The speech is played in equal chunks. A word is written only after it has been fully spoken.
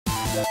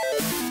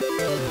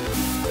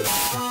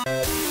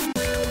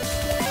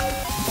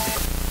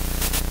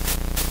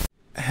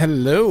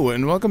Hello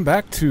and welcome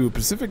back to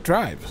Pacific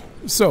Drive.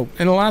 So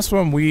in the last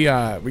one, we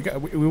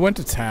went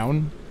to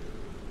town,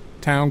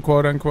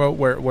 quote unquote,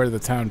 where the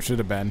town should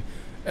have been,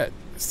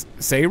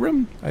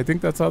 Sarum, I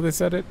think that's how they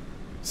said it,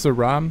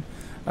 Saram,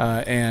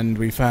 and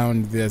we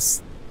found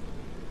this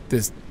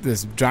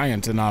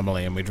giant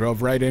anomaly, and we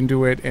drove right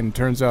into it. And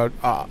turns out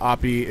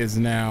Oppie is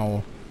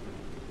now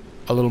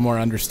a little more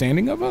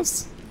understanding of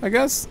us, I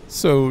guess.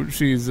 So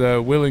she's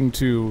willing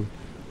to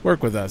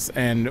work with us,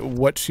 and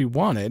what she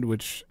wanted,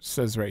 which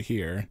says right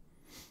here,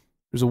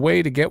 there's a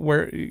way to get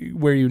where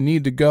you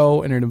need to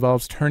go, and it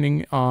involves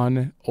turning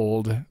on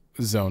old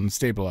zone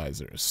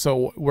stabilizers.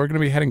 So we're going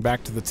to be heading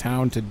back to the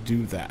town to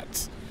do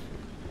that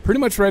pretty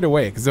much right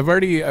away, because I've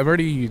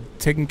already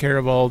taken care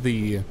of all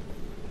the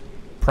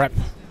prep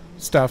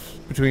stuff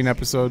between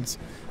episodes,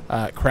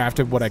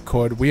 crafted what I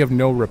could. We have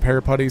no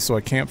repair putty, so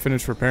I can't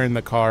finish repairing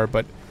the car,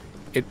 but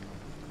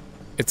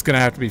it's going to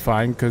have to be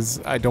fine because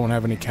I don't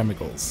have any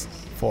chemicals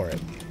for it.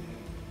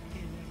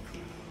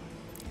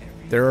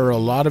 There are a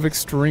lot of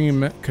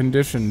extreme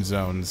condition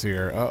zones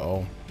here.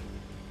 Uh-oh.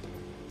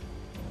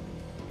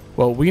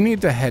 Well, we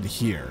need to head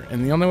here,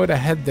 and the only way to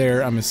head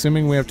there, I'm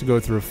assuming we have to go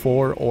through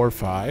 4 or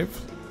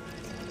 5.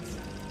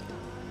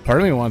 Part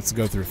of me wants to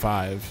go through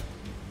 5.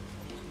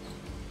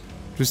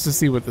 Just to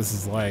see what this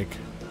is like.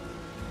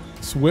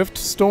 Swift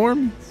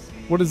Storm?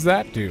 What does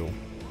that do?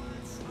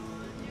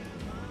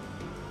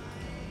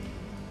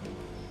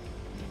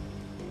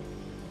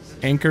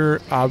 Anchor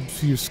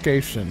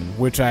obfuscation,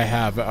 which I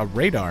have a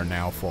radar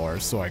now for,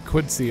 so I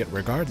could see it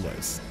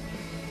regardless.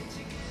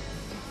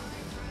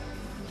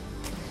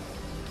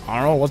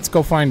 I don't know, let's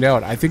go find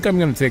out. I think I'm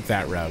going to take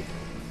that route.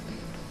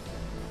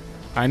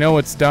 I know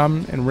it's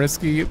dumb and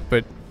risky,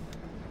 but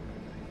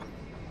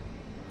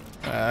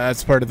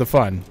that's part of the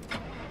fun.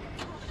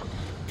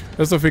 I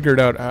also figured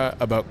out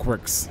about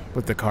quirks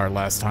with the car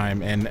last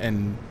time,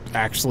 and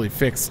actually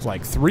fixed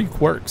like 3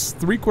 quirks.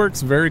 3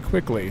 quirks very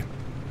quickly.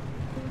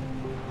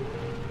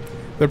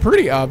 They're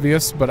pretty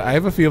obvious, but I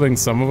have a feeling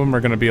some of them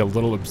are going to be a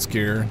little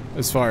obscure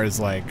as far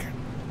as like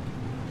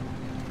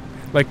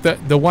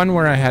the one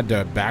where I had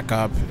to back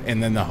up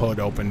and then the hood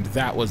opened,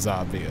 that was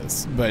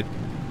obvious. But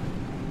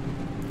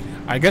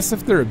I guess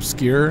if they're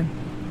obscure,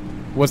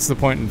 what's the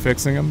point in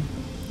fixing them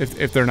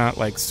if they're not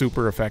like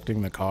super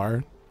affecting the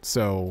car?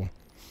 So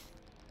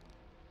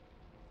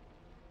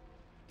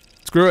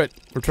screw it,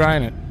 we're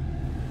trying it.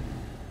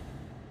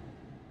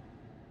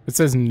 It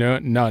says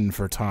none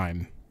for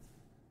time.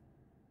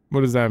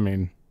 What does that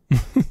mean?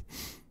 Does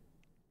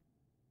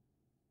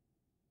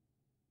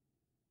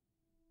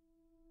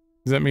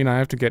that mean I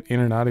have to get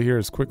in and out of here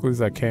as quickly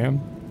as I can?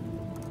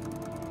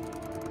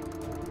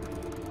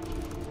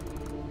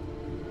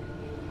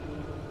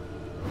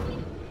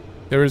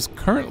 There is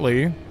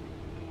currently...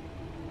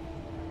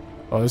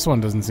 Oh, this one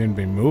doesn't seem to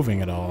be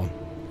moving at all.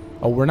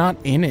 Oh, we're not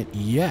in it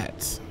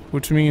yet,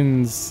 which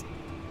means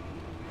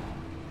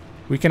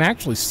we can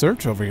actually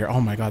search over here. Oh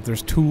my god,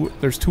 there's two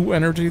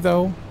energy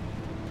though.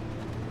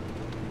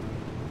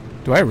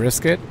 Do I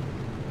risk it?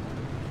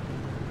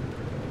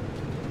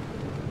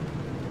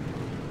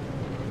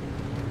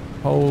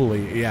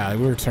 Holy, yeah,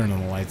 we were turning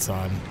the lights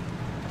on.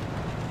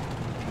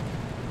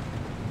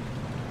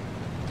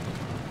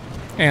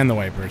 And the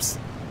wipers.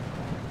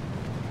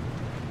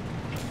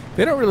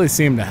 They don't really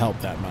seem to help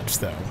that much,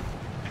 though.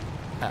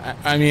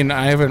 I mean,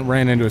 I haven't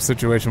ran into a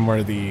situation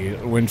where the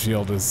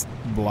windshield is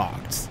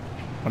blocked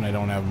when I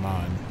don't have them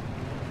on.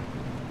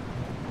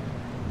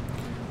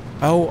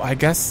 Oh, I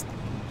guess...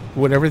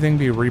 Would everything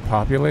be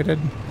repopulated?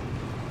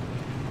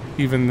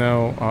 Even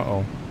though...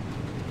 Uh-oh.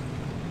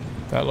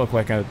 That looked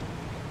like a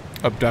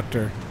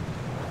abductor.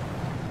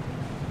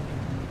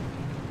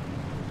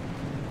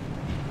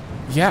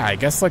 Yeah, I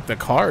guess like the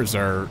cars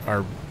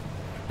are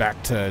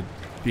back to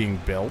being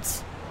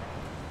built.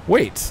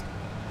 Wait.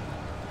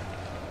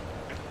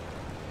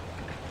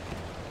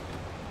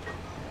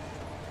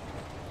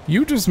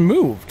 You just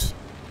moved.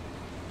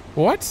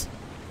 What?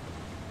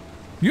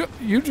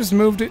 You just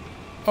moved it.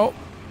 Oh.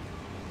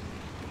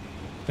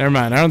 Never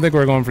mind. I don't think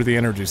we're going for the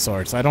energy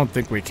source. I don't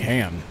think we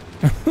can.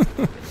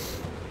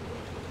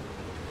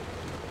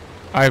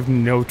 I have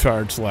no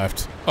charge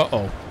left.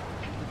 Uh-oh.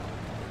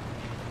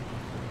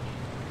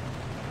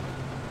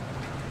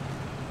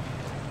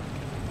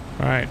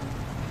 Alright.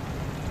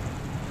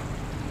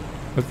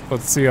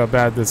 Let's see how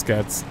bad this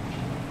gets.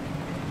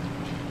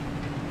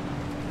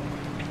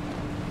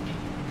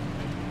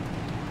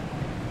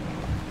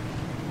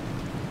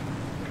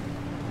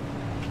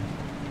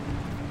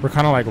 We're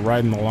kind of like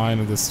riding the line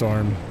of the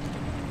storm.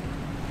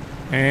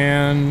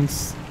 And...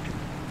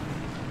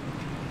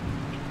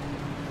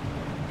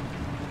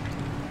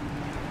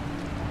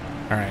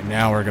 Alright,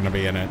 now we're gonna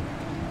be in it.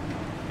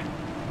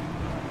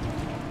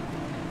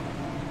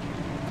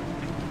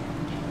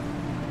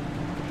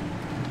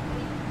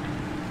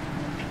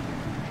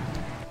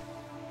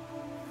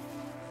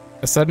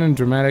 A sudden and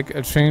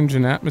dramatic change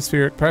in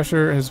atmospheric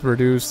pressure has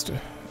produced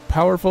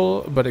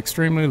powerful but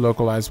extremely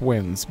localized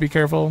winds. Be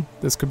careful.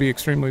 This could be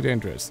extremely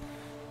dangerous.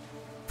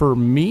 For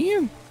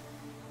me?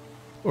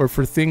 Or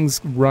for things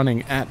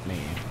running at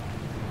me?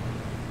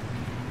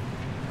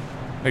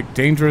 Like,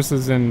 dangerous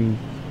as in...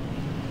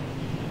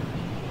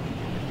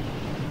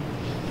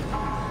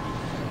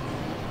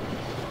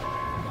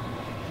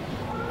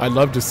 I'd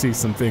love to see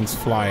some things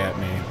fly at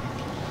me.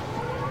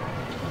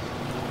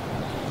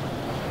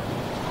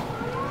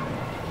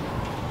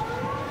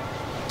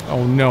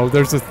 Oh no,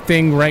 there's a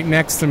thing right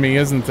next to me,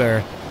 isn't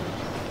there?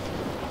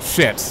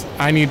 Shit,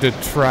 I need to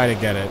try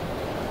to get it.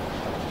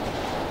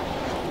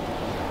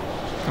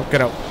 Oh,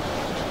 get out.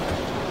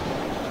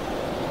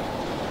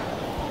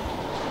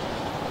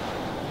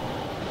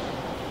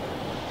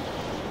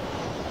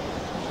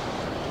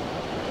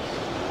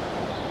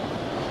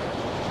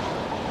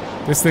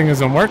 This thing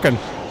isn't working.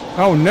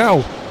 Oh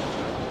no!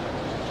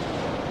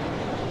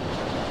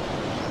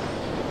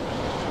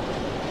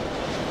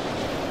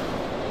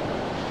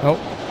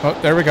 Oh,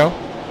 there we go.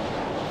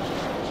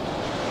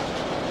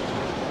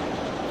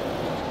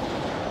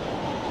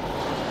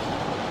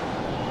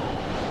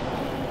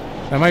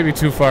 That might be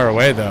too far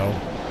away, though.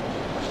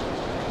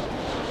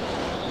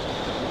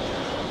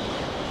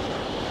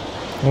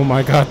 Oh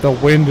my god, the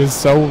wind is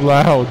so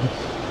loud.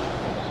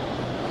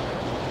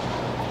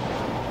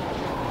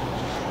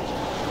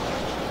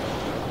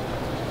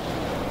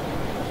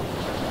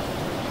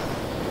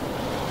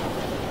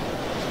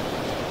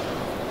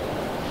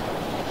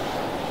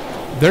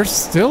 They're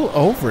still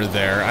over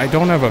there. I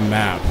don't have a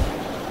map.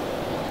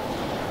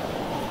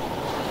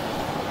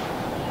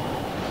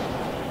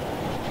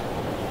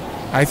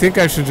 I think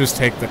I should just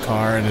take the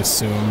car and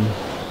assume.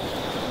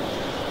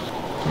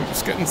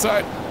 Just get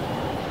inside.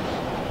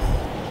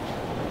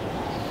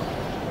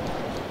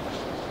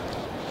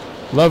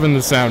 Loving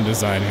the sound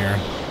design here.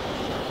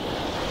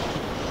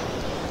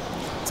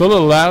 It's a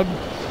little loud,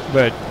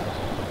 but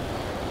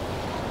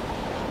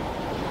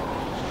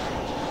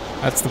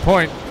that's the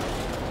point.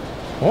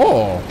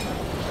 Oh.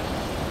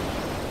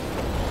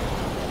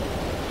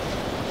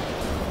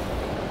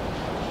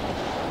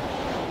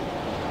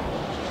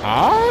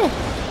 Ah?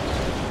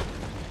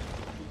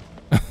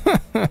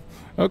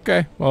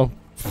 Okay, well.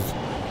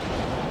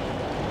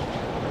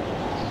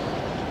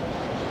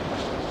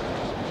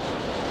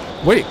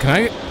 Wait, can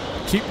I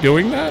keep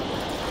doing that?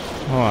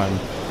 Hold on.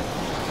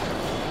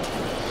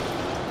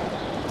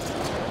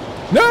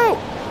 No!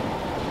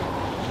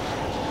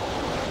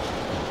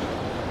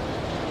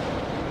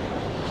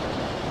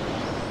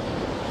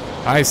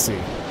 I see.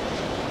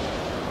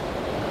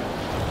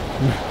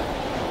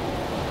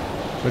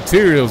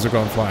 Materials are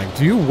going flying.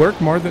 Do you work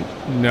more than...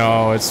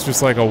 No, it's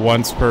just like a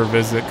once per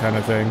visit kind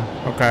of thing.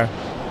 Okay.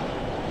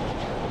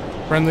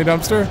 Friendly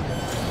dumpster?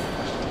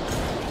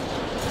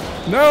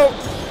 No!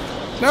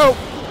 No!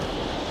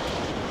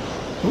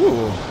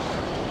 Ooh.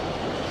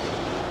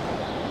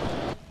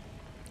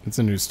 It's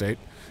a new state.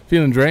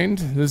 Feeling drained?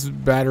 This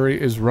battery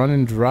is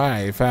running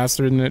dry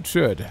faster than it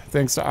should,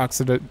 thanks to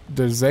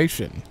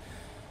oxidization.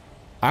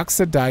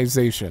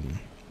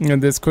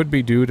 And this could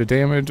be due to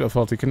damage, a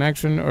faulty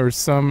connection, or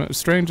some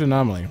strange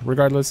anomaly.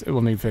 Regardless, it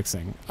will need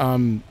fixing.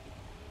 Wasn't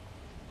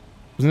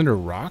it a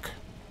rock?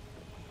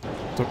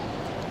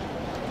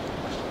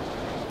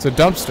 It's a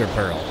dumpster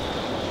pearl.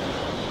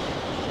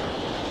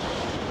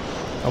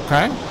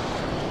 Okay.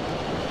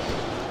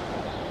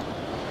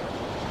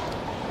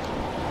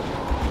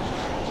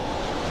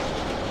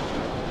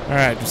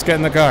 Alright, just get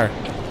in the car.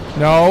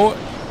 No.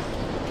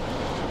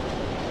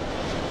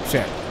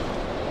 Shit.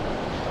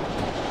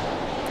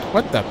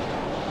 What the?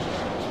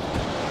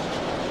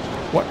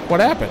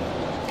 What happened?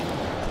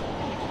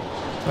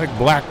 Like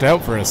blacked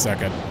out for a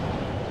second.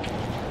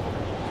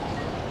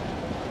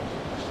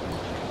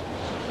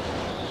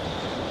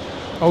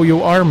 Oh,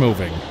 you are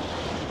moving.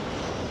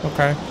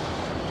 Okay.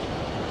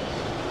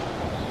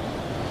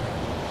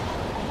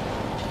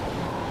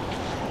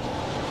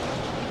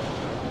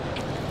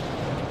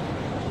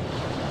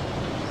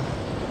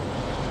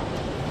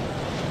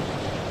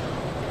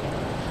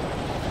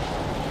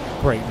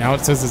 Great, now it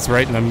says it's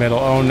right in the middle.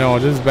 Oh no,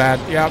 it is bad.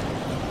 Yep.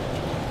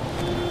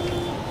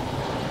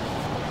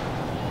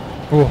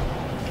 Ooh.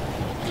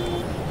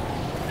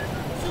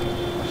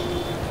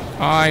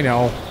 I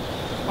know.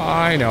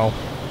 I know.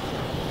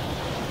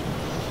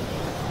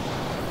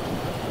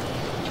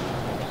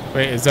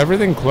 Wait, is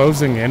everything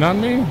closing in on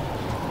me?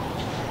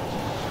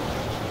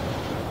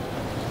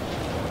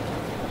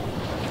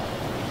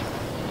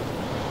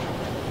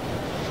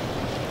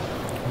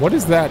 What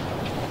is that?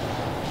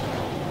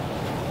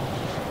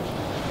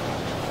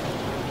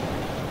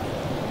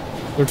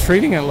 They're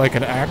treating it like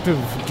an active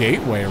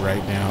gateway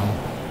right now.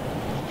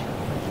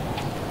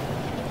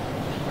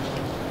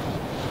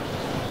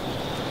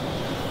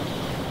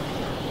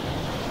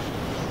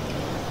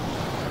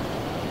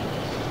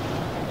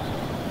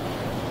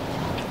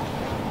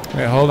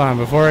 Wait, hold on.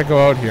 Before I go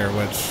out here,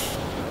 which...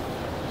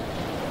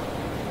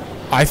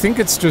 I think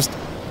it's just...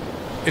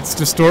 It's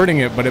distorting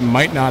it, but it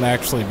might not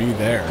actually be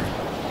there.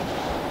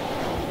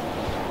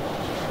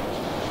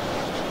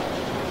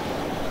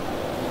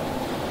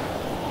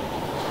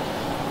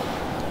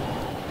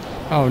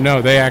 Oh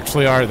no, they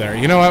actually are there.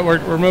 You know what?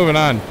 We're moving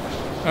on.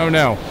 Oh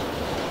no.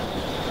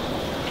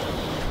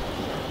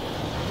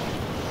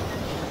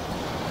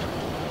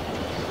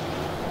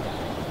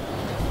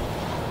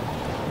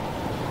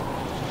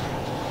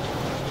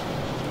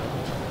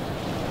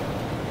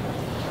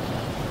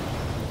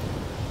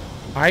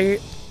 I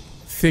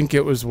think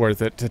it was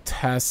worth it to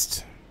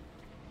test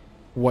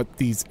what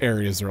these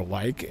areas are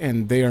like,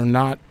 and they are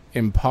not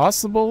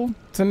impossible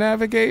to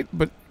navigate,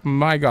 but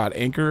my god,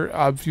 anchor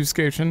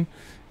obfuscation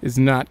is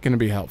not going to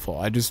be helpful.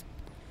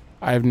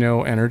 I have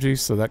no energy,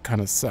 so that kind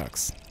of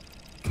sucks.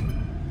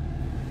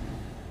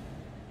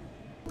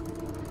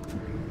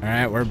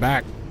 Alright, we're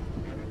back.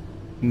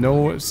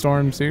 No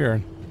storms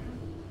here.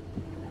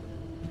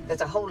 There's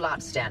a whole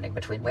lot standing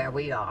between where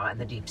we are and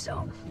the deep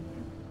zone.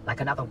 Like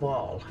another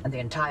wall, and the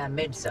entire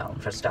mid-zone,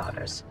 for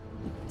starters.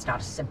 It's not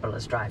as simple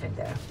as driving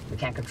there. We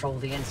can't control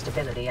the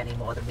instability any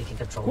more than we can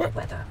control the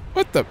weather.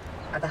 What the?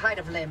 At the height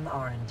of LIM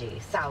R&D,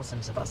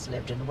 thousands of us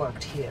lived and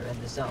worked here in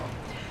the zone.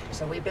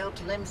 So we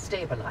built LIM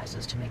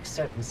stabilizers to make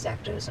certain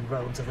sectors and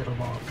roads a little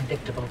more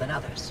predictable than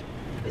others.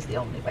 It was the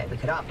only way we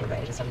could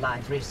operate as a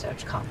live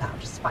research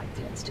compound despite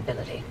the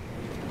instability.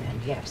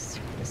 And yes,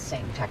 the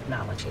same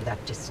technology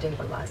that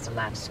destabilized the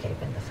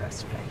landscape in the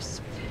first place.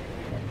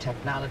 And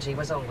technology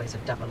was always a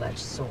double-edged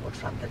sword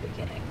from the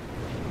beginning.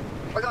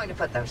 We're going to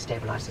put those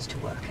stabilizers to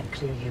work and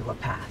clear you a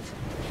path.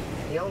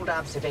 The old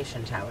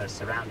observation towers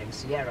surrounding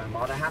Sierra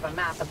ought to have a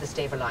map of the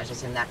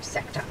stabilizers in that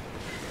sector.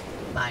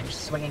 Mind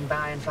swinging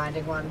by and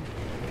finding one?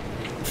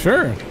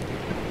 Sure.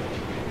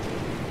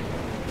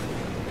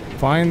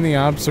 Find the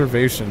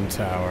observation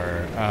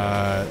tower.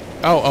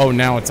 Oh,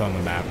 now it's on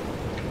the map.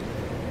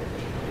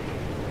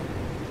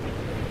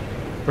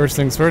 First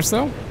things first,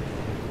 though.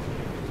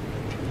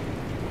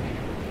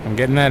 I'm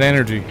getting that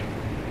energy.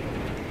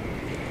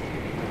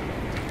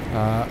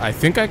 I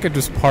think I could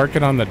just park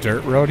it on the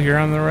dirt road here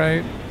on the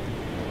right.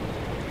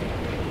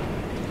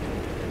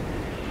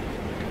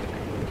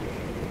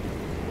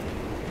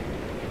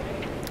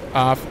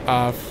 Off.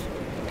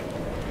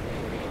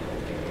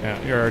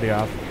 Yeah, you're already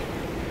off.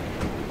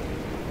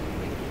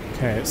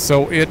 Okay,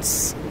 so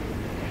it's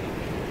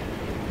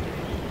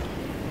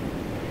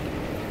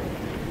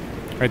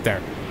right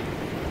there.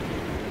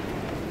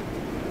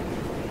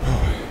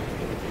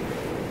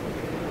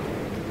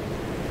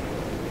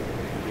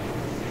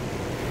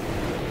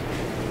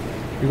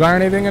 You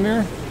got anything in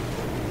here?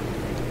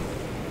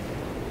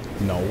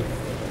 No.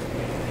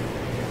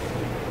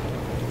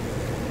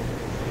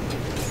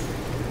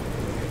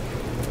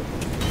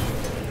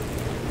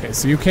 Okay,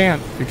 so you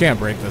can't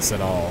break this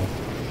at all.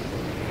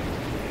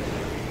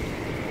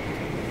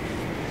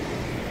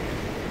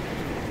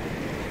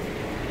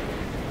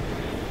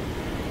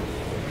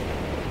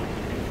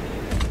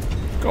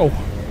 Go.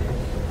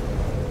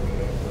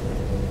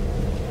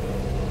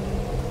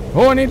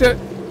 Oh, I need to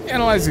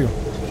analyze you.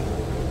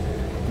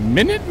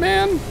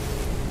 Minuteman?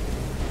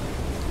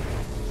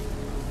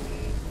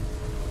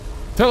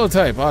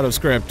 Teletype,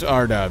 autoscript,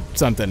 Arda,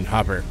 something,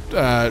 Hopper.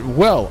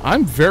 Well,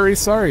 I'm very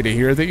sorry to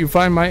hear that you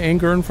find my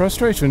anger and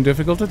frustration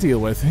difficult to deal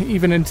with,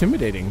 even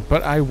intimidating,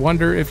 but I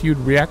wonder if you'd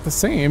react the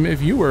same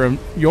if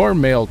your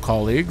male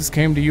colleagues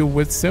came to you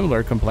with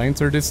similar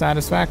complaints or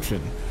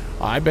dissatisfaction.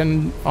 I've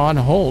been on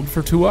hold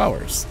for 2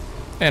 hours,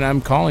 and I'm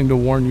calling to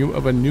warn you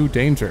of a new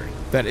danger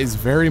that is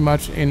very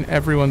much in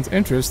everyone's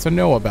interest to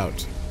know about.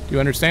 Do you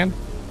understand?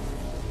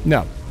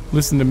 No,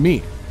 listen to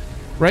me.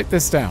 Write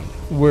this down.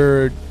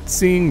 We're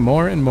seeing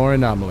more and more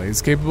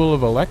anomalies capable of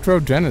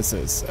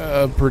electrogenesis,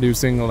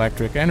 producing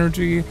electric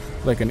energy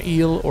like an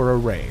eel or a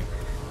ray,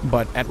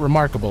 but at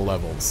remarkable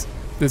levels.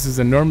 This is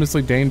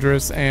enormously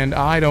dangerous, and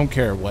I don't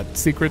care what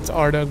secrets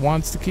Arda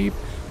wants to keep.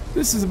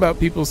 This is about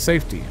people's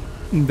safety,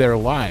 their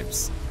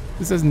lives.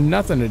 This has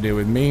nothing to do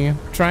with me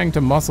trying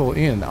to muscle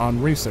in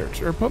on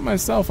research or put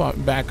myself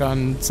back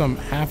on some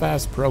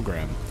half-assed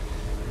program.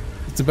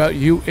 It's about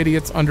you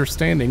idiots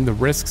understanding the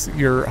risks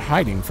you're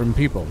hiding from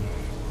people.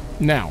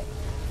 Now,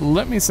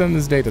 let me send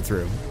this data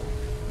through.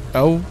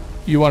 Oh,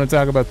 you want to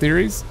talk about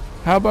theories?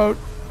 How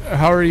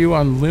are you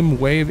on limb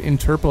wave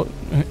interpolation?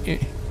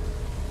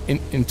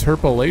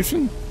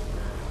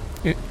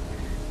 I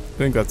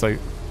think that's like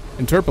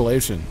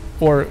interpolation.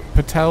 Or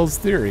Patel's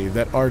theory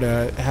that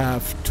Arda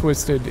have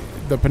twisted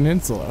the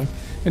peninsula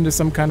into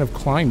some kind of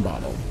Klein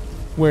bottle,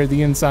 where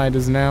the inside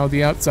is now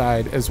the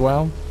outside as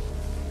well?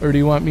 Or do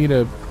you want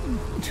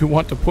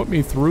to put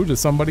me through to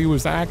somebody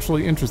who's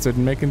actually interested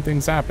in making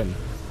things happen?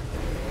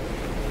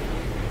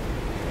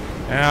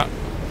 Yeah.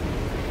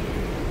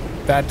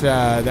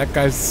 That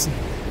guy's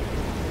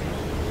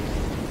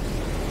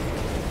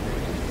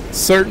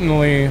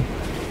certainly,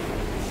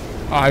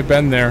 I've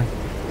been there.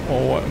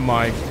 Oh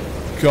my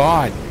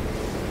god.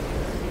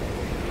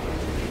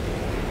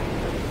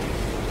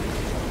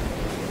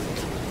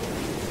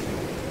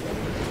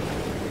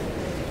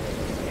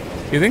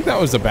 You think that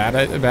was a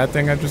bad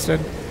thing I just did?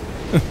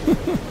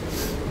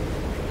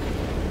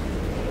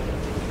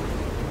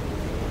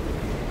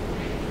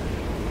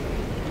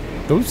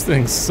 Those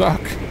things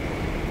suck.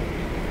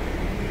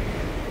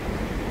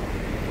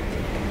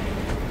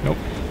 Nope.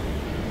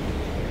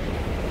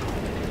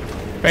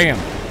 Bam.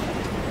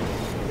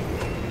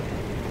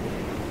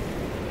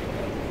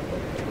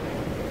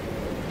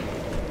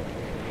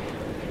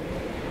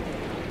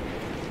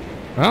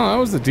 Well, that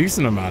was a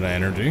decent amount of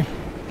energy.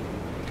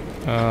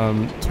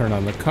 Turn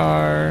on the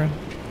car.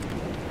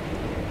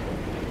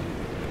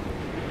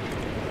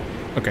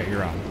 Okay,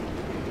 you're on.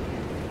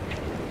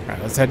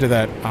 Alright, let's head to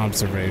that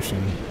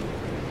observation.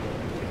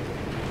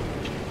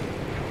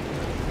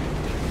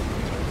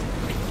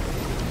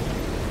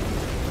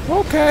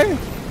 Okay.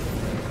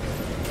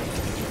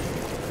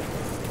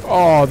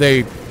 Oh,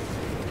 they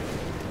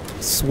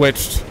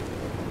switched.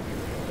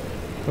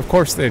 Of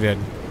course they did.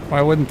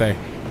 Why wouldn't they?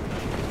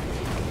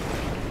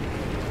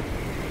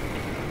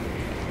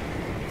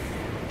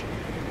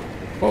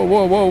 Whoa,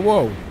 whoa, whoa,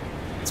 whoa.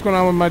 What's going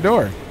on with my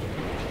door?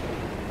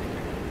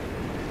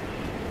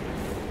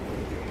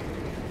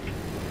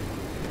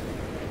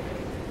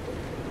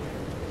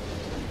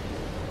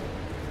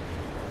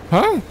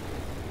 Huh? I'm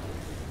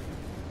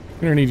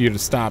gonna need you to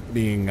stop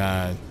being,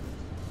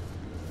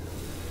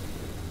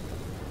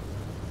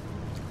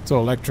 so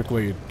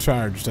electrically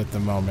charged at the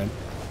moment.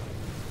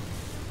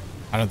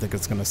 I don't think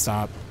it's gonna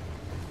stop.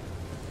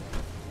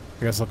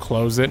 I guess I'll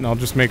close it and I'll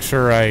just make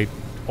sure I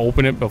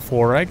open it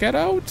before I get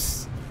out.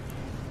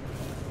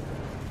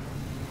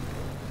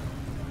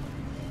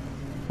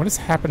 What is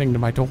happening to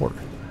my door?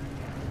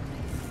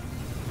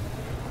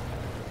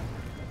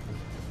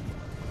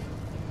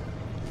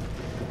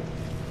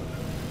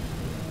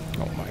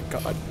 Oh my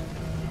god.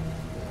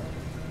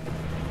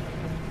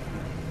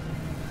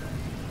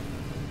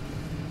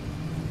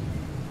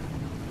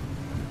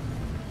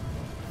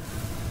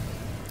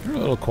 You're a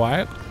little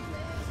quiet.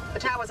 The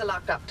towers are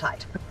locked up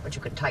tight, but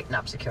you can tighten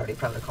up security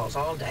protocols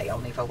all day,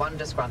 only for one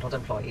disgruntled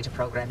employee to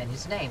program in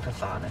his name for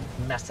fun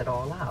and mess it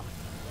all up.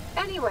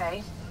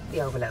 Anyway,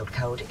 the overload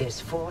code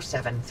is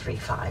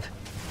 4735.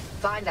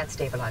 Find that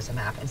stabilizer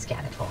map and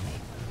scan it for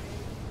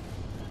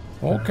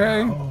me.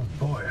 Okay. Oh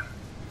boy.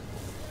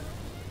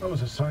 I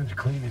was assigned to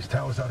clean these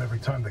towers out every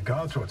time the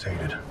guards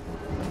rotated.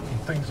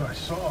 And things I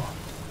saw.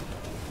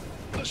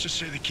 Let's just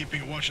say that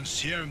keeping a watch on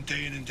Sierra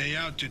day in and day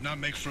out did not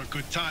make for a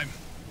good time.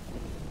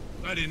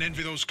 I didn't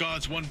envy those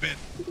guards one bit.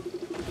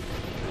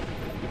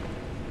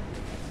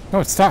 Oh,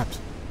 it stopped.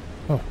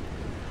 Oh.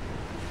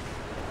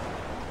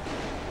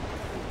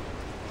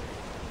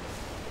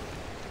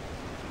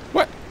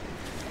 What?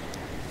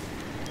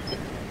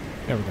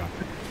 There we go.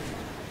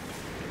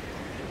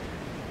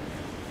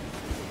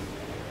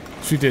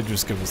 She did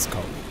just give us a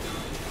call.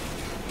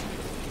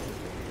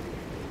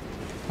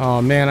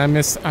 Oh man, I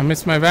miss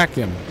my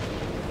vacuum.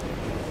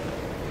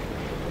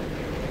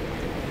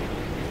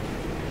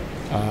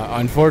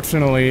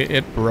 Unfortunately,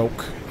 it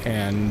broke,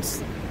 and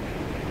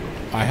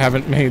I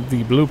haven't made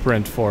the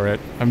blueprint for it.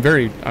 I'm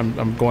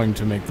going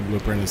to make the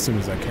blueprint as soon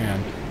as I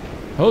can.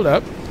 Hold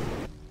up.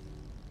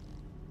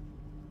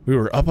 We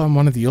were up on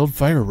one of the old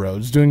fire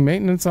roads doing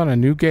maintenance on a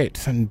new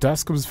gate, and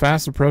dusk was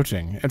fast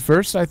approaching. At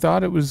first, I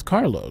thought it was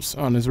Carlos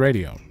on his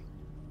radio.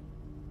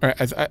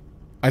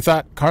 I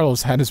thought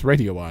Carlos had his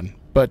radio on,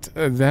 but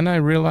then I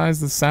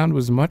realized the sound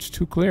was much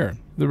too clear.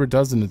 There were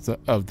dozens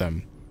of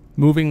them,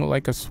 moving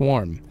like a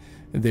swarm.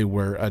 They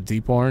were a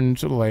deep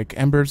orange, like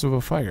embers of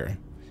a fire.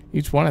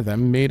 Each one of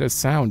them made a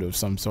sound of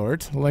some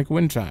sort, like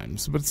wind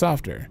chimes, but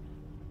softer.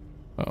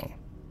 Oh.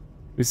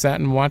 We sat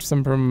and watched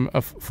them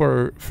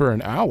for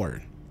an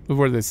hour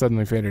before they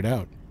suddenly faded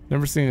out.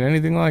 Never seen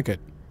anything like it.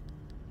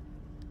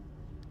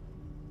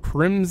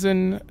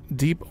 Crimson,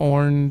 deep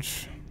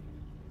orange.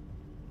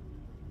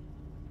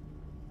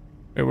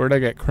 Hey, where'd I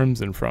get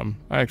crimson from?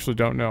 I actually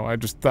don't know. I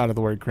just thought of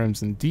the word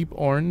crimson. Deep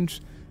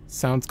orange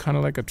sounds kind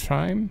of like a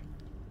chime.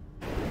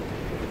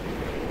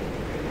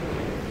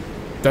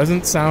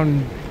 Doesn't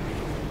sound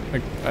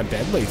like a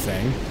deadly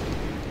thing.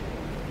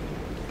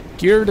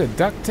 Gear to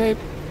duct tape?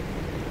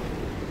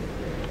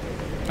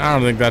 I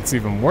don't think that's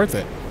even worth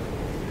it.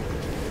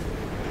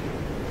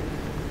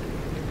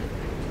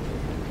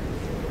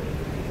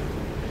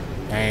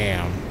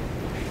 Damn.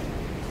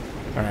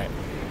 Alright.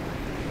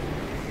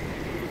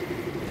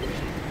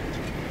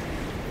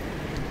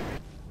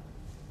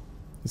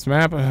 This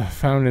map,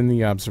 found in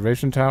the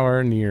observation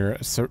tower near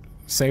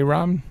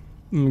Sayram,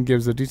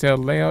 gives a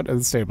detailed layout of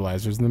the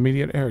stabilizers in the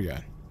immediate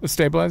area. The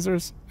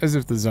stabilizers? As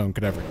if the zone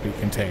could ever be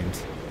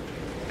contained.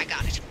 I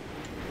got it.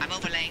 I'm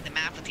overlaying the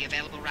map with the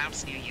available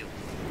routes near you.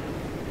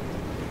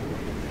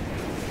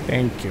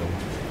 Thank you.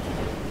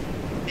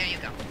 There you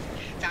go.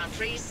 Found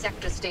 3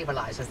 sector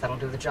stabilizers that'll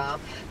do the job.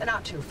 They're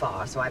not too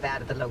far, so I've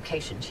added the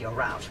location to your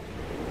route.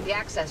 The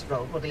access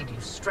road will lead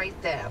you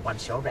straight there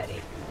once you're ready.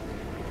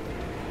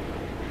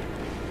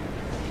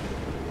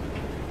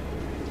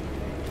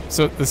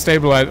 So the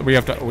stabilizer, we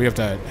have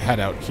to head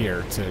out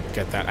here to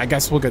get that. I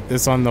guess we'll get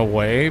this on the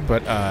way,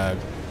 but I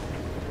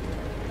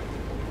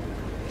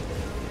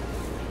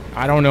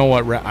don't know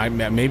what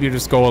maybe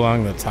just go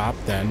along the top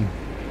then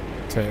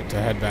to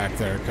head back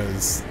there,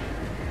 because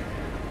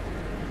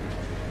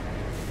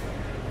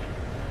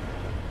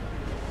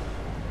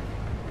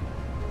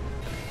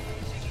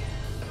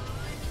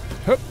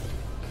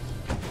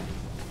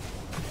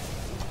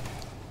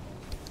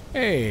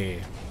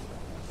Hey.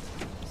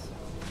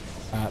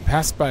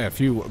 Passed by a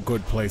few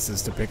good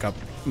places to pick up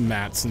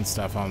mats and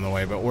stuff on the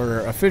way, but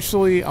we're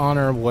officially on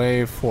our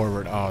way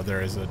forward. Oh,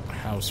 there is a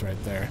house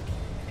right there.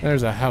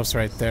 There's a house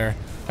right there.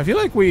 I feel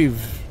like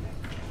we've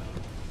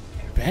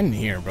been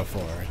here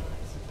before.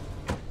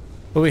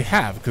 Well, we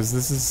have, because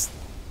this is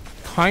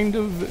kind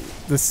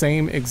of the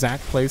same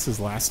exact place as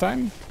last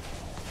time.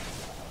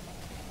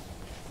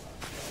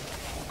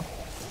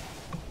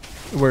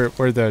 Where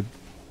the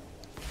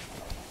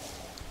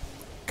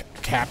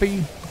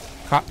Cappy?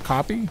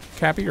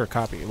 Cappy or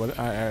copy? What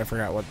I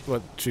forgot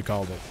what she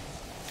called it.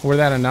 Where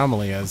that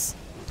anomaly is.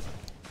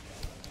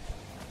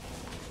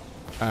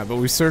 But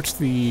we searched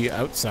the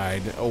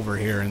outside over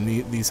here, and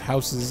these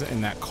houses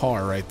and that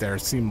car right there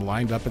seem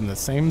lined up in the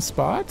same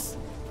spot?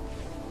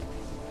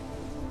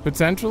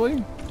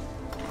 Potentially?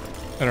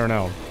 I don't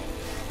know.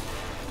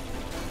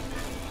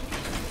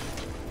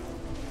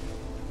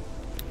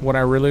 What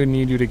I really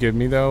need you to give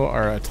me, though,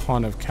 are a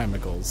ton of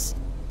chemicals.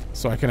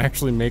 So I can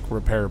actually make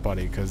Repair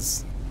Buddy,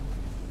 because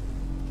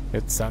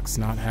it sucks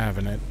not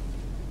having it.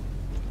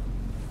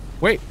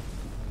 Wait!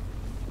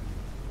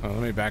 Oh,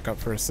 let me back up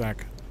for a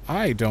sec.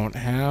 I don't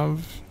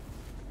have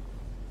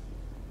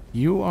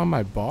you on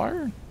my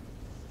bar?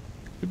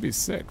 Could be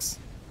 6.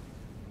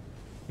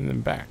 And then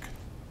back.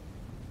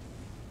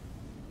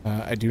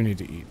 I do need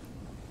to eat.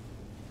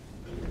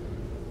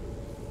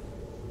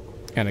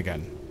 And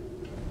again.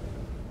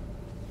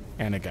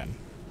 And again.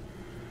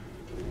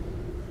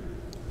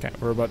 Okay,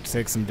 we're about to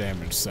take some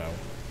damage, so.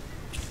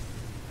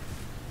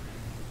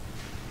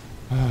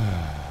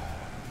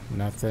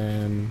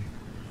 Nothing.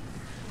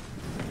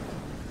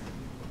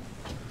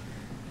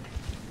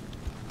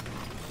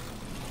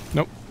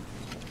 Nope.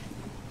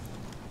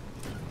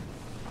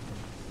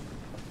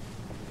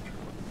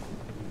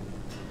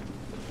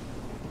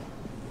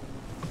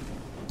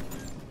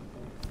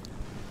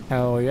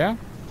 Hell yeah.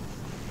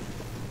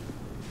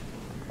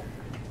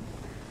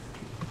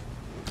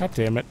 God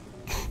damn it.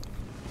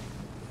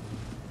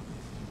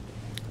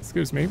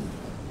 Excuse me.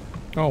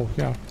 Oh,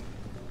 yeah.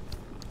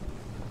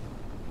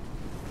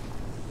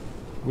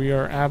 We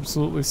are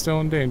absolutely still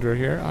in danger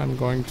here. I'm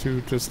going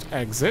to just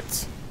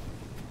exit.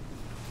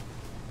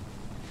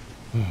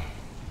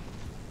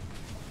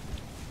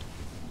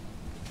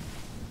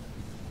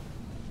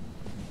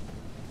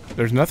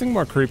 There's nothing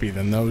more creepy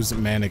than those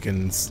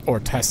mannequins, or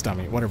test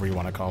dummy, whatever you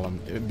want to call them,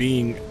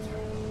 being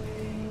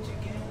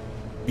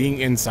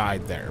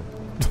inside there.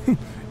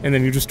 And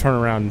then you just turn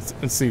around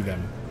and see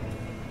them.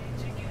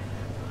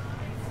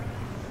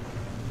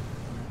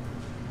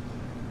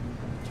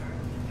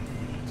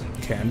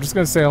 Okay, I'm just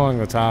gonna stay along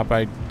the top.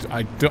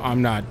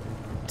 I'm not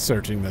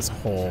searching this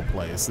whole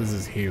place. This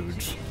is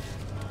huge.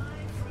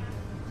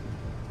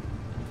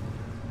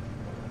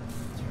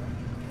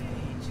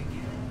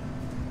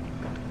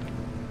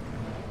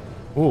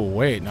 Oh,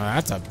 wait, no,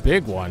 that's a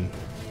big one.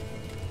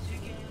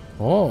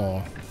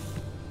 Oh.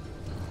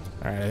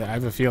 Alright, I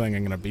have a feeling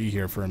I'm gonna be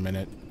here for a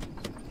minute.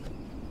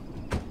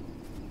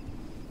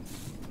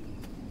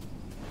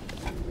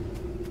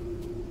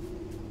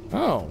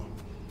 Oh.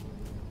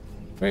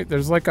 Wait,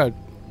 there's like a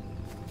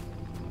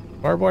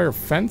barbed wire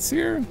fence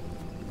here?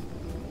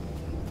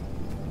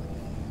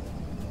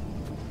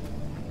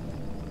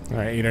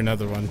 Alright, eat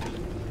another one.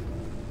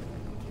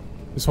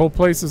 This whole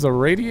place is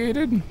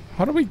irradiated?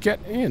 How do we get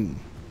in?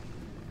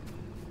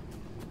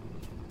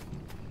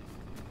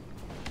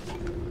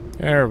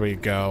 There we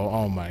go.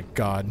 Oh my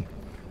god.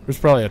 There's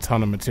probably a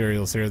ton of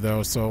materials here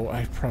though, so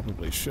I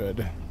probably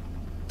should.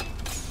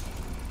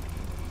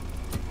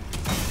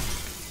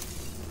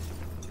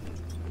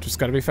 Just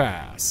gotta be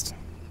fast.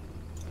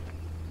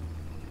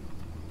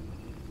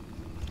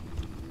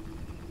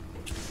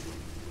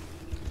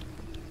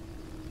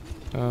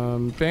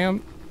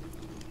 Bam.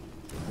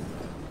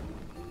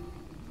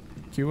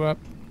 Queue up.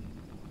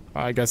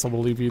 I guess I will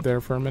leave you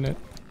there for a minute.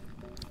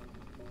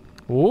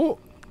 Ooh.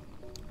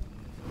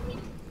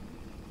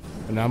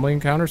 Anomaly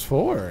encounters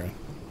 4.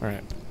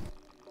 Alright.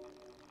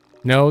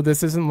 No,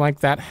 this isn't like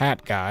that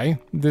hat guy.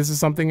 This is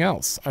something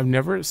else. I've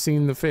never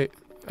seen the face.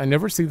 I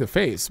never see the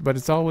face, but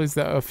it's always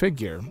a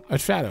figure, a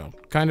shadow,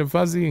 kind of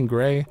fuzzy and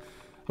gray.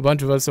 A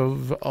bunch of us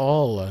have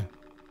all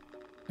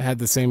had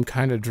the same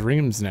kind of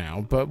dreams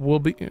now, but we'll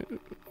be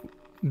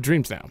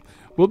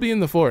We'll be in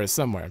the forest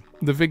somewhere.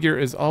 The figure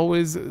is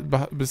always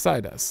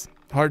beside us.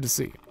 Hard to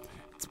see.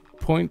 It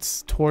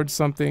points towards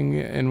something,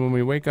 and when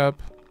we wake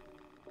up,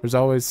 there's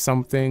always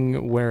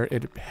something where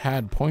it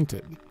had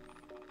pointed.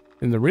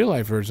 In the real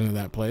life version of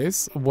that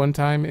place, one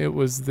time it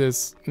was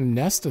this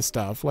nest of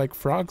stuff like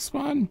frog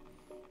spawn.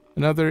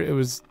 Another, it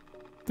was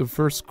the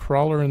first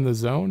crawler in the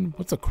zone.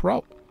 What's a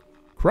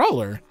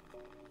crawler?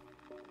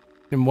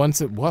 And once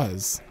it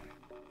was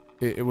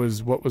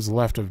what was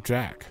left of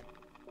Jack.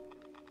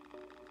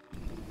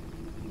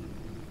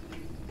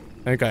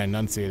 I think I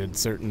enunciated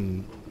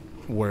certain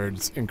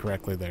words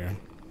incorrectly there.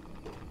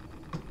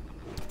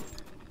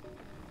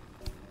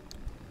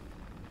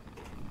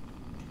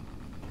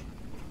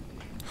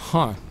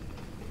 Huh.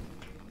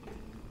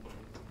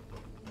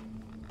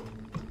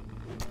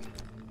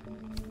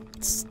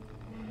 It's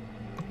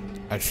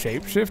a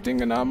shape-shifting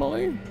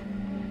anomaly?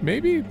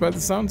 Maybe, by the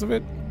sounds of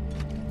it.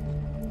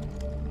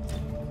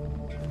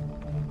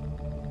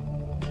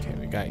 Okay,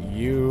 we got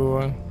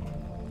you.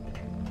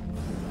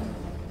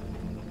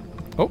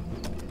 Oh.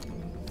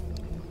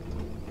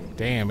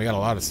 Damn, we got a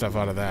lot of stuff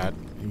out of that.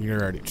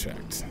 You're already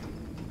checked.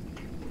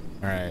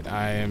 Alright,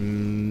 I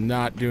am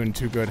not doing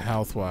too good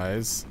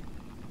health-wise.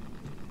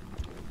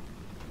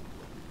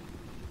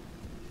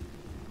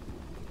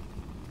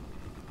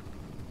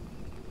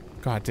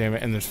 God damn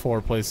it, and there's 4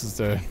 places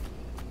to...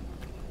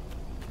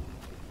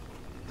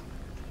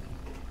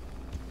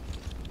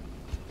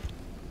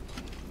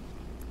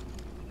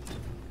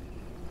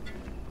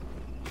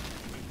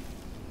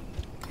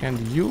 And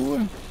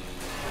you...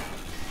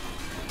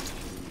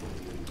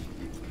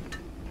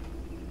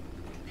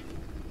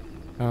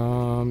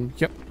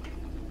 Yep.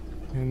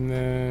 And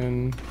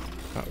then...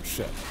 Oh,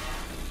 shit.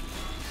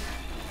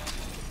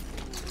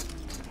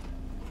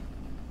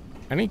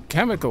 Any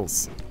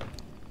chemicals?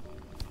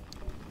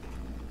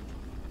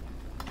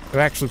 I've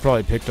actually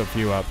probably picked a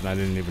few up and I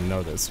didn't even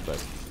know this,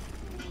 but...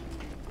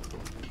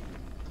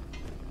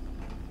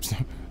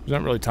 There's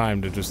not really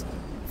time to just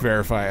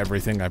verify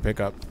everything I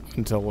pick up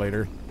until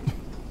later.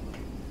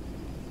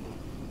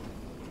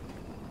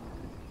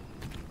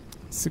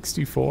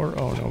 64?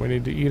 Oh no, we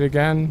need to eat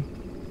again.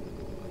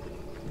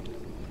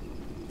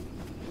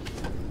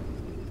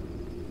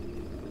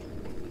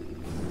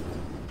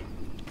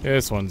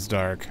 This one's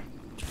dark.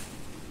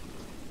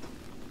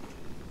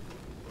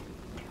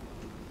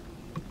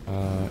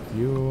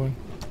 You...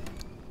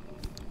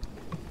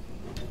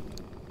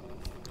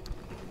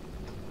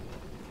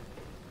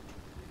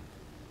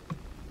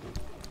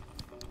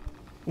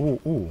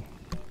 Ooh.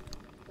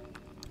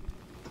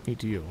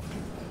 Eat you.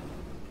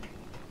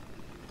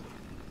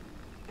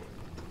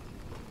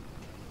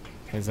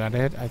 Okay, is that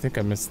it? I think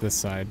I missed this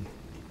side.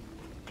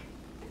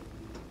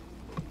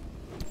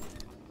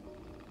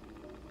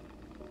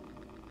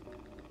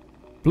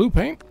 Blue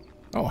paint?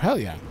 Oh, hell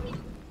yeah.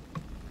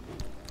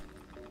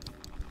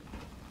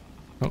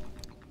 Oh.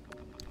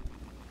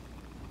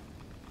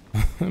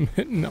 I'm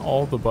hitting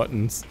all the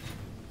buttons.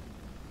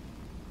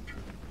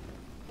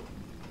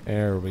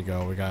 There we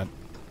go. We got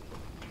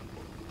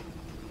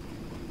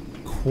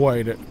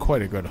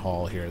quite a good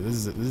haul here.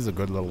 This is a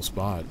good little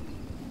spot.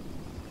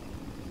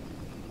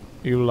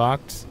 You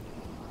locked?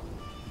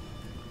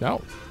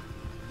 No.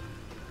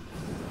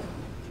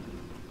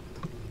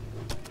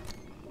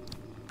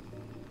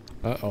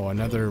 Uh-oh,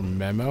 another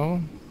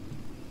memo?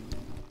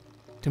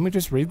 Didn't we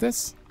just read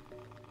this?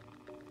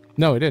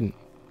 No, it didn't.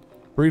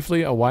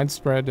 Briefly, a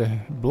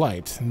widespread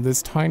blight.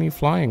 This tiny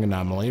flying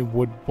anomaly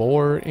would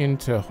bore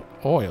into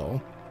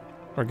oil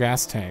or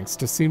gas tanks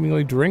to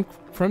seemingly drink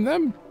from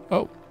them?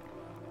 Oh.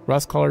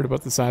 Rust-colored,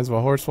 about the size of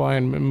a horsefly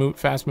and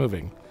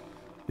fast-moving.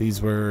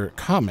 These were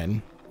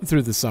common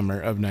through the summer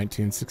of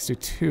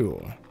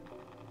 1962.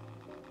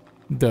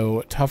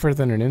 Though tougher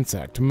than an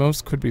insect,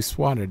 most could be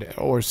swatted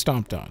or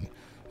stomped on.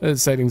 The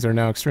sightings are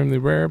now extremely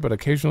rare, but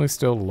occasionally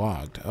still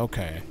logged.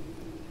 Okay.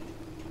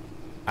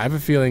 I have a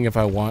feeling if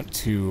I want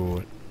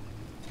to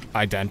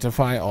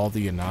identify all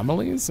the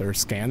anomalies or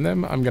scan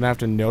them, I'm going to have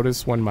to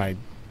notice when my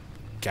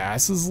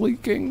gas is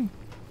leaking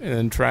and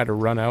then try to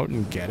run out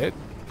and get it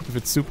if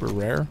it's super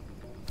rare.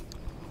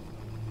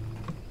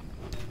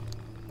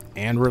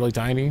 And really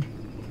tiny.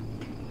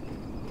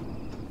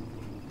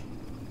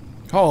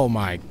 Oh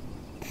my.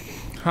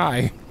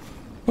 Hi.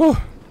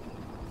 Oh.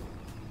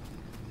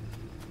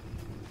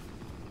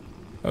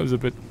 That was a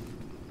bit...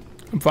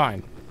 I'm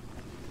fine.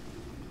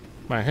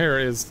 My hair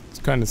is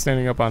kind of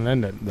standing up on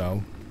end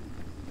though.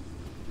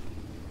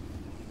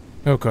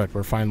 Oh good,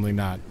 we're finally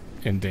not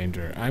in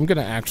danger. I'm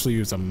gonna actually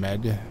use a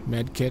med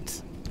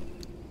kit.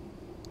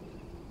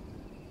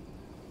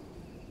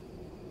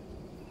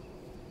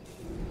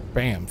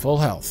 Bam, full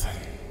health.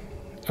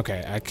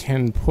 Okay, I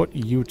can put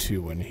you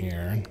two in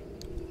here.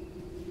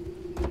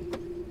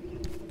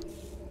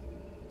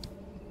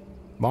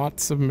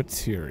 Lots of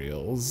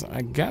materials.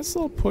 I guess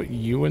I'll put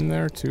you in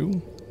there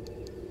too.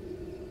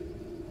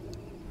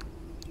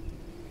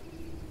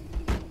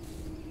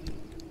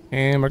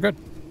 And we're good.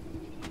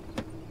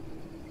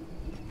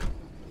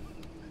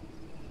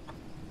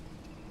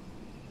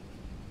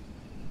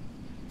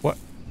 What?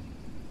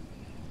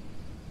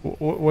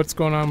 What's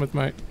going on with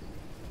my...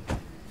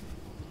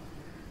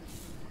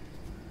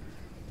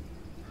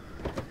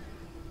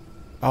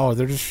 Oh,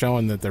 they're just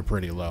showing that they're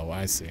pretty low.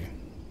 I see.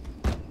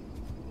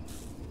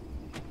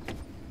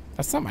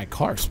 That's not my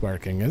car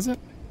sparking, is it?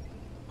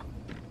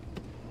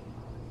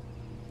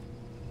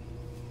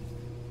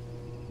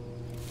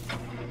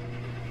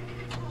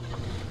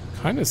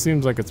 Kind of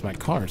seems like it's my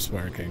car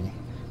sparking.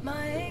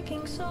 My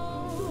aching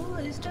soul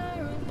is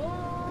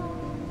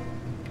terrible.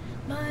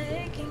 My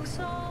aching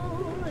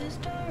soul is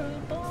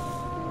terrible.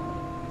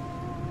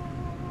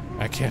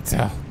 I can't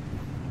tell.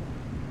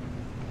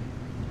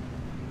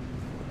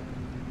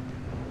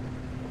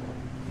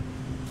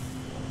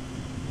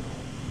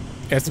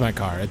 It's my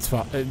car. It's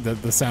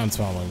the sound's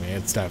following me.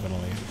 It's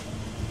definitely.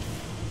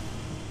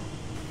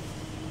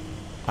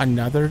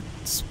 Another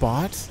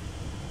spot?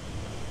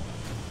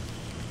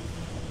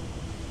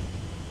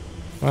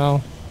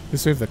 Well, at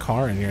least we have the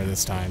car in here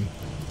this time.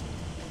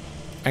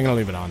 I'm gonna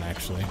leave it on,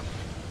 actually.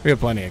 We have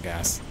plenty of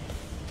gas.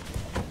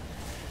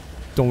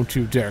 Don't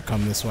you dare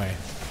come this way.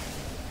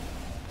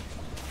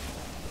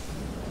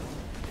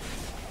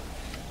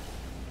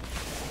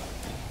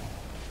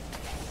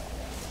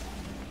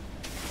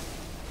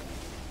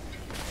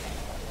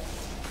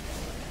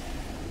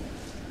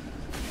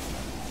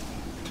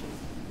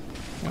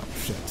 Oh,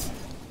 shit.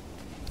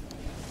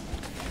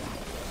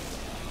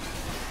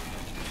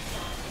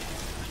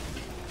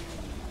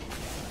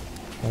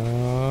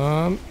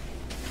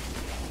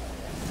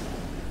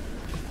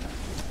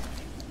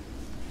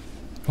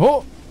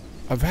 Oh!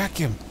 A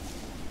vacuum!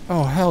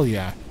 Oh, hell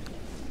yeah.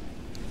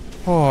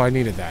 Oh, I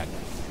needed that.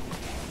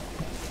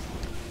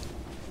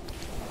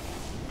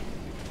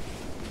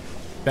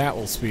 That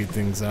will speed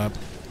things up.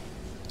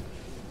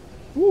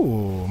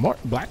 Ooh, more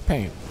black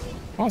paint.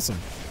 Awesome.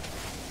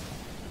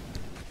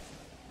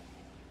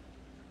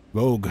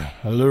 Vogue,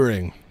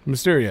 alluring,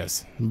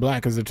 mysterious.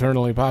 Black is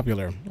eternally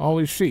popular,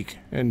 always chic,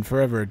 and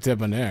forever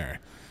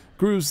debonair.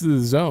 Cruise through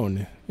the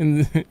zone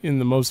in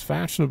the most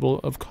fashionable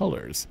of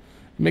colors.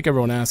 Make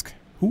everyone ask,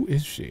 who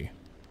is she?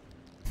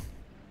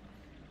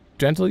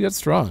 Gentle yet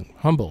strong,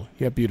 humble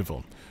yet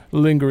beautiful,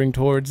 lingering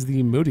towards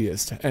the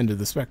moodiest end of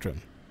the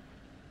spectrum.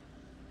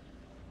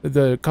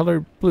 The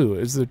color blue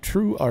is the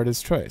true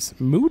artist's choice.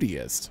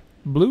 Moodiest?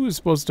 Blue is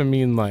supposed to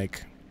mean,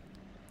 like,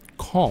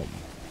 calm.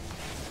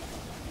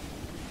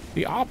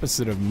 The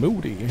opposite of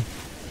moody.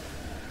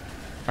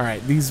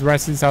 Alright, these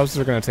rest of these houses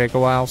are going to take a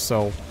while,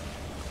 so...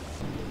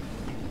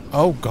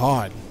 Oh,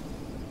 God.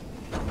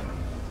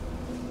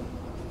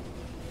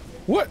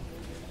 What?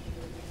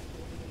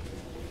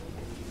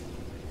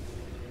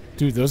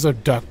 Dude, those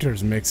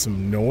abductors make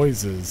some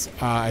noises.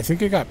 I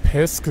think it got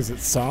pissed because it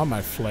saw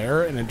my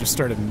flare and it just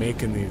started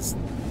making these...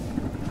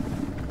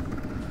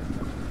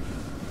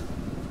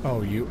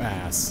 Oh, you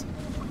ass.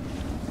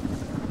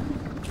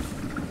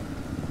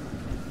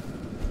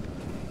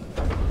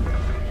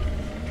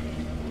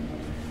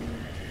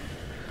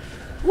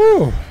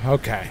 Woo!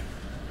 Okay.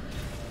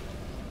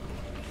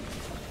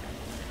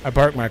 I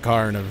parked my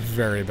car in a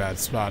very bad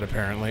spot,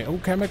 apparently. Oh,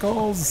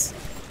 chemicals!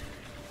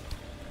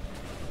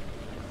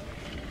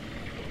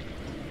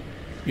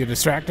 You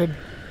distracted?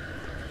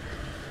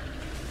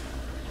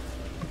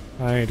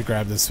 I need to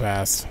grab this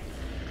fast.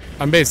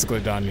 I'm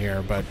basically done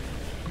here, but...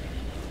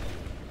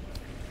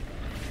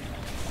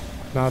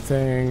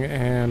 Nothing,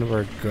 and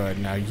we're good.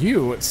 Now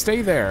you,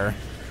 stay there.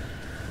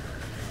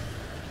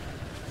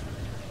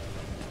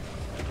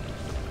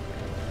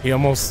 He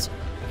almost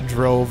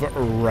drove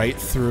right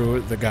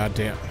through the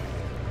goddamn...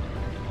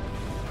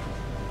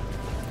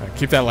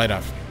 keep that light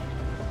off.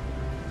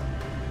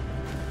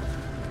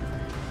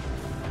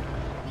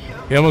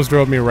 He almost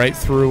drove me right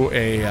through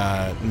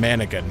a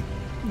mannequin,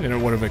 and it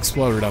would have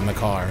exploded on the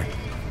car.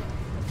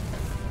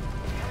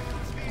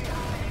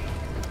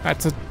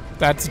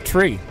 That's a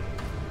tree.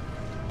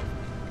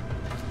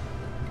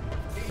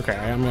 Okay,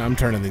 I'm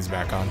turning these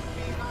back on.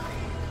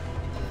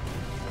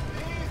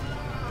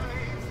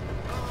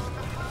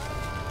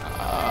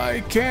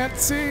 I can't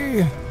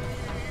see.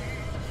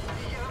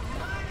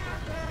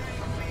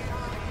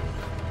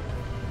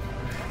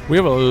 We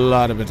have a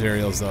lot of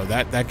materials, though.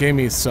 That gave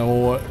me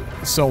so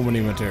many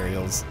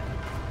materials.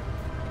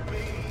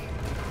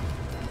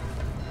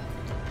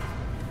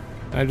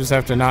 I just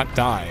have to not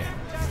die.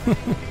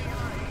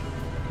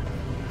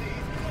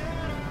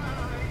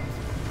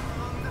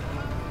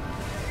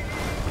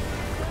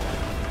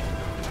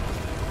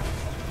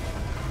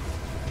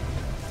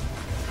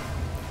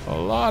 A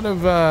lot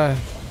of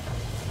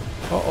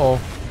uh-oh.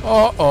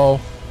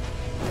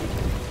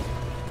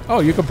 Oh,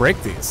 you could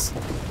break these.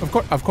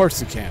 Of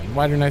course you can.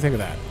 Why didn't I think of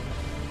that?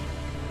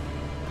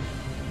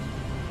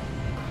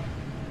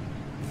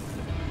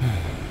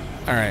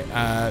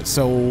 Alright,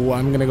 so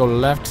I'm gonna go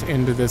left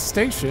into this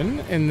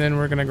station, and then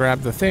we're gonna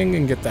grab the thing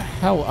and get the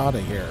hell out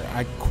of here.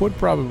 I could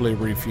probably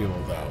refuel,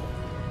 though.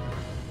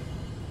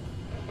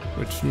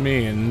 Which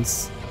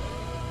means...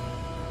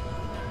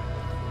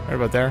 Right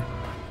about there.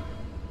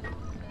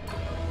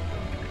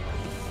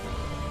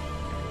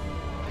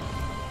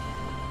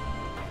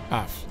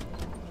 Off.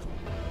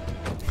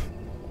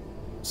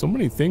 So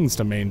many things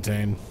to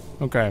maintain.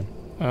 Okay.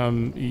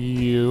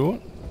 You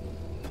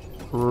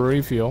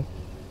refuel.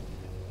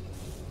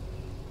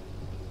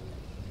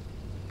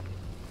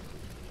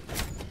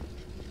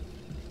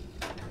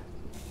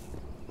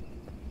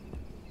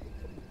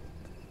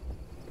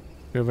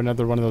 We have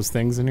another one of those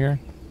things in here.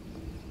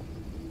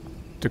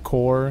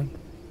 Decor.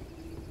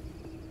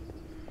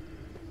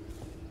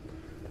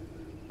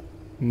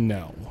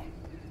 No.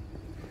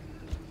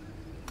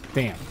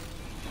 Damn.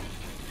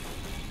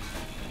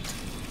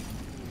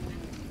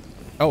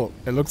 Oh,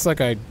 it looks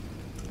like I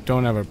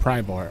don't have a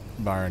pry bar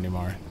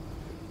anymore.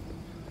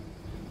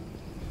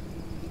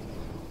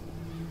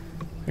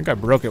 I think I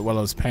broke it while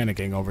I was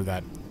panicking over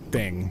that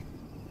thing.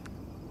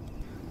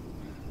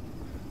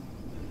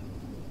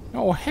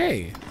 Oh,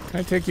 hey. Can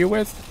I take you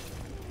with?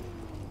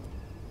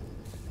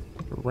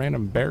 A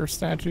random bear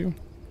statue.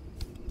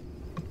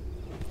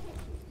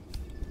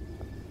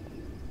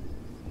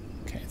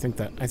 Okay,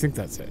 I think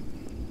that's it.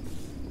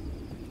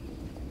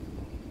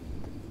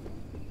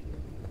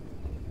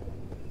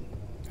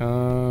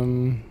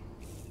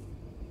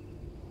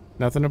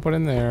 Nothing to put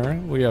in there.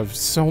 We have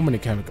so many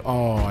chemicals.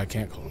 Oh, I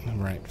can't call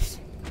them right.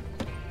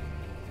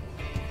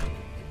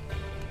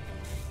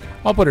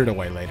 I'll put it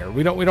away later.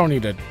 We don't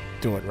need to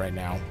do it right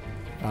now.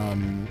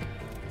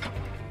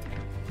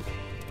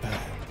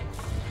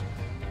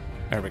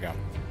 There we go.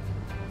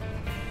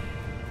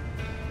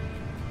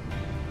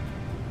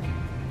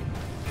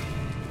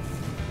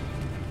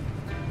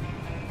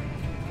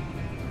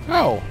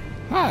 Oh,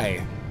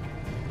 hi.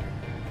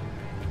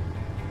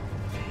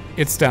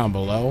 It's down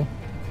below.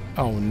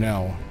 Oh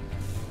no.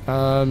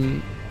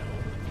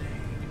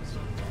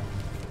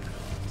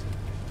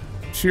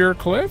 Sheer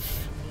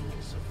cliff?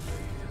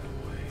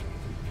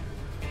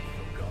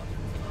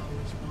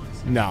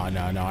 No,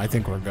 I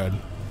think we're good.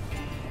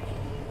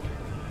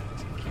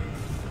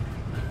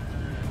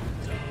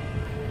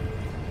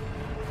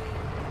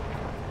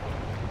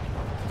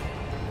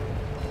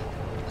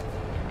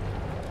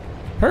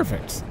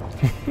 Perfect.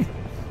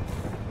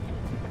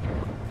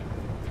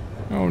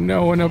 Oh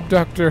no, an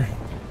abductor.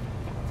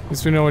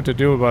 Guess we know what to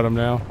do about him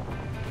now.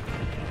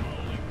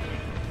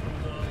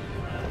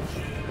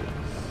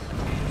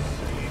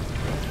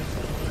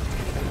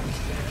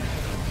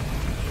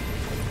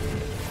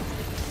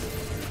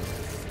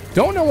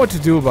 Don't know what to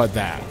do about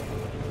that.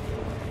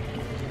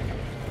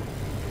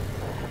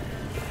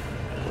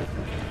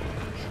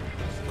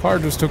 Car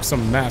just took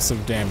some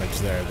massive damage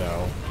there,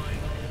 though.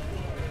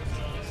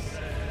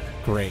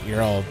 Great,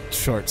 you're all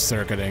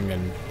short-circuiting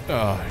and...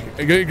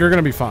 you're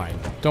gonna be fine.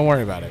 Don't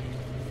worry about it.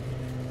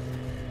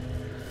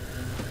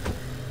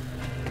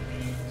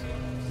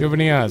 You have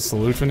any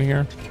solution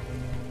here?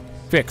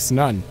 Fix,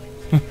 none.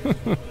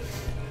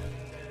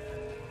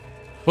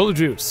 Full of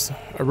juice.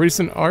 A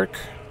recent arc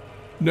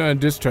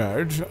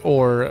discharge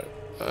or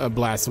a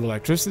blast of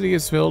electricity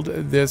has filled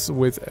this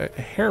with a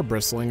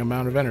hair-bristling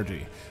amount of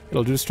energy.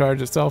 It'll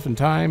discharge itself in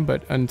time,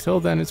 but until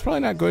then, it's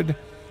probably not good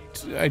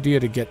idea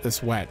to get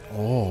this wet.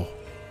 Oh,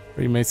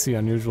 or you may see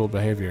unusual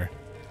behavior.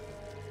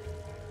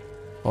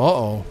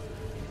 Uh-oh.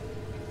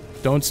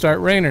 Don't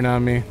start raining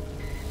on me.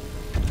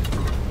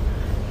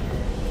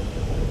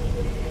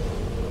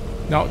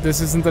 No,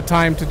 this isn't the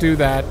time to do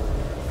that.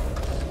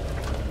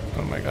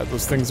 Oh my god,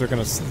 those things are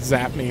gonna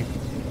zap me.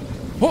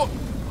 Whoa!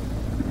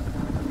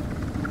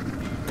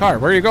 Car,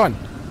 where are you going?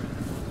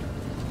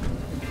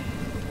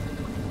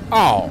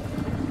 Oh.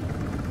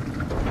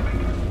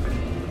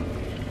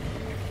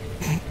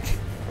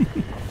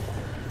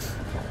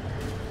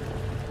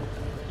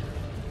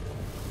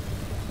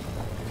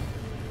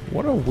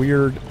 What a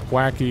weird,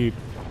 wacky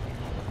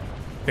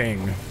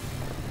thing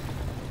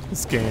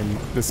this game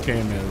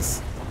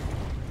is.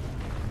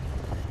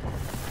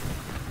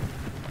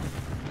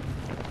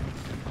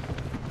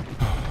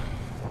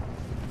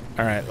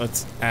 All right,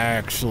 let's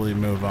actually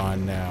move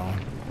on now.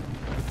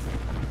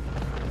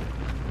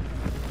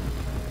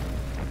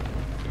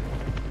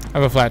 I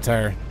have a flat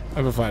tire.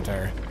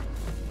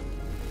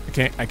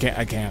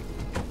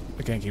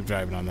 I can't keep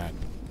driving on that.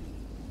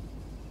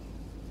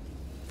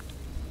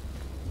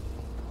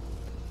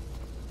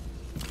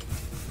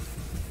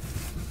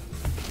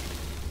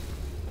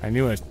 I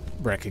knew I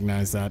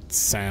recognized that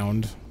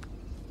sound.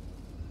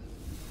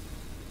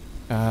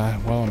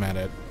 While I'm at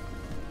it.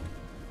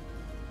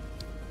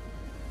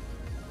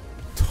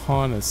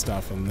 Ton of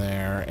stuff in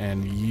there,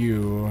 and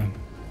you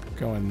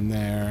go in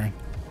there.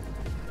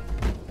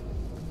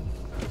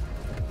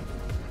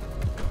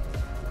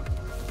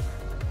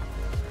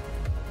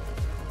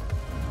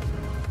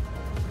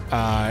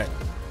 I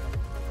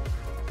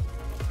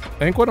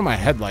think one of my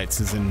headlights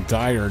is in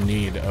dire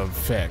need of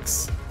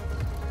fix.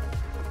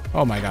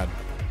 Oh my god.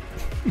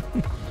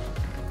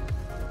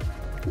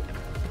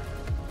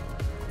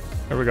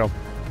 There we go.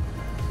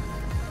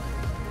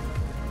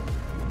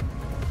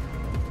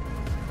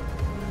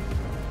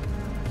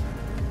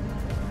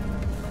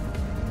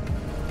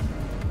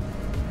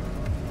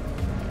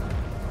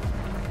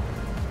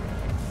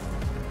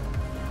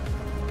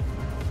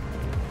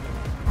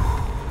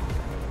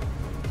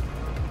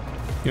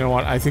 You know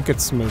what? I think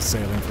it's smooth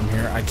sailing from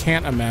here. I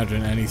can't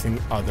imagine anything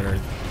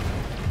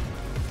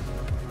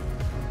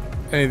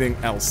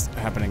else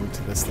happening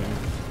to this thing.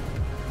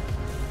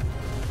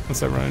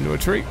 Unless I run into a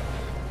tree.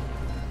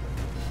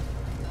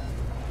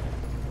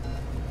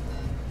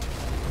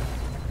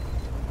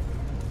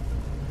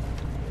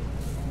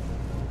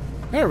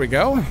 There we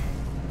go.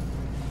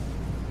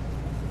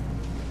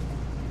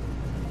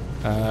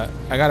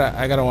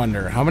 I gotta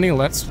wonder, how many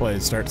Let's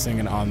Plays start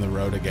singing On the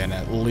Road Again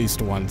at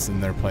least once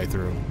in their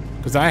playthrough?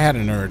 Because I had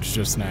an urge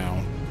just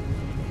now.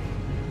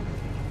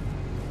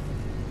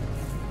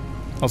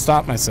 I'll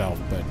stop myself,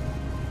 but...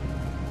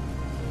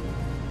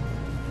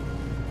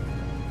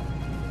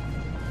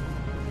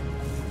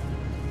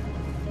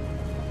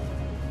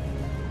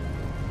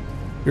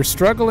 You're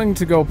struggling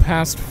to go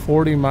past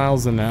 40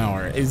 miles an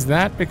hour. Is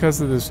that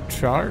because of this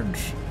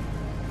charge?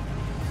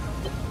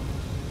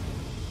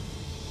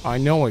 I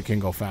know it can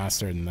go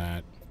faster than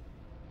that.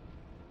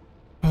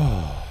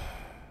 Oh.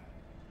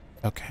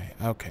 Okay,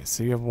 okay.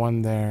 So you have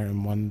one there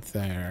and one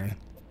there.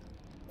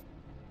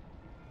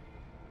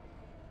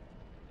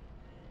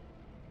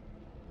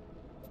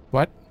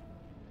 What?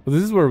 Well,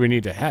 this is where we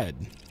need to head.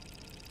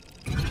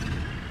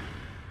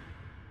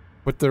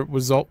 But there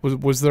was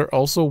there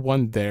also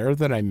one there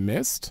that I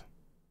missed?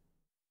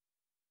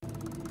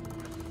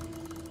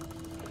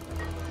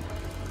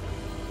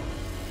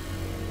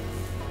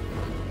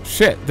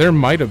 Shit, there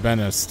might have been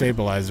a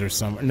stabilizer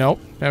somewhere. Nope,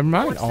 never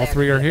mind. All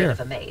three are here. Of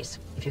a maze.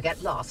 If you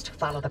get lost,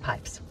 follow the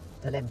pipes.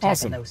 The limb tech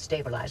Awesome. and those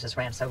stabilizers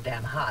ran so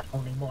damn hot,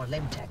 only more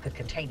limb tech could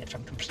contain it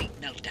from complete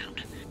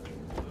meltdown.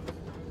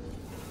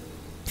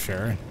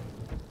 Sure.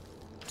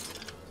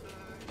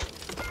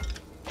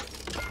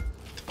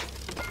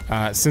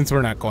 Since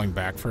we're not going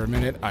back for a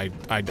minute,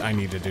 I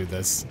need to do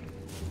this.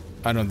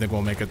 I don't think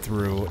we'll make it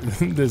through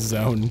this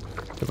zone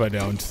if I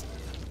don't.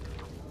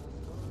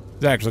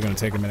 It's actually going to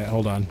take a minute.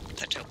 Hold on.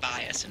 The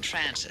Tobias and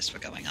Francis were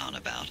going on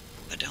about.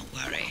 But don't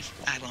worry,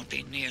 I won't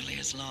be nearly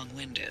as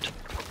long-winded.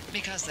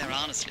 Because there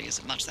honestly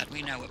isn't much that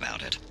we know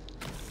about it.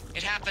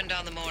 It happened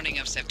on the morning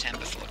of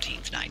September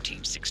 14th,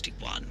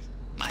 1961.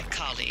 My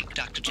colleague,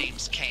 Dr.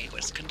 James Kay,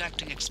 was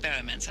conducting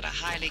experiments at a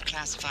highly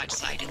classified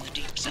site in the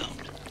Deep Zone.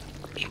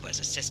 He was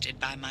assisted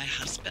by my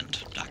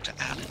husband, Dr.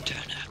 Alan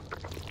Turner.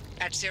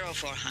 At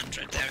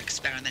 0400, their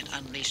experiment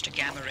unleashed a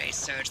gamma-ray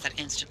surge that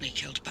instantly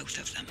killed both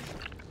of them.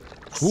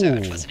 The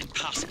surge was an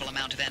impossible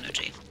amount of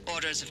energy,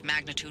 orders of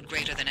magnitude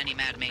greater than any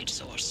man-made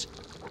source.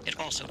 It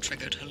also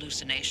triggered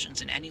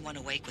hallucinations in anyone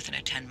awake within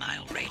a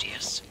 10-mile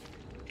radius.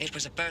 It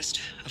was a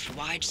burst of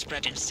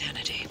widespread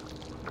insanity,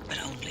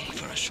 but only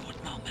for a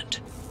short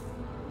moment.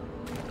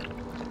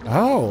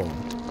 Oh.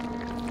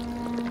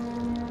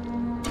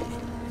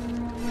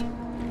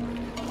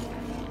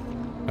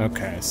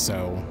 Okay,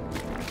 so...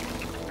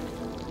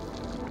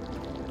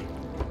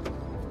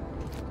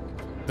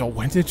 Oh,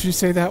 when did you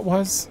say that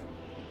was?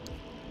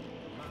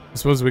 I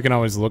suppose we can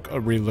always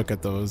re-look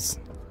at those.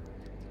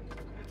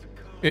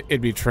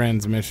 It'd be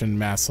transmission,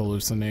 mass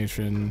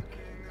hallucination.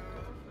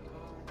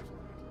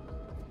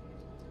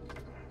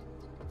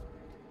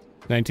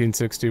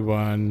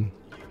 1961.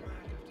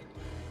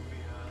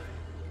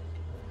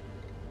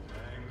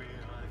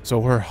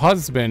 So her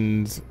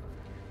husband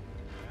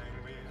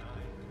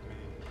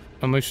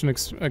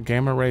unleashed a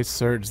gamma ray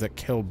surge that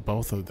killed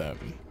both of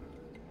them.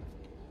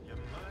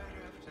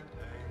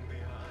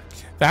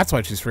 That's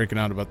why she's freaking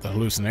out about the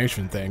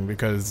hallucination thing,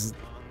 because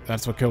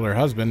that's what killed her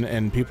husband,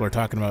 and people are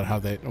talking about how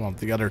they, well,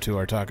 the other two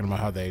are talking about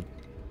how they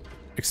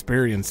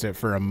experienced it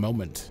for a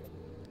moment.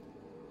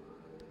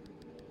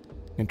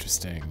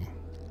 Interesting.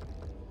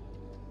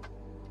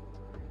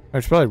 I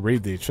should probably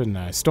read these, shouldn't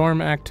I?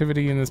 Storm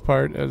activity in this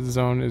part of the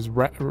zone is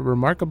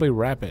remarkably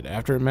rapid.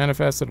 After it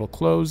manifests, it'll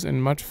close in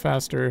much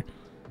faster.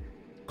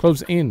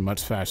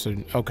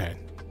 Okay.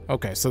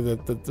 Okay, so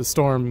the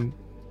storm,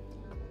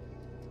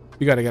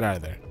 you gotta get out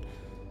of there.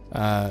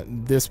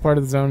 This part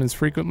of the zone is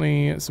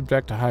frequently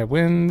subject to high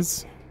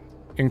winds.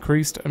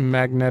 Increased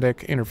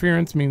magnetic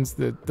interference means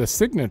that the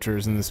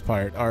signatures in this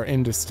part are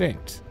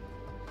indistinct.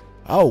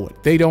 Oh,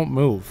 they don't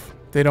move.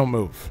 They don't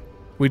move.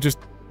 We just...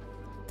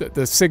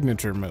 The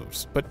signature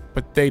moves, but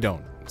they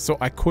don't. So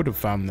I could have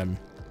found them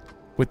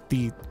with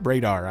the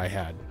radar I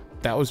had.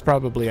 That was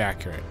probably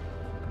accurate.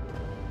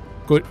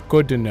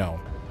 Good to know.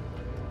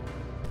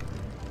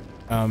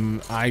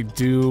 I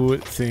do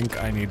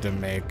think I need to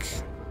make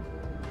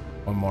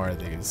one more of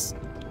these.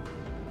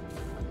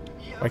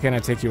 Why can't I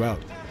take you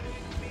out?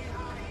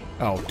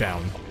 Oh,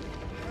 down.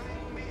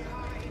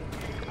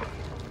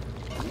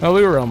 Oh,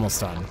 we were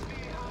almost done.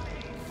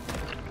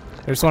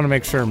 I just want to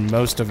make sure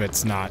most of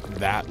it's not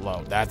that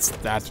low. That's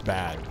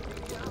bad.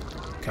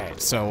 Okay,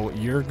 so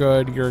you're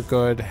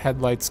good,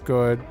 headlights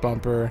good,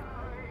 bumper.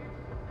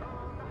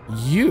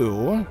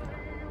 You...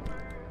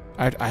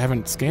 I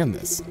haven't scanned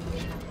this.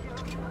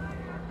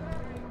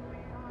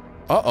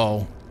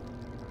 Uh-oh.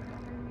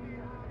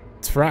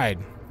 It's fried.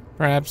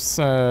 Perhaps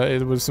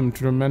it was some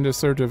tremendous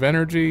surge of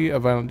energy, a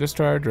violent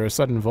discharge, or a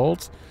sudden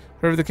volt.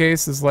 Whatever the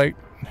case, this light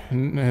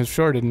has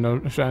shorted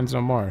and shines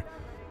no more.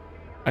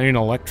 I need an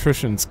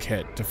electrician's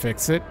kit to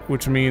fix it,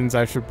 which means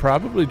I should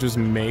probably just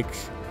make...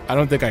 I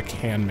don't think I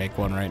can make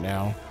one right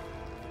now.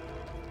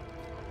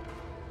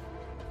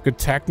 Could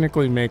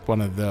technically make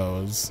one of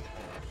those.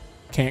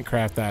 Can't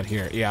craft that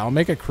here. Yeah, I'll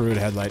make a crude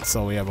headlight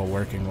so we have a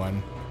working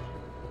one.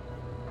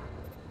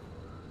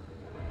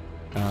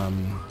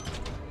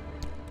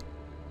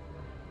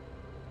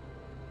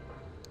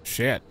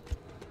 Shit.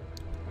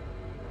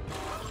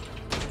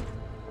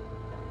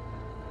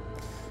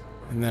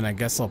 And then I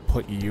guess I'll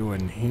put you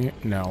in here.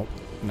 No,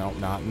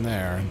 not in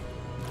there.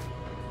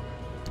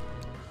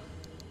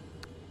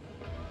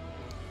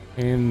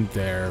 In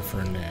there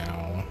for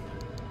now.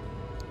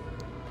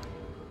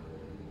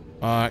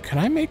 Can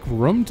I make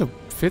room to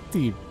fit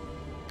the...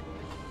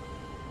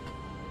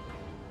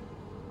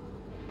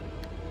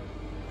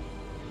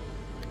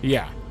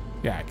 Yeah,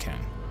 I can.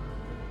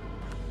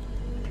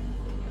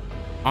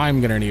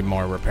 I'm gonna need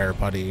more repair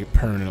putty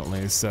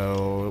permanently,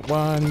 so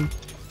 1,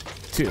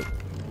 2.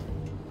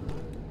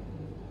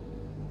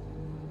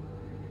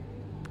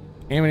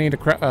 And we need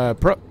a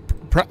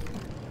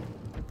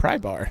pry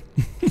bar.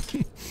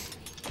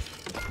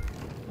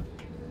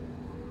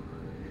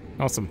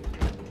 Awesome.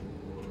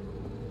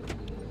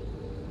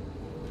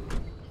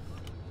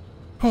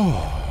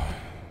 Oh.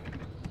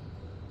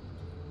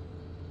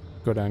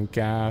 Go down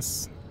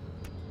gas.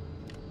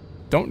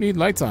 Don't need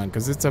lights on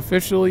because it's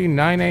officially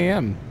 9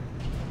 a.m.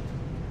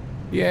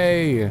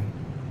 Yay.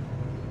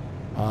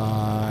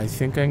 I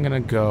think I'm gonna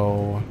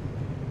go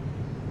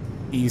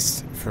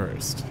east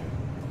first.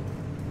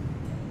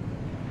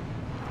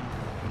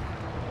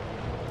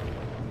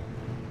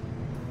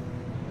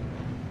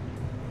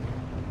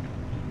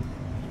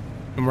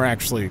 And we're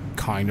actually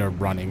kind of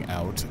running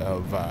out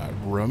of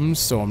rooms,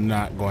 so I'm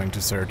not going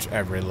to search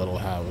every little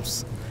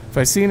house. If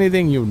I see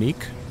anything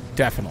unique,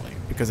 definitely,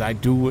 because I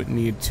do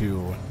need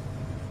to...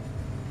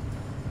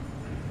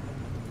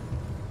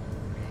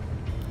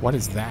 What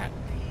is that?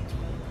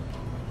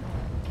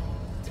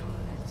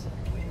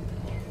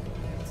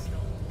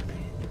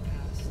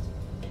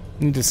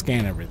 Need to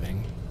scan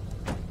everything.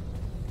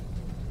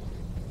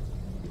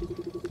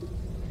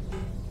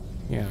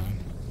 Yeah.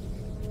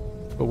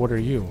 But what are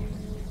you?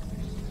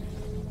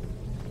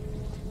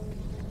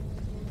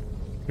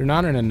 You're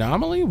not an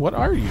anomaly? What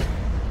are you?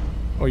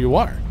 Oh, you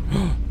are.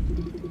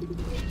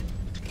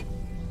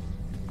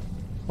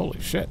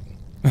 Holy shit.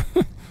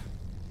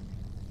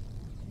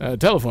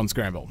 Telephone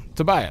scramble.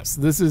 Tobias,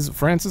 this is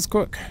Francis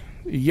Cook.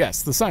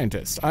 Yes, the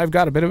scientist. I've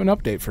got a bit of an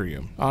update for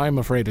you. I'm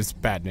afraid it's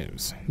bad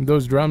news.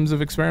 Those drums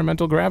of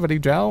experimental gravity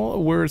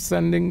gel we were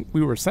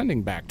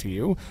sending back to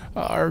you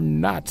are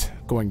not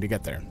going to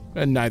get there.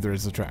 And neither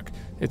is the truck,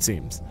 it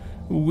seems.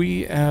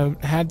 We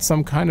had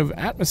some kind of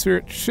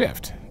atmospheric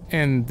shift,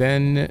 and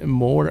then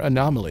more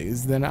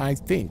anomalies than I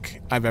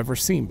think I've ever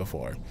seen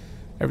before.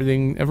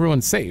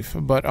 Everyone's safe,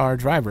 but our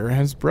driver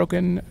has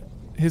broken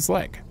his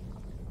leg.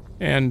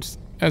 And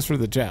as for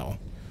the gel,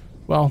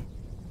 well,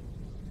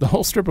 the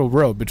whole strip of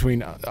road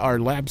between our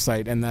lab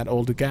site and that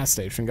old gas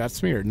station got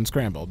smeared and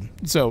scrambled.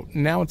 So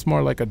now it's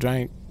more like a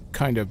giant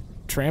kind of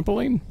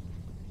trampoline?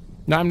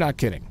 No, I'm not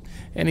kidding.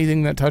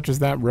 Anything that touches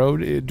that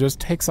road, it just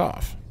takes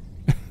off.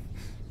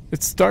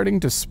 It's starting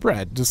to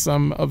spread to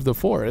some of the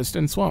forest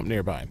and swamp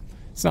nearby.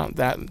 It's not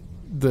that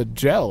the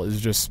gel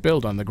is just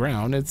spilled on the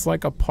ground. It's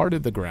like a part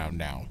of the ground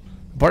now,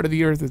 part of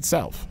the earth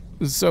itself.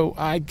 So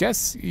I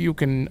guess you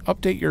can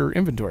update your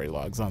inventory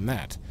logs on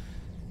that.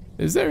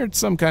 Is there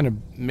some kind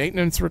of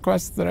maintenance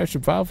request that I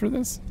should file for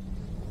this?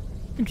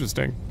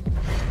 Interesting.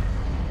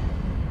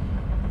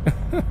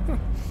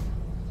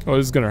 Oh,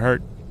 this is gonna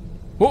hurt.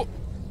 Whoa!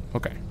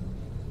 Okay.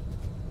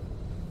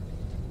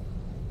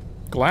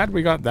 Glad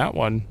we got that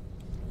one.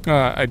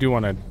 I do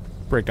want to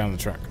break down the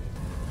truck.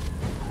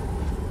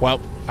 Well,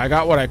 I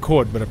got what I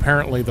could, but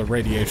apparently the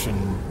radiation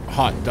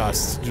hot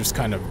dust just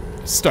kind of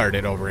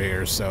started over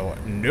here, so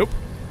nope.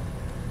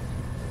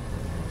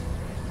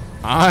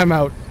 I'm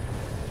out.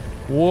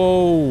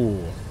 Whoa.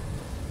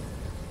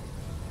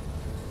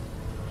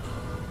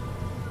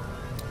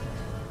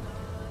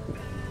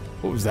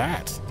 What was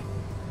that?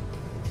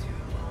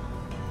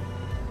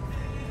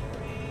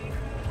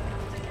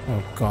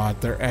 Oh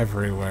god, they're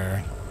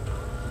everywhere.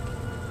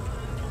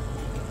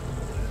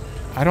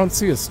 I don't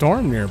see a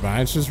storm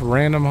nearby, it's just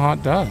random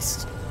hot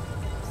dust.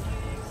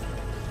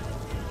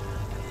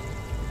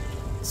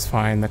 It's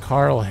fine, the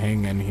car will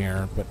hang in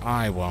here, but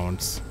I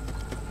won't.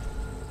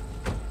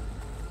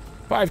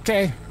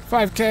 5K!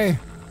 5K!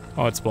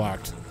 Oh, it's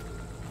blocked.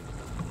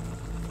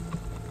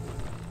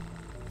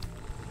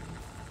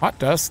 Hot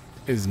dust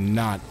is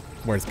not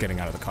worth getting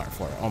out of the car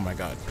for. Oh my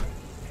god.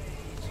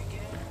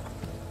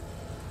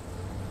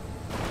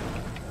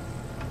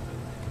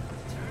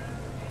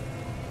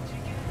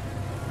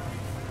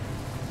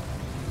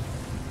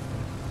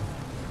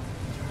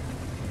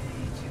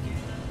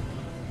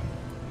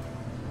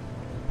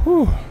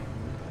 Whew.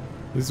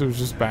 This was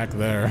just back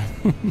there.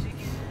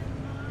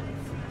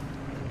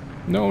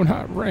 No,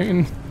 not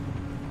rain.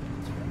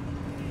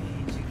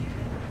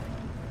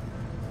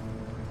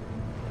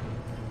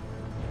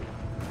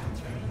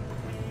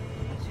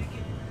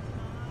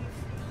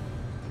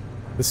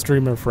 The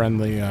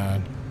streamer-friendly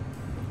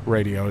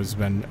radio has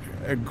been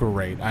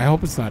great. I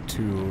hope it's not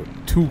too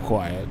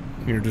quiet.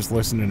 You're just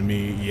listening to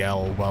me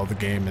yell while the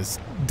game is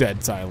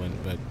dead silent,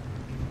 but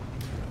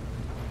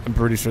I'm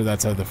pretty sure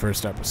that's how the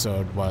first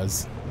episode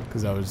was,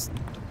 because I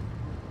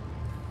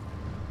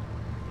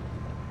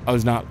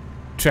was not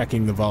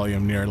checking the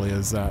volume nearly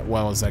as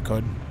well as I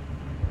could.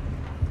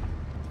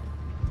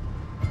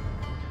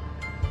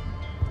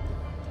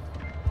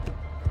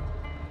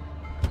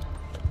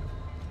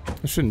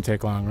 It shouldn't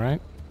take long, right?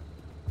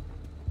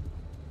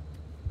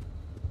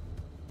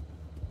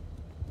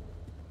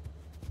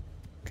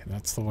 Okay,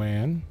 that's the way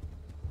in.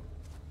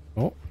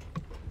 Oh.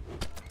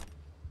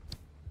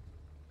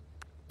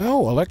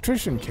 Oh,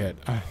 electrician kit.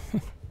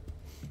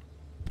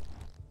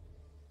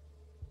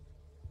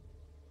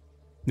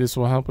 This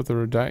will help with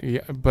the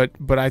yeah,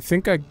 but I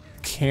think I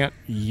can't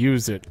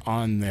use it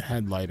on the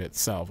headlight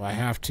itself. I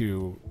have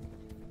to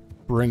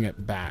bring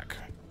it back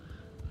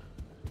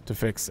to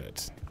fix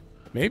it.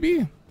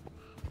 Maybe?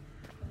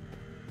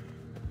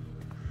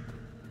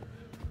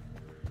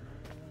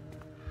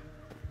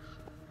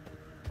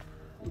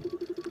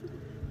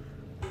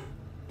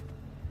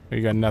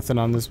 You got nothing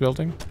on this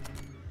building?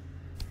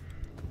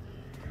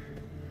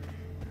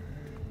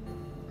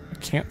 I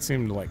can't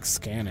seem to like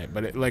scan it,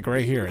 but it, like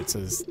right here it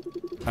says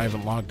I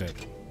haven't logged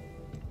it.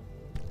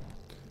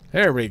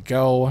 There we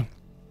go.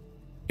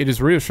 It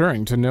is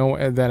reassuring to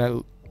know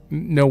that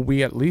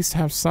we at least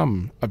have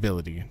some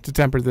ability to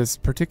temper this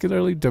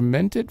particularly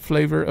demented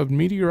flavor of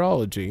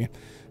meteorology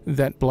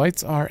that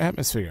blights our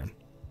atmosphere.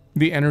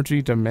 The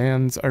energy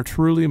demands are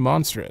truly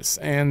monstrous,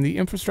 and the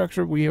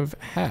infrastructure we have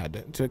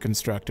had to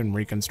construct and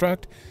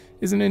reconstruct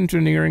is an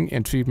engineering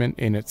achievement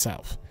in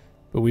itself.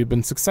 But we've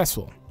been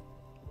successful.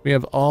 We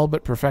have all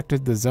but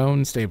perfected the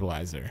zone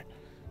stabilizer.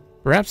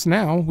 Perhaps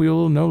now we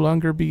will no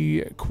longer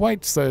be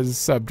quite so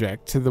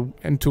subject to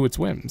its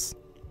whims.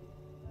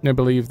 I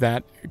believe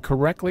that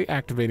correctly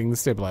activating the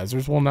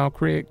stabilizers will now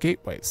create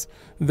gateways,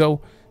 though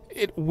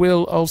it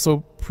will also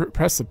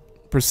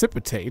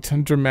precipitate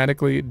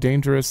dramatically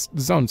dangerous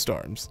zone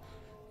storms.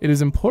 It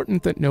is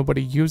important that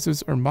nobody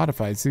uses or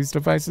modifies these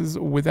devices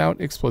without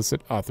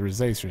explicit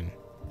authorization.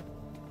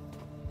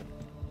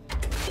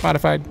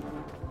 Modified.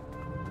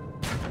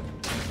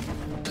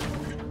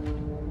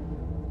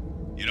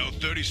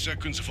 30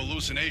 seconds of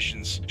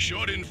hallucinations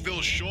sure didn't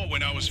feel short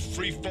when I was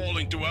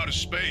free-falling through outer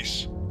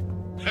space.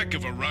 Heck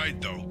of a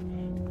ride, though.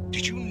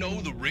 Did you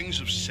know the rings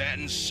of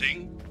Saturn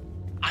sing?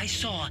 I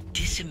saw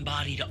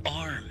disembodied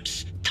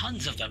arms.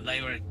 Tons of them.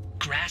 They were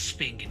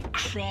grasping and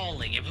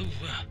crawling.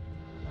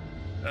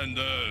 And,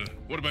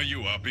 what about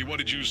you, Hoppy? What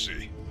did you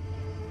see?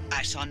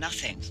 I saw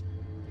nothing.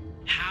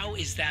 How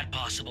is that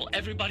possible?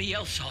 Everybody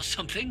else saw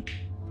something.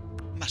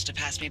 Must have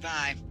passed me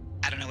by.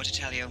 I don't know what to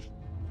tell you.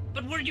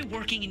 But weren't you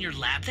working in your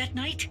lab that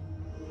night?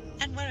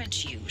 And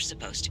weren't you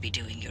supposed to be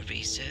doing your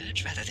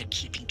research rather than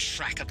keeping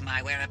track of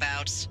my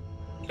whereabouts?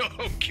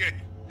 Okay.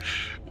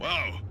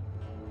 Wow.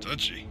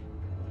 Touchy.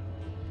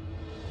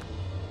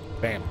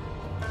 Bam.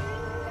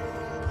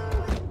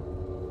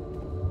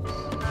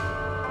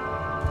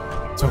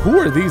 So who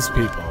are these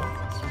people?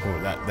 Oh,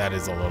 that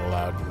is a little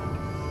loud.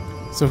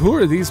 So who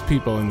are these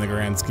people in the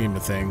grand scheme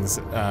of things?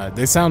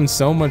 They sound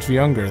so much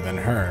younger than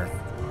her.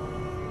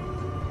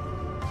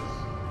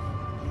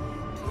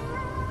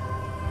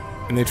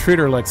 And they treat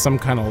her like some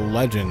kind of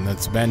legend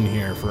that's been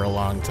here for a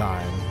long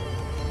time.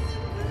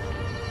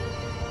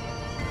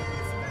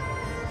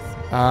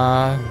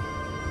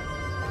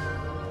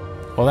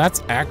 Well,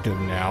 that's active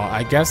now.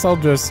 I guess I'll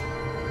just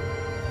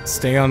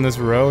stay on this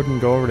road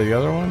and go over to the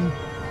other one.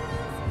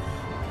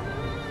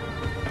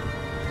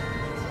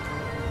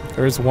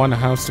 There's one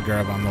house to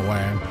grab on the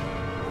way.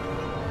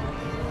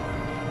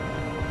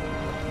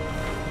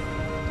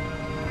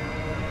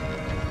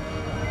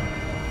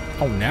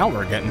 Oh, now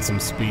we're getting some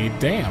speed.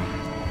 Damn.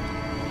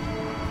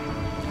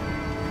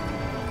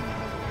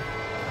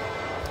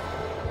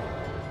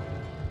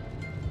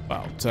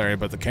 Wow, sorry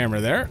about the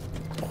camera there.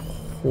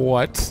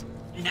 What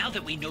now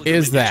that we know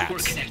is that? We're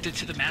connected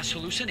to the mass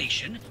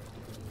hallucination,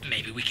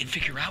 maybe we can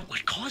figure out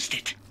what caused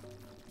it.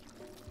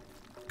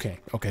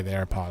 Okay,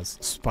 there, pause.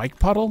 Spike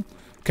puddle?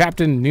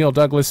 Captain Neil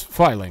Douglas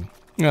filing.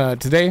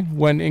 Today,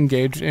 when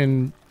engaged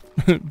in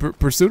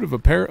pursuit of a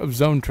pair of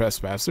zone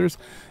trespassers,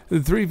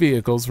 the 3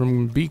 vehicles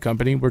from B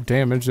Company were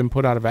damaged and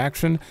put out of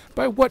action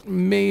by what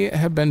may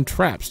have been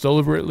traps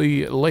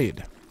deliberately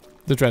laid.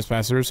 The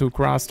trespassers, who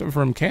crossed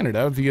from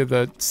Canada via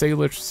the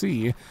Salish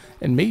Sea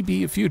and may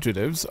be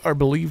fugitives, are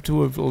believed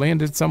to have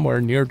landed somewhere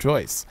near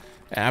Joyce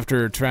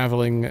after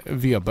traveling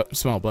via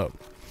small boat.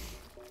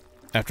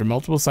 After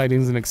multiple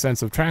sightings and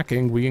extensive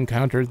tracking, we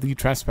encountered the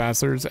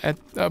trespassers at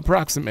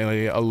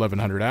approximately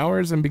 1100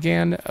 hours and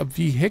began a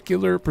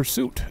vehicular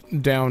pursuit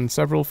down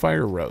several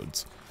fire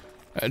roads.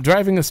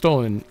 Driving a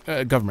stolen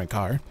government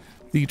car,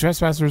 the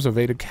trespassers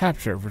evaded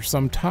capture for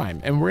some time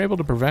and were able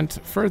to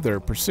prevent further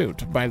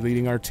pursuit by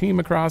leading our team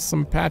across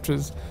some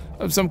patches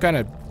of some kind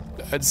of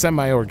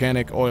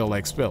semi-organic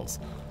oil-like spills.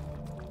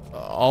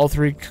 All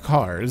 3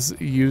 cars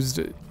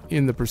used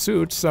in the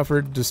pursuit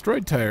suffered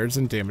destroyed tires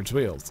and damaged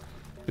wheels.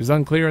 It is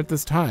unclear at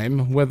this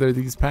time whether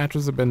these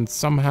patches have been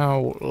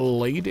somehow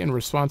laid in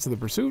response to the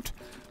pursuit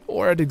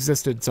or had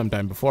existed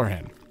sometime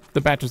beforehand.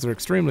 The patches are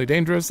extremely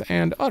dangerous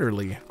and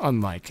utterly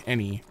unlike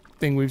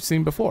anything we've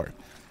seen before.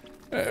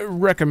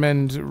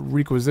 Recommend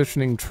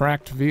requisitioning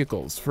tracked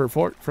vehicles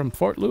from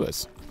Fort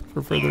Lewis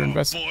for further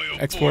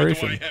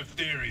exploration. Boy, do I have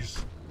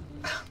theories.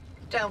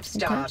 Don't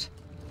start.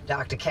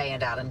 Dr. K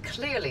and Alan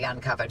clearly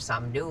uncovered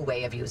some new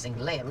way of using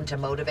LIM to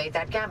motivate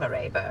that gamma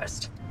ray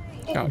burst.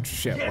 Oh,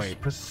 shit, Yes,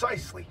 wait.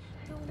 precisely.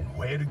 And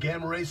where do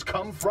gamma rays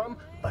come from?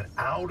 But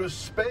outer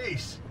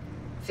space.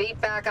 Feet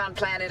back on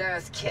planet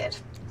Earth, kid.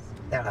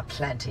 There are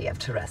plenty of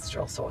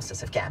terrestrial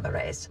sources of gamma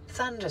rays.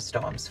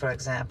 Thunderstorms, for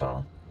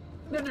example.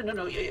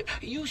 No.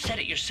 You said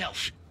it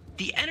yourself.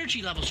 The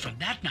energy levels from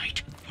that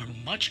night were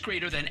much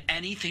greater than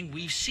anything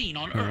we've seen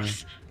on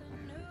Earth.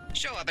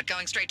 Sure, but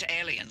going straight to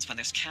aliens when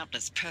there's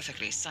countless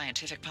perfectly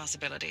scientific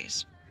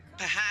possibilities.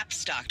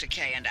 Perhaps Dr.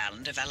 K and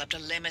Alan developed a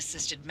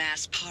limb-assisted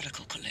mass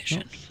particle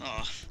collision.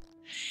 Oh,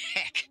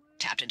 heck,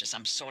 tapped into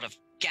some sort of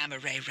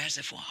gamma-ray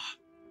reservoir.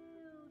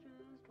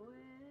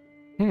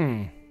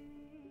 A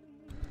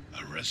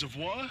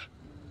reservoir?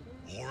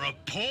 Or a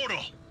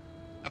portal?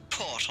 A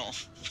portal?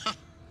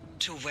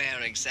 To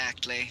where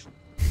exactly?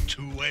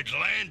 To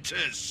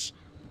Atlantis!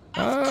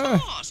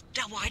 Of course!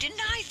 Now why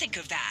didn't I think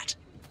of that?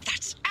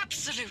 That's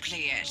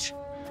absolutely it.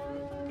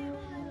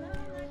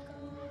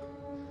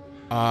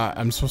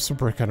 I'm supposed to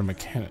break out a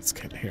mechanics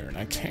kit here, and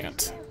I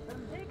can't.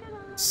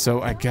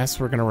 So I guess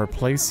we're gonna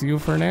replace you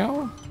for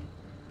now?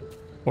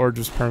 Or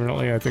just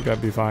permanently, I think that'd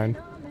be fine.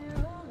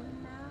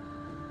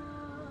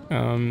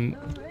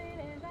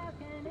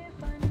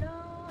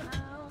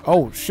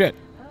 Oh, shit.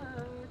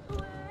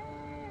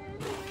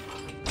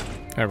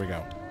 There we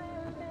go.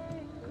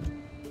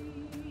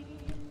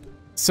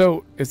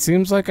 So, it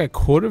seems like I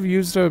could have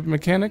used a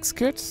mechanics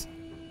kit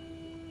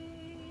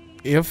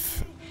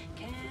if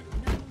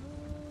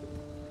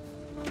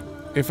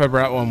I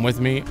brought one with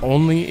me.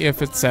 Only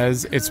if it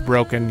says it's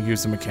broken,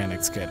 use the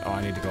mechanics kit. Oh,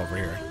 I need to go over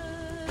here.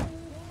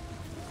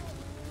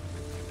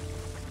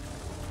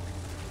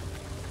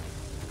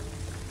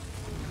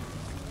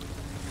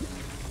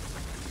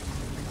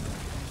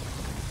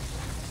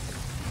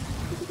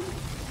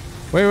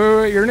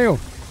 Wait, you're new.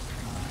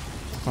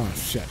 Oh,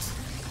 shit.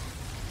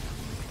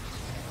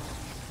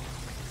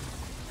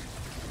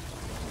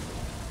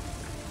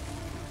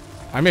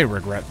 I may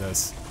regret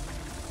this.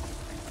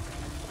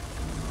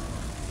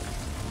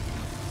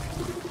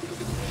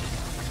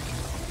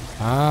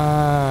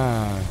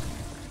 Ah,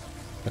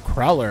 the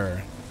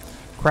crawler.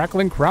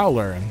 Crackling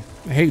crawler.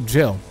 Hey,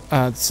 Jill.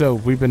 So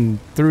we've been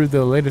through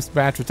the latest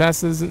batch of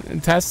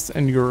tests,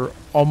 and you're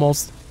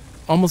almost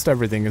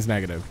everything is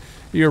negative.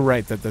 You're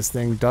right that this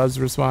thing does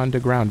respond to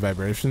ground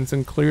vibrations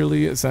and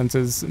clearly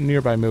senses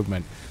nearby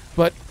movement.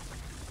 But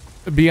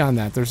beyond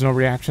that, there's no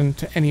reaction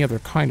to any other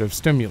kind of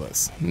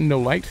stimulus. No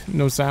light,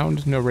 no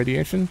sound, no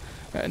radiation,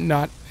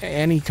 not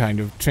any kind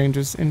of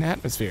changes in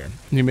atmosphere.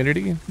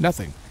 Humidity,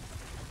 nothing.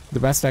 The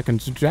best I can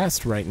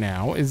suggest right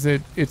now is that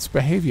its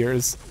behavior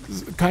is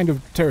kind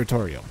of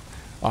territorial.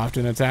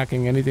 Often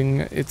attacking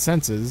anything it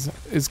senses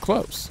is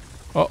close.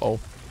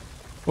 Uh-oh.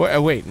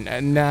 Wait,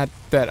 not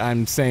that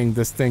I'm saying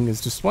this thing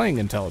is displaying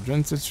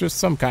intelligence, it's just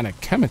some kind of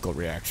chemical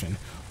reaction.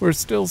 We're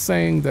still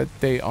saying that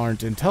they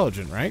aren't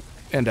intelligent, right?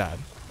 And,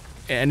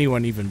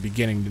 anyone even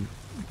begin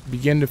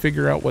to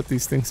figure out what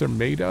these things are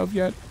made of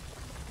yet?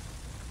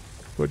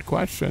 Good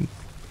question.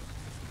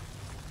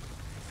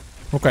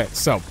 Okay,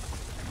 so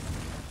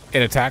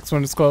it attacks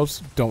when it's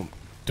close. Don't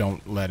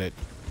let it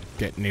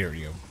get near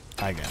you,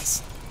 I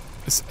guess.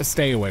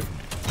 Stay away from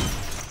it.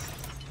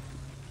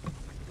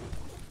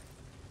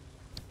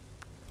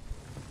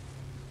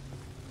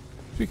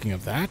 Speaking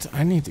of that,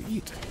 I need to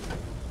eat.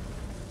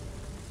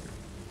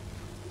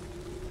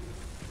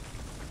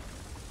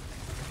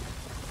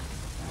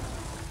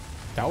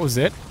 That was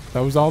it? That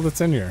was all that's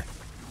in here.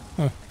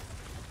 Huh.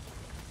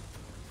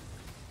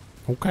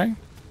 Okay.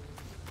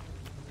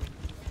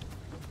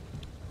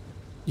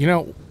 You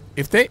know,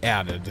 if they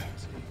added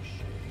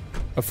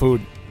a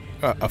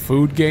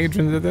food gauge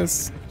into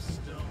this,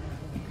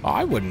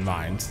 I wouldn't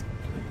mind.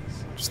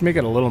 Just make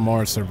it a little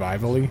more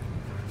survival-y.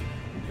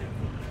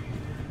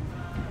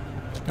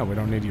 No, we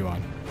don't need you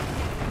on.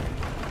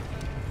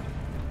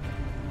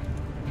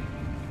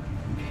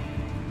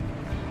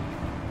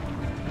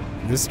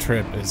 This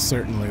trip is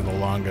certainly the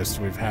longest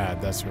we've had,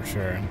 that's for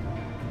sure.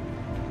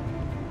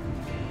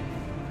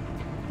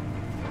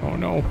 Oh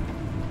no.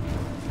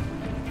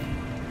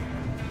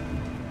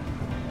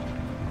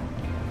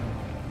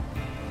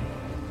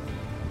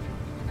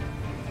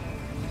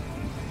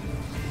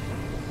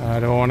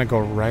 Do I want to go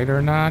right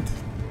or not?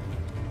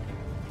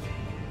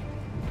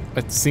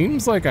 It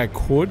seems like I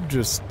could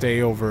just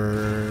stay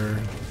over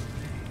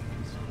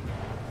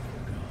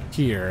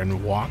here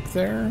and walk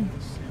there.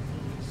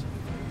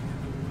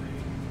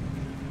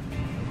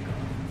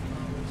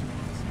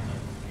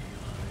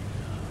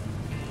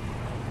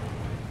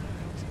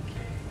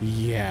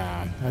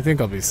 Yeah, I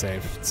think I'll be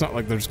safe. It's not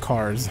like there's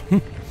cars.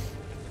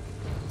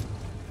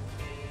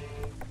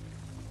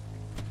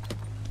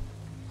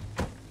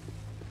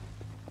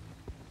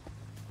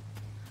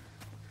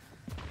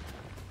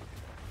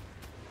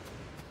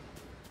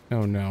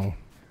 Oh no.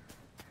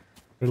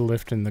 We're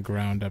lifting the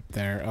ground up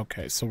there.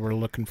 Okay, so we're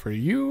looking for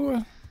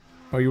you.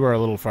 Oh, you were a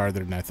little farther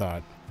than I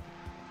thought.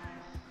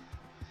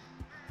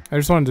 I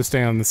just wanted to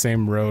stay on the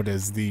same road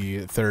as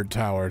the third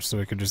tower so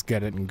we could just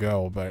get it and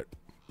go, but...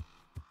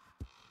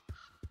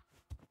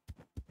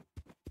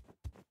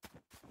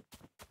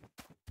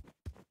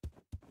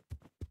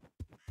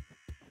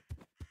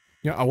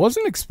 Yeah, I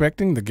wasn't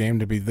expecting the game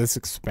to be this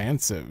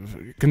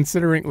expansive,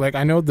 considering, like,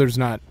 I know there's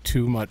not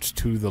too much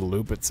to the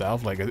loop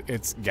itself, like,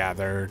 it's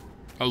gather,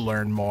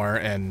 learn more,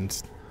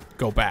 and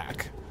go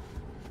back,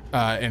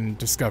 and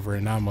discover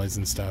anomalies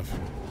and stuff.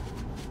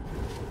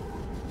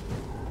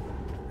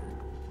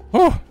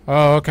 Oh,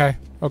 okay.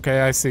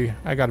 Okay, I see.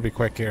 I gotta be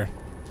quick here.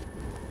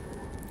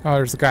 Oh,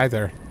 there's a guy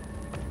there.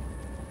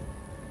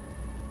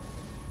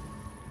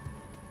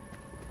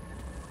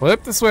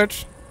 Flip the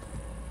switch.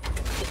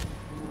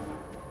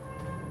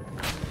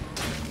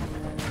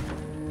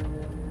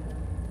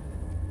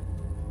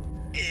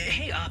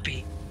 Hey,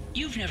 Oppie.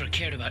 You've never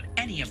cared about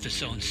any of the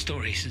zone's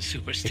stories and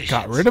superstitions. It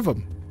got rid of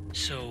him.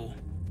 So,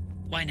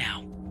 why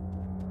now?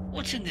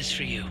 What's in this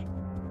for you?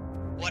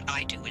 What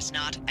I do is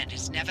not and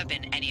has never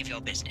been any of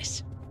your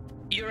business.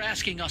 You're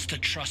asking us to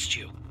trust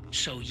you.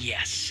 So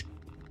yes,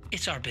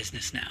 it's our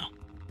business now.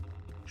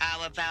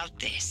 How about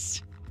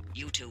this?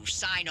 You two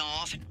sign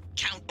off and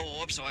count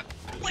orbs or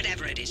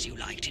whatever it is you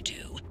like to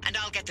do, and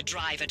I'll get the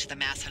driver to the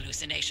mass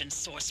hallucination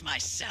source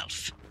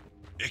myself.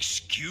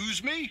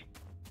 Excuse me?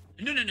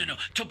 No.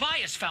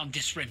 Tobias found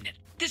this remnant.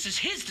 This is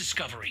his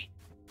discovery.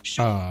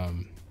 Sure.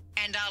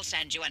 And I'll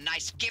send you a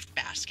nice gift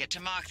basket to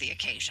mark the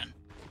occasion.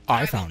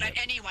 I won't found let it.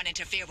 anyone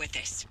interfere with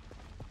this.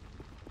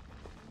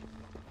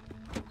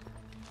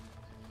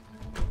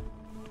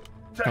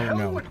 To Oh, hell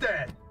no. with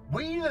that.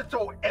 We either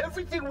throw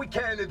everything we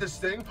can at this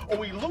thing, or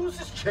we lose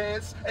this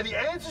chance, and the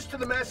answers to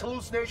the mass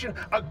hallucination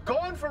are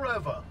gone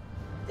forever.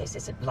 This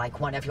isn't like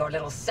one of your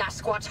little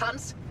Sasquatch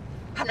hunts.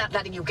 I'm not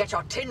letting you get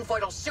your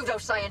tinfoil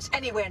pseudoscience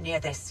anywhere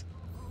near this.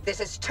 This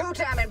is too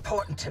damn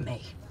important to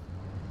me.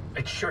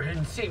 It sure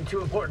didn't seem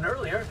too important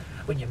earlier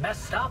when you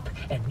messed up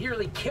and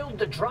nearly killed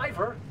the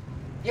driver.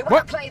 You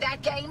want to play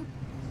that game?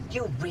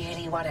 You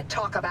really want to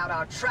talk about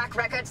our track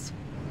records?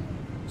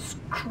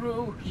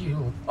 Screw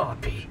you,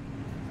 Oppie.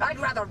 I'd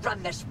rather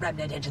run this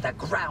remnant into the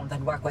ground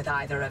than work with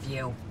either of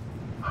you.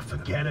 Oh,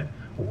 forget it.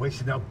 We're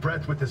wasting our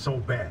breath with this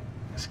old bat.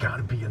 There's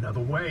gotta be another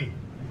way.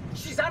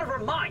 She's out of her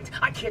mind.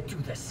 I can't do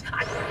this.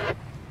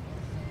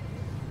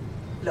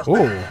 Look,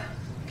 Ooh.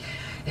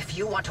 if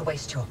you want to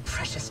waste your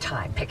precious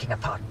time picking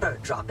apart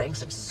bird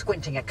droppings and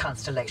squinting at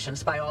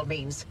constellations, by all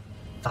means,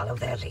 follow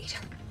their lead.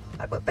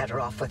 I were better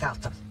off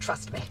without them,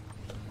 trust me.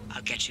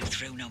 I'll get you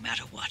through no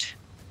matter what.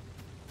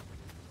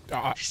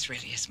 This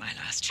really is my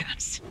last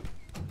chance.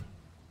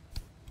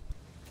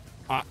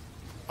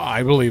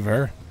 I believe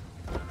her.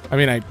 I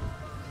mean,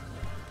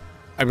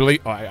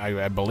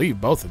 I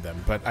believe both of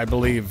them, but I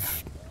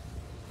believe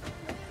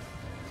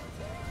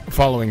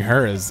following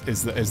her is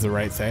the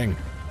right thing.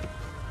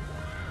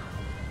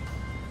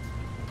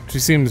 She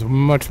seems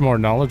much more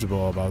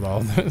knowledgeable about all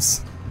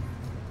this.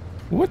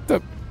 What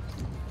the?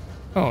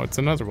 Oh, it's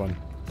another one.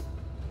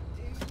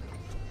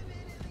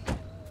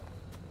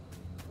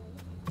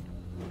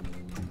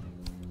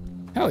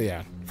 Hell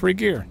yeah, free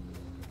gear.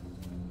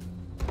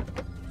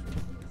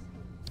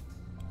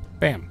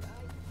 Bam.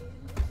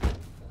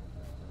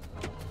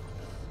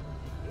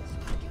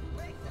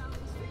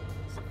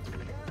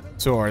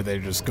 So are they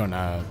just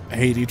gonna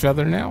hate each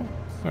other now?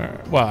 Or,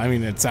 well, I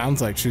mean, it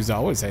sounds like she's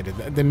always hated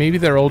them. Maybe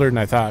they're older than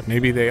I thought.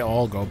 Maybe they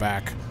all go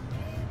back.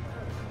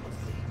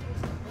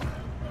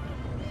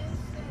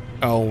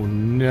 Oh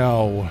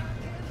no.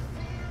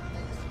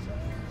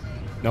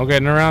 No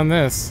getting around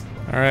this.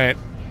 All right.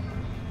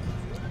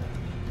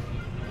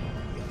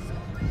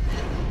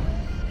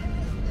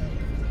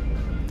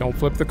 Don't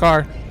flip the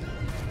car.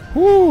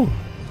 Woo!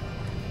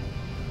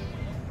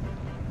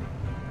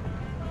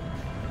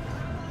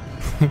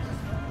 I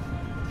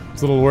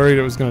was a little worried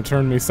it was going to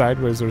turn me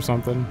sideways or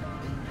something.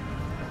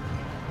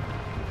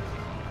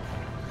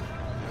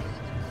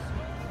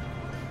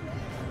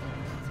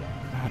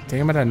 Ah,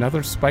 damn it,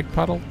 another spike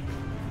puddle?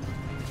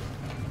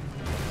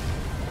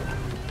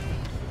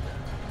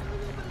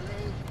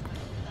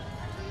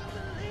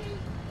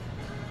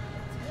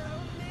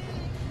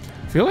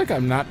 I feel like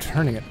I'm not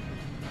turning it.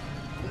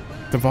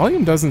 The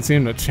volume doesn't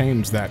seem to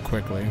change that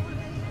quickly.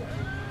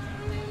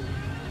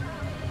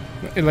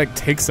 It like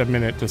takes a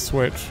minute to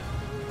switch.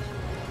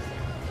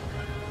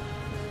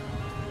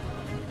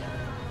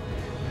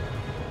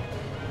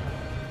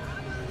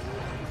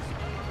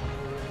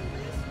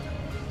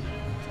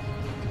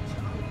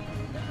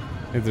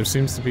 There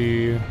seems to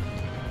be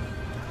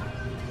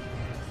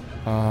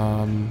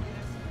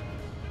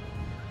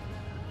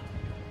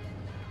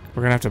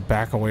we're gonna have to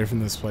back away from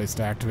this place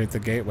to activate the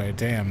gateway.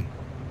 Damn.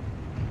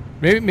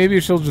 Maybe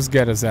she'll just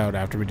get us out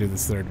after we do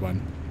this third one.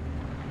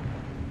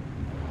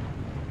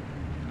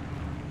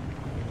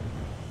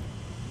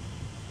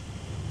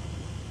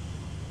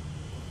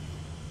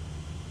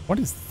 What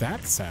is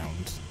that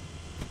sound?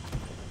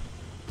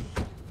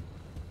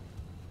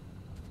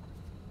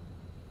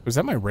 Was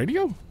that my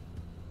radio?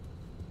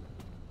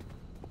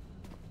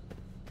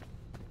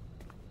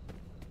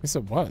 Yes,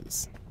 it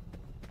was.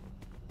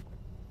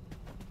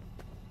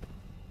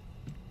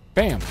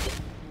 Bam.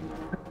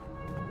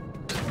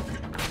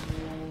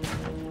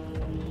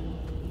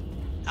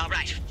 All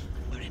right,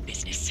 we're in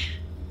business.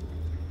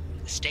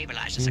 The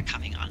stabilizers are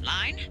coming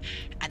online,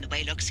 and the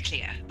way looks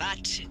clear.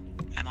 But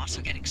I'm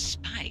also getting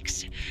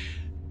spikes.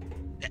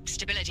 The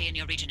stability in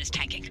your region is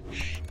tanking.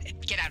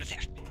 Get out of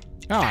there.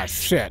 Ah,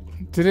 shit.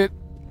 Did it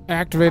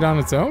activate on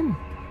its own?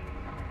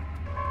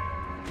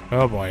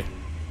 Oh boy.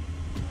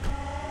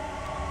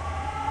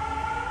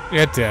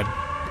 It did.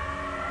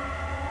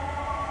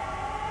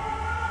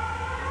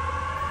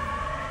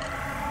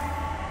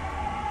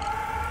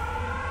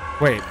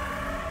 Wait.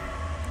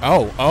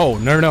 Oh,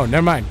 no,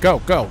 never mind.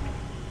 Go. Well,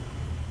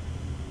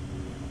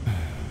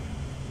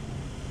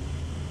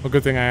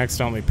 good thing I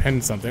accidentally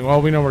pinned something.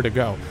 Well, we know where to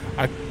go.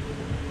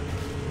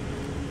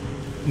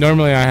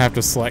 Normally I have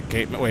to select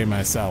gateway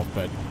myself,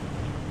 but...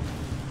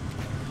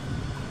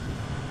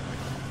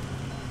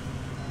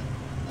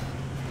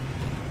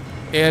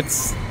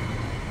 It's...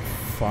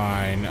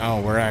 fine.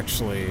 Oh, we're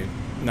actually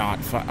not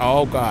fine.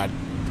 Oh, God.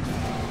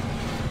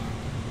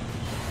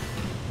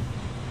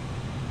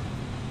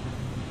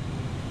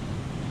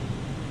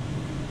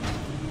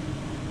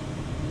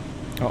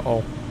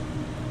 Uh-oh.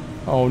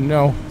 Oh,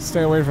 no.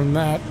 Stay away from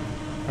that.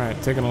 Alright,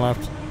 taking a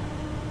left.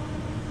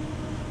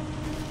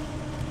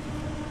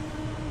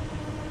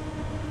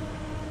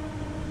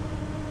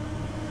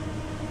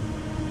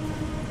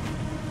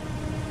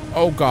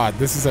 Oh, God.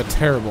 This is a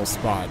terrible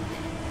spot.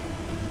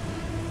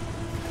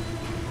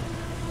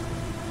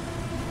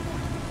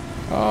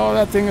 Oh,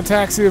 that thing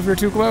attacks you if you're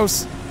too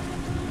close.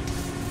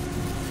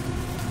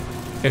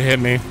 It hit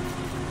me.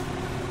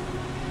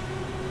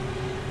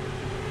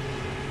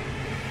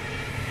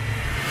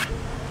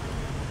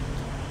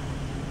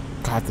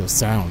 God, those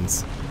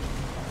sounds.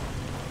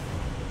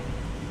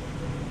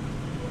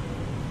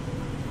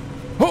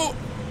 Oh!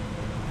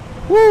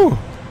 Woo!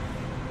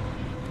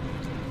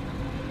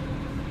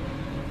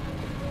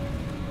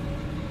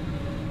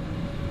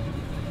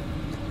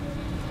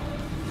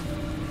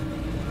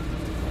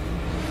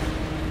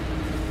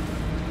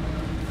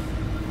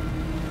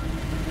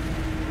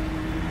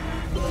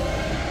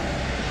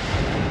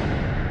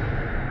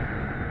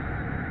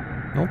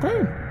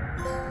 Okay.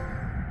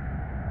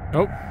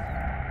 Nope.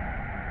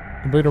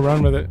 Complete a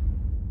run with it.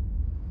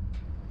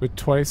 With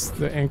twice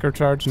the anchor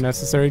charge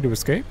necessary to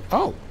escape?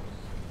 Oh.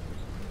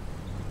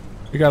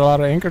 You got a lot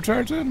of anchor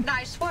charge then?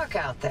 Nice work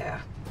out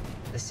there.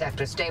 The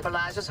sector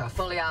stabilizers are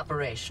fully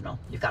operational.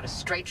 You've got a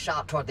straight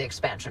shot toward the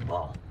expansion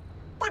wall.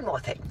 One more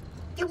thing.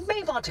 You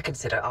may want to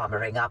consider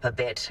armoring up a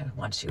bit.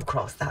 Once you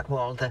cross that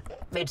wall, the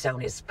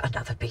mid-zone is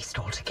another beast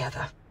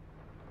altogether.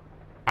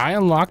 I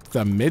unlocked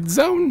the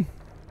mid-zone?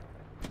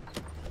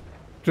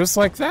 Just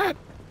like that?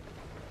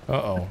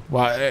 Uh-oh.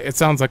 Well, it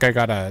sounds like I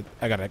gotta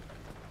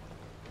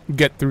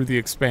get through the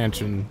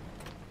expansion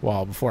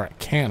wall before I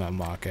can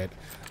unlock it.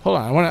 Hold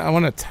on, I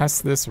wanna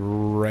test this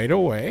right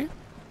away.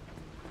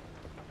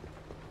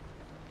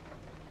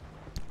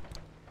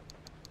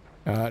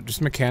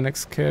 Just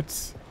mechanics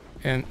kits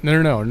and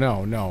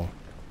no.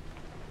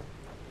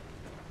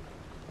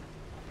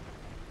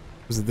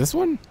 Was it this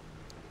one?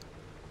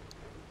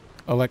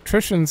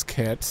 Electrician's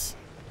kit.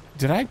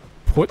 Did I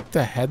put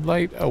the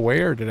headlight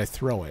away or did I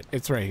throw it?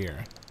 It's right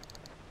here.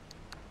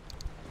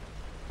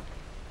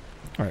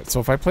 Alright, so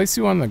if I place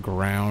you on the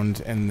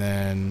ground and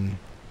then...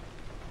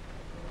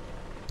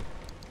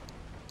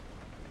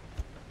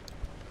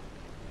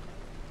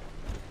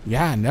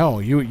 Yeah, no,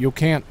 you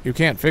can't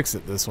fix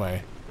it this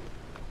way.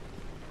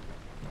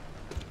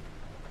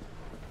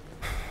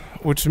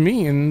 Which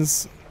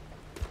means...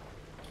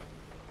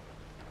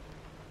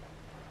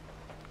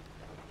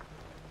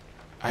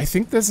 I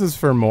think this is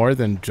for more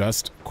than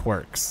just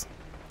quirks.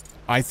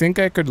 I think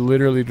I could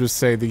literally just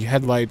say the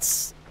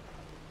headlights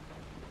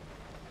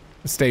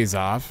stays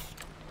off.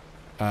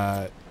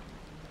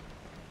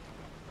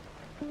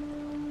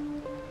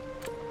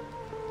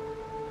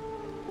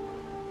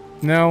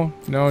 No,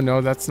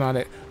 that's not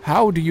it.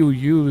 How do you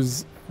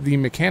use the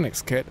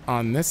mechanics kit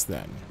on this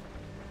then?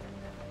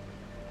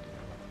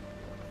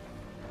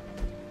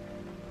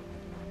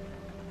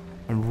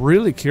 I'm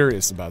really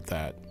curious about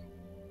that.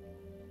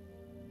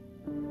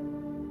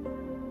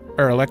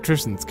 Or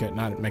electrician's kit,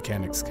 not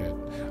mechanics kit.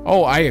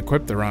 Oh, I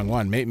equipped the wrong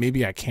one.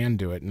 Maybe I can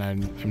do it, and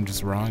I'm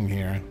just wrong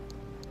here.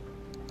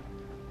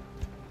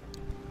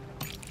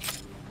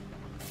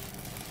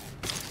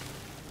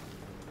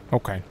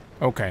 Okay.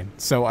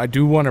 So I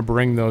do want to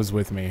bring those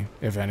with me,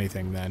 if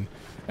anything, then.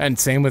 And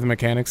same with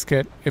mechanics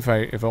kit, if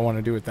I want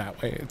to do it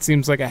that way. It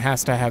seems like it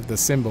has to have the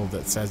symbol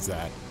that says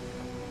that.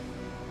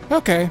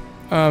 Okay.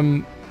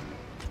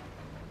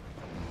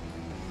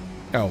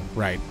 Oh,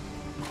 right.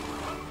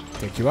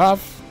 Take you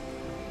off.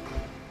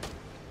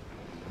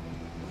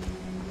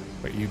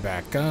 Put you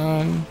back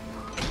on.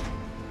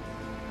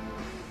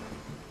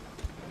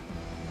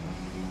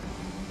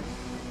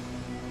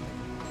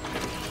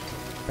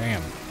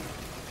 Bam.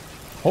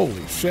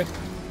 Holy shit.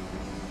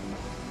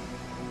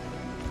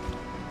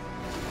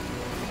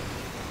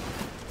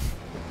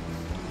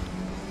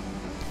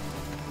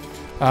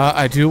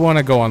 I do want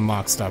to go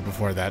unlock stuff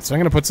before that, so I'm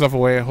going to put stuff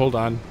away. Hold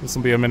on. This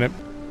will be a minute.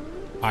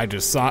 I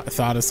just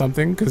thought of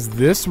something, because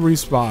this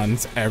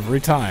respawns every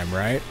time,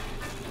 right?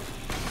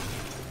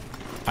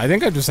 I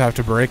think I just have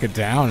to break it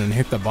down and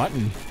hit the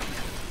button.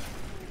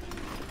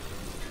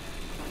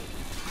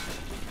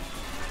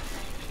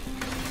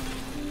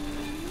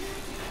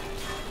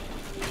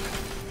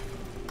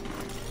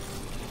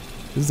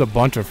 This is a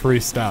bunch of free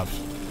stuff.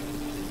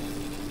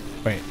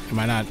 Wait, am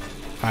I not?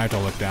 I have to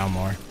look down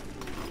more.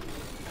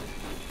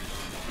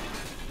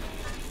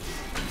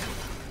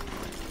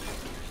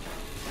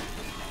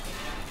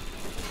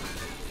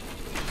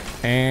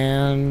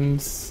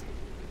 And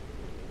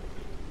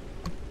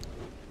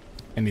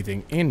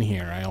anything in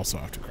here I also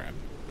have to grab.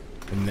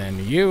 And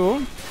then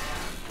you.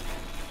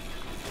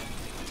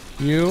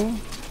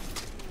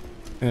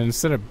 And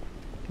instead of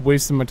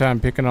wasting my time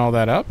picking all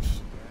that up,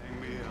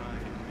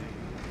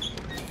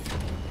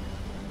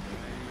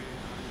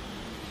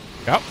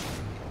 yep.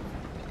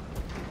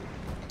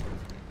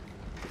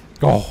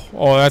 Oh,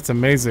 that's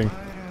amazing.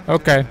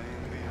 Okay.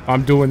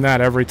 I'm doing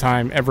that every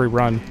time, every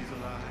run.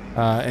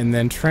 And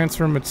then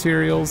transfer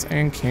materials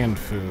and canned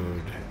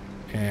food.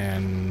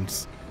 And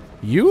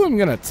you I'm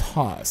gonna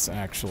toss,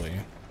 actually.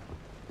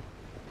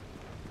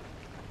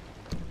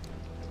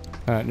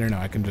 No,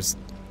 I can just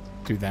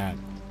do that.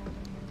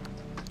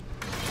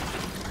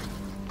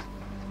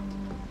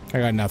 I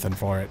got nothing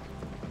for it.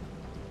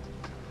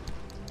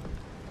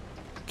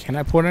 Can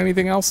I put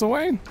anything else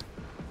away?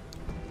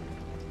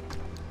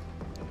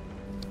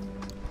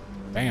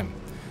 Bam.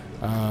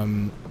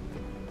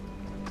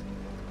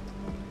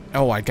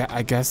 Oh, I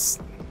guess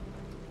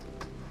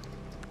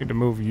I need to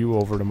move you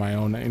over to my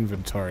own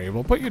inventory.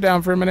 We'll put you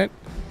down for a minute.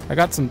 I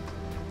got some...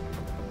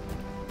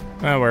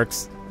 That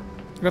works.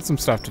 I got some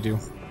stuff to do.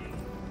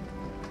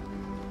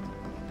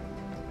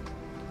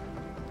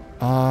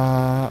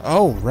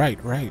 Oh, right.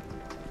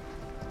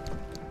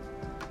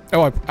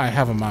 Oh, I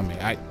have them on me.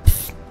 I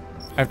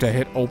have to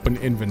hit open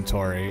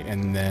inventory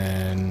and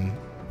then...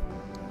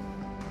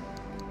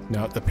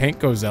 No, the paint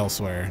goes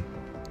elsewhere.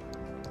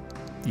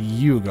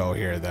 You go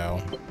here,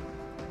 though.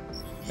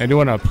 I do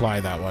want to apply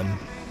that one.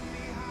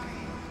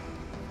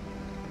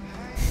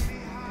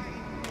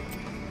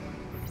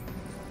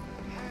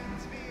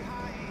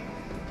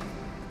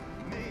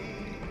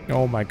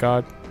 Oh my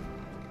god.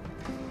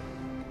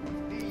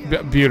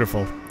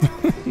 Beautiful.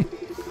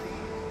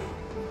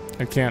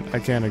 I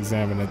can't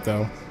examine it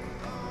though.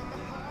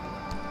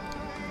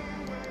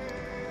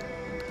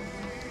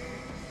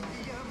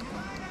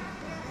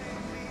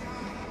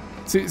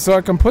 See, so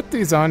I can put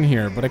these on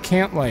here, but I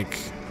can't like,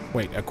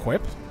 wait,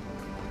 equip?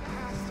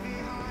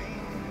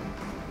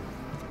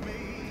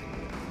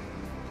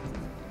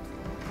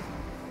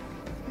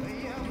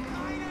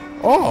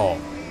 Oh.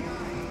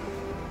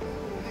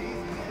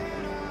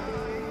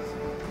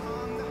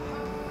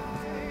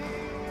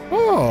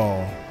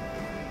 Oh.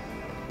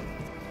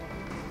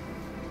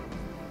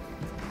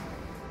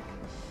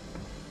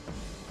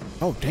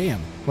 Oh,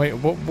 damn. Wait,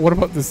 what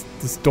about this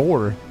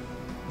door?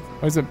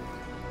 Why is it...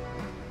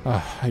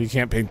 you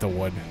can't paint the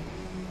wood.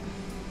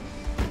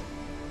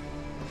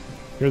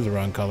 Here's the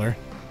wrong color.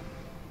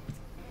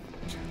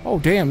 Oh,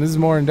 damn, this is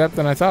more in-depth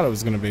than I thought it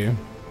was going to be.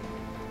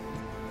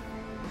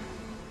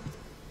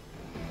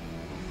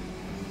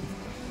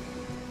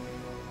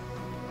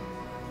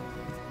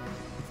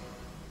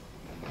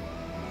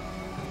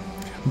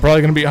 I'm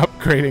probably going to be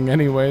upgrading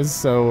anyways,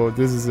 so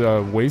this is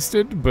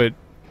wasted, but...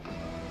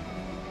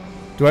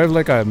 Do I have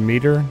like a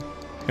meter?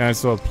 Yeah, I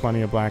still have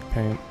plenty of black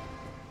paint.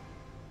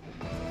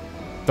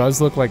 Does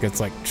look like it's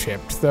like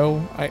chipped though.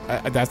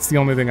 That's the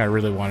only thing I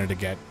really wanted to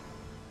get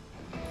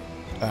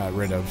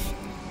rid of.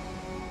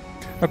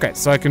 Okay,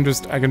 so I can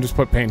just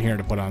put paint here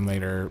to put on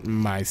later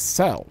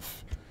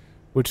myself,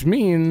 which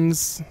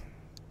means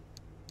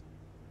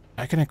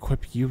I can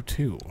equip you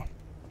too.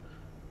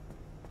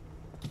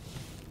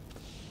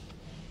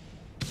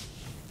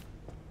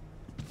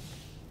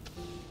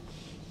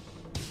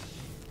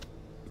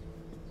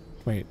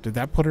 Wait, did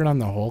that put it on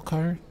the whole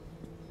car?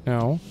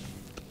 No.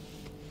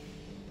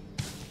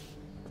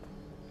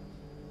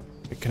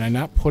 Wait, can I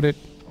not put it?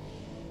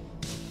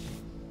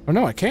 Oh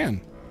no, I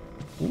can.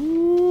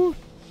 Ooh.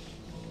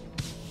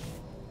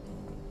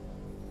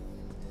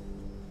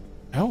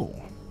 Oh.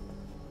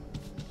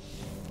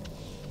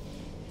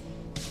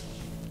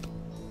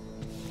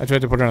 I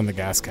tried to put it on the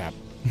gas cap.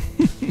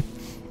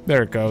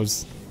 There it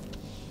goes.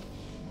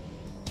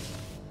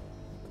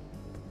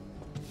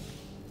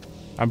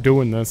 I'm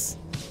doing this.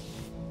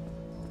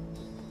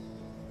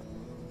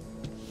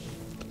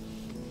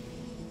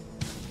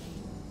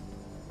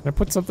 Can I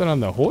put something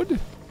on the hood?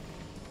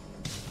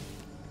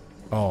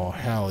 Oh,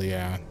 hell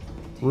yeah.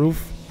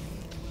 Roof.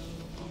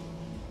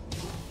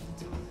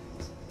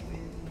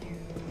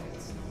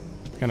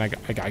 And I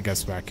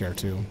guess back here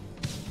too.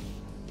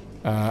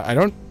 I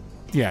don't...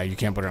 Yeah, you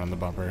can't put it on the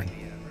bumper.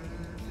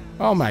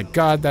 Oh my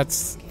god,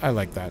 that's... I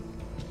like that.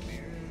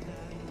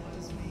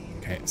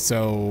 Okay,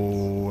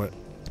 so...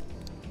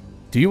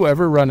 Do you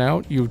ever run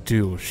out? You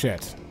do.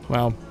 Shit.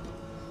 Well...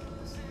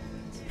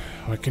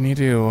 What can you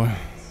do?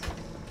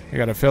 I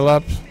gotta fill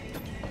up.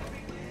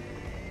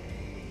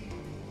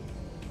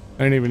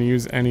 I didn't even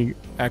use any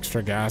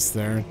extra gas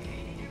there.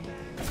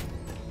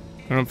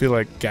 I don't feel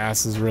like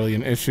gas is really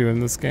an issue in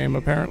this game,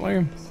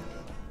 apparently.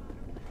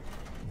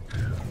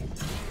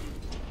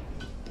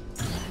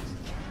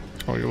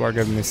 Oh, you are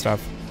giving me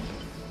stuff.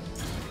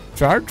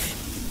 Charge?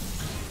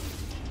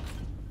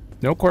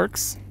 No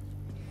quirks.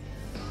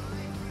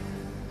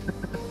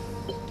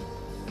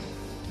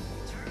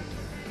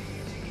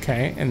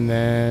 Okay, and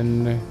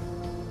then...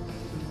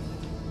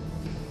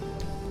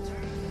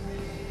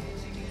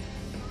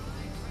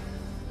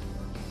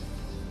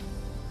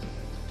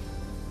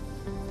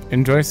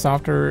 Enjoy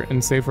softer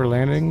and safer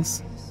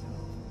landings.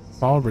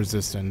 Fall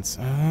resistance.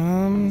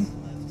 I'm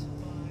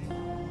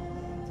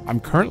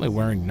currently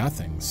wearing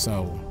nothing,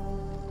 so...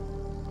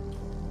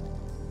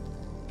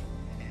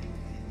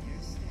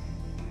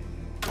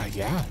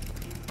 yeah.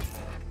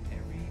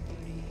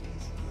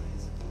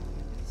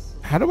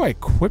 How do I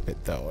equip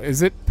it, though?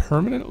 Is it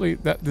permanently...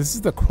 This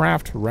is the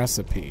craft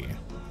recipe.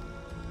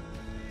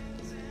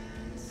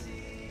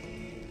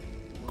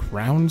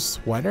 Ground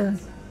sweater?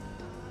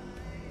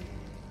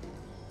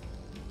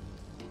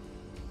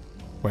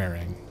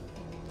 Wearing.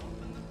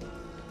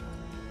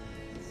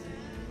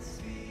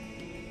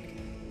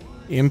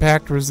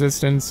 Impact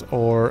resistance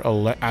or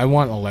I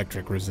want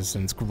electric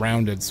resistance.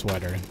 Grounded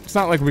sweater. It's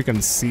not like we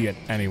can see it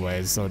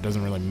anyways, so it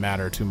doesn't really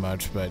matter too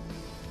much, but...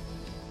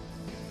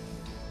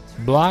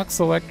 Blocks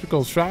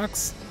electrical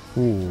shocks?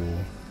 Ooh.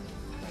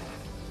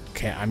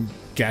 Okay, I'm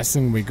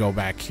guessing we go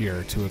back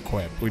here to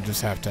equip. We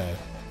just have to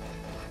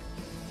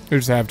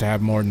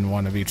have more than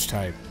one of each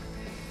type.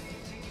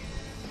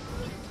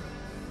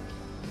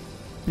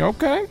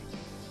 Okay.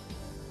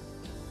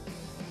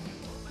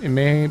 It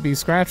may be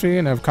scratchy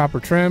and have copper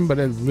trim, but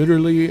that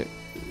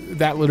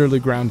literally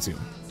grounds you.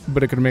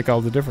 But it could make all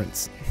the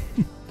difference.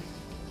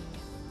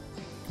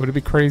 Would it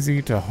be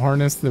crazy to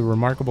harness the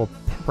remarkable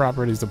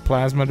properties of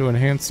plasma to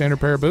enhance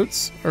standard pair of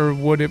boots? Or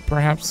would it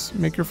perhaps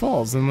make your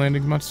falls and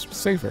landing much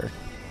safer?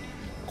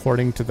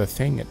 According to the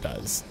thing, it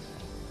does.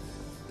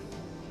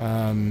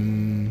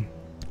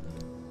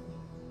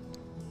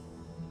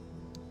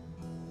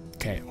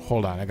 Okay,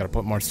 hold on. I gotta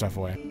put more stuff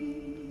away.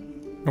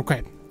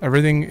 Okay.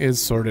 Everything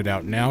is sorted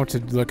out. Now to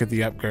look at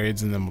the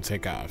upgrades and then we'll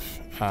take off.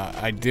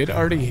 I did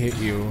already hit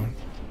you.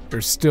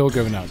 We're still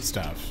giving out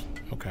stuff.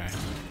 Okay.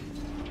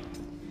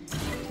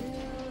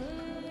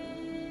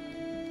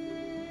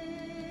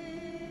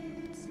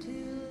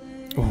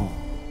 Ooh.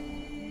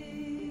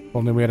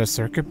 Only we had a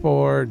circuit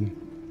board.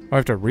 I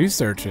have to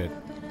research it.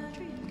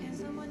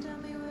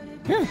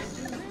 Yeah.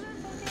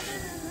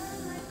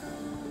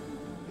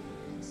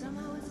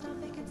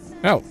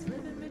 Oh.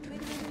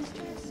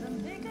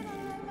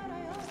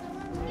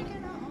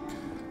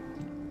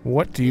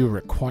 What do you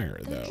require,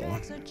 though?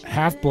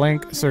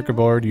 Half-blank circuit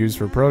board used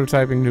for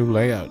prototyping new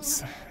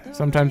layouts.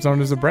 Sometimes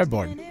known as a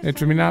breadboard. It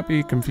should not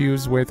be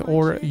confused with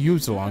or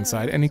used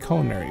alongside any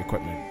culinary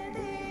equipment.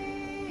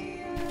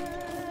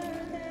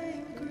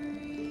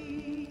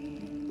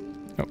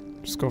 Oh,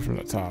 just go from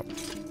the top.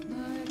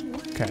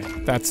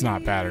 Okay, that's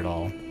not bad at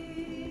all.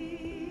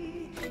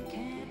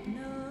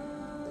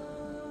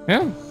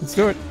 Yeah, let's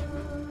do it.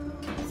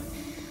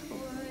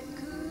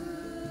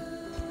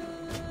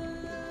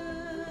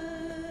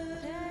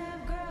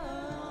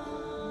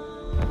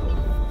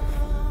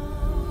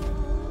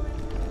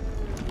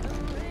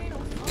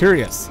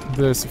 Curious.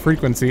 This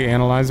frequency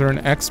analyzer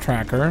and X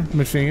tracker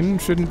machine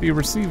shouldn't be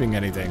receiving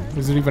anything.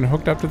 Is it even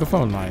hooked up to the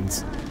phone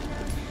lines?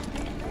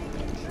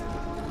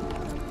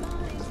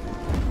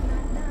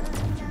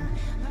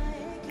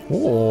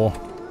 Oh.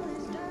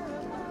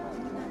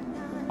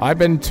 I've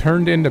been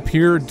turned into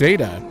pure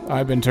data.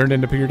 I've been turned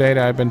into pure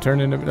data. I've been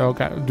turned into...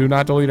 Okay. Do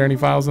not delete any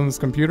files on this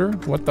computer.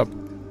 What the...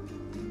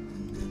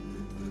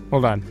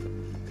 Hold on.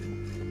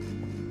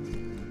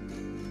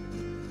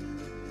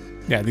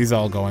 Yeah, these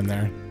all go in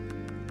there.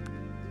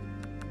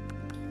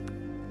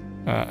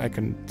 I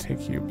can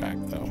take you back,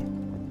 though.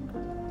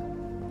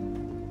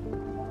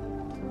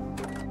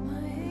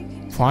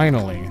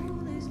 Finally.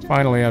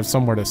 Finally, I have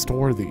somewhere to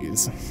store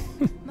these.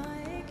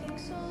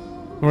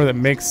 Somewhere that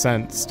makes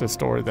sense to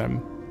store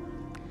them.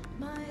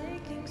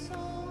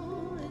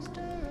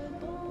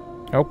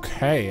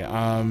 Okay,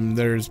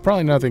 there's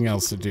probably nothing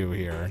else to do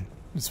here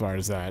as far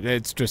as that.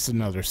 It's just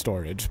another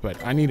storage,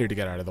 but I needed to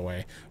get out of the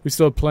way. We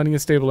still have plenty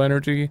of stable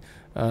energy.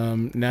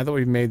 Now that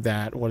we've made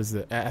that, what is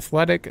it?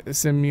 Athletic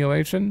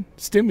simulation?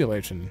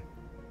 Stimulation.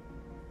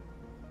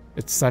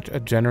 It's such a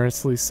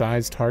generously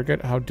sized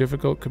target. How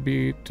difficult could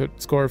be to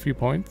score a few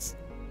points?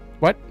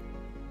 What?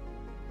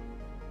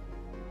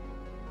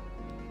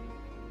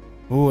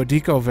 Ooh, a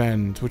deco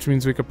vent, which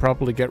means we could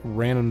probably get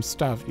random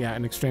stuff. Yeah,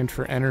 in exchange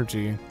for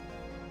energy.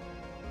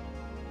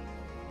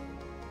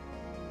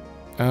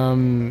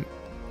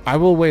 I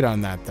will wait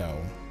on that, though.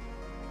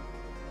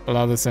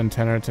 Allow this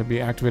antenna to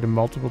be activated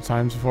multiple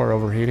times before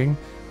overheating.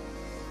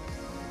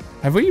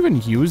 Have we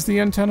even used the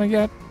antenna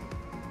yet?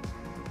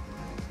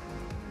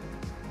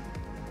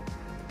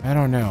 I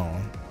don't know.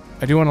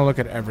 I do want to look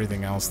at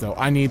everything else, though.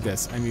 I need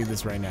this. I need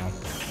this right now.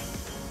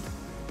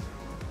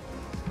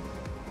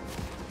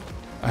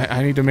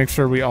 I need to make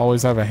sure we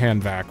always have a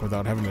hand vac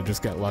without having to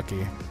just get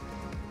lucky.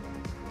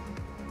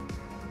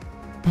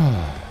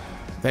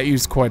 That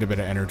used quite a bit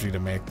of energy to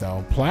make,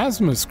 though.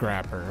 Plasma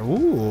scrapper.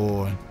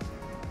 Ooh.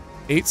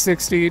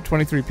 860,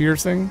 23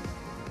 piercing.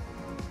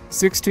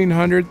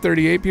 1600,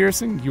 38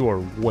 piercing. You are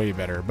way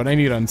better, but I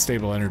need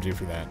unstable energy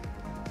for that.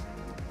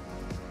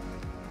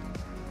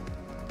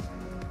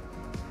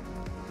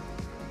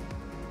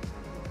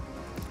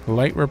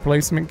 Light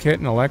replacement kit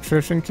and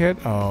electrician kit.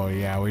 Oh,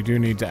 yeah, we do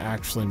need to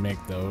actually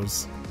make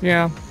those.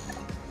 Yeah.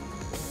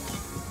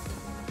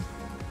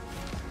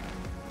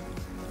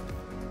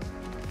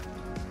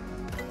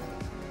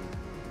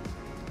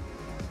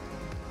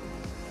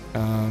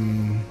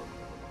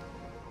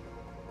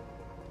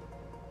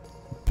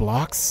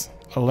 Blocks?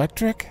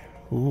 Electric?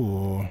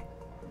 Ooh.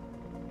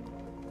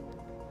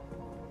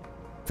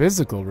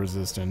 Physical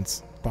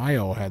resistance.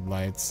 Bio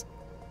headlights.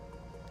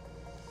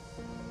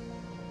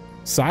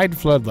 Side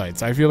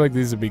floodlights. I feel like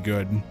these would be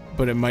good,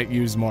 but it might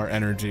use more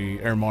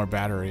energy or more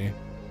battery.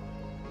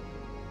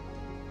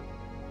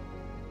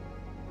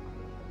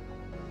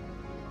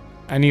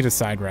 I need a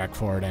side rack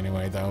for it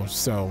anyway, though,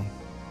 so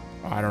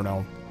I don't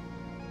know.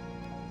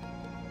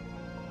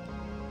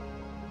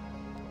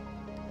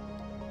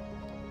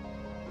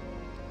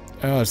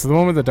 Oh, so the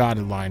one with the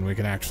dotted line we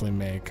can actually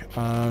make.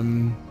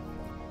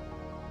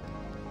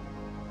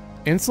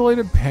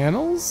 Insulated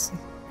panels?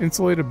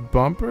 Insulated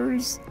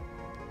bumpers?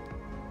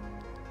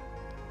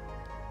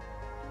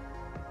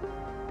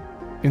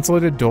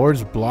 Insulated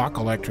doors block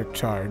electric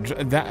charge.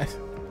 I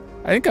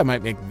think I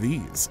might make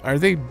these. Are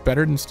they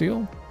better than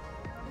steel?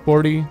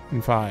 40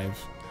 and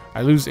 5.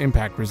 I lose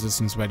impact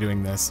resistance by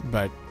doing this,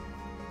 but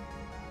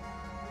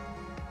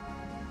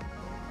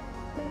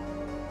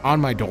on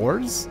my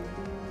doors?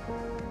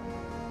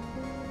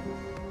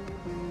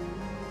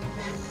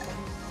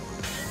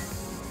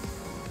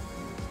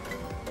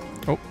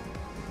 Oh.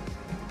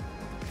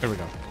 There we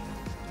go.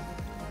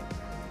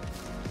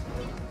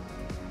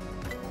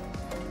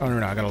 Oh,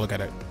 no, I gotta look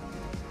at it.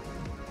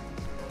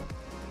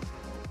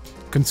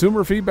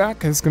 Consumer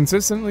feedback has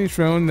consistently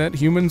shown that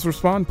humans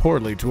respond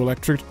poorly to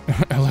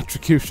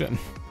electrocution.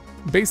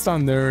 Based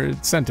on their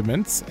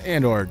sentiments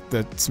and or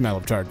the smell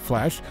of charred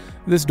flesh,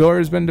 this door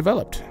has been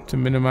developed to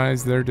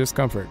minimize their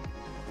discomfort.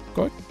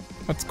 Good.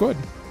 That's good.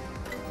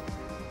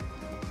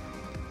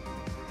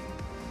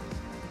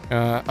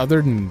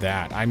 Other than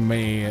that, I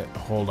may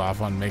hold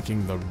off on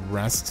making the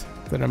rest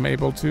that I'm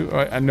able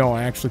to. No,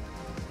 I actually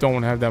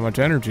don't have that much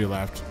energy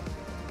left.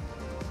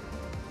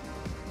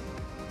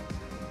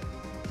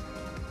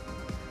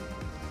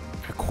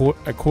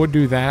 I could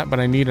do that, but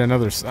I need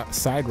another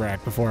side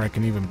rack before I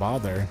can even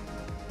bother.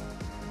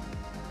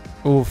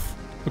 Oof.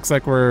 Looks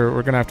like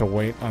we're gonna have to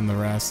wait on the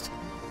rest.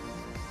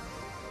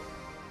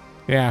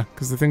 Yeah,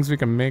 because the things we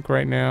can make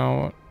right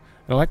now, an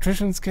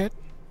electrician's kit,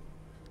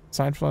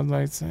 side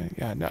floodlights.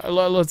 Yeah, no,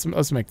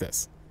 let's make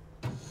this.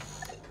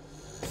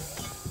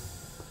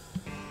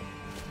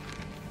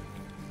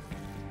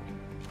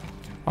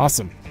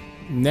 Awesome.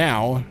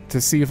 Now to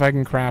see if I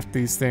can craft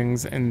these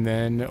things, and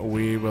then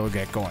we will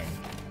get going.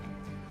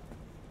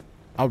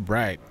 All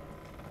right.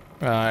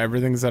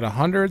 Everything's at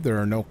 100. There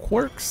are no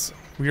quirks.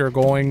 We are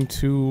going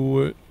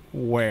to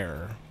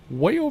where?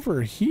 Way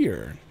over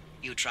here.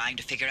 You trying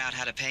to figure out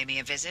how to pay me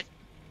a visit?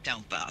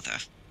 Don't bother.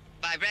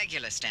 By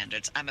regular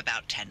standards, I'm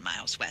about 10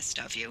 miles west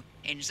of you.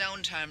 In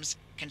zone terms,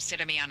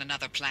 consider me on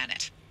another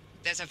planet.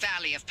 There's a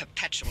valley of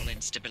perpetual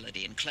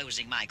instability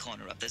enclosing my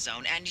corner of the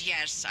zone, and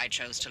yes, I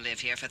chose to live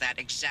here for that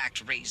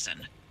exact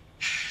reason.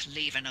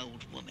 Leave an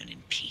old woman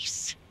in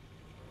peace.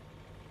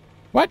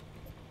 What?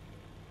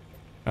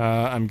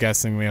 I'm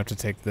guessing we have to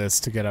take this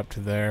to get up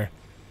to there.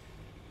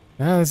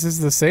 No, this is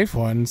the safe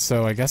one,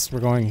 so I guess we're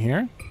going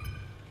here.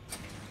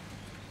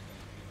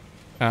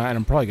 And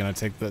I'm probably going to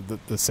take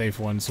the safe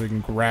one so we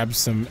can grab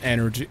some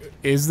energy.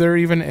 Is there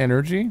even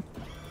energy?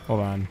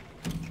 Hold on.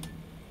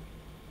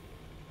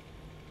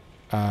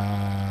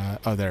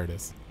 Oh, there it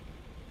is.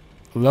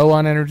 Low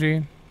on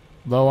energy.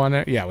 Low on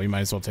it. Yeah, we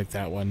might as well take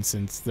that one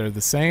since they're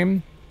the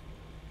same.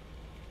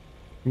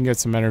 We can get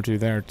some energy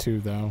there too,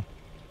 though.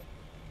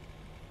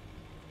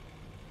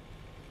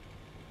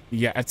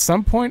 Yeah, at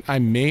some point I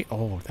may...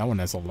 Oh, that one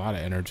has a lot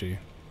of energy.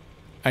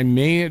 I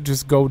may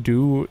just go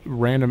do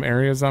random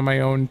areas on my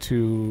own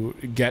to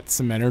get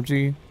some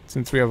energy,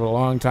 since we have a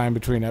long time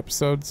between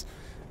episodes.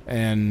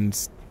 And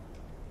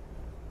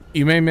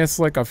you may miss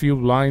like a few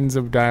lines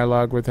of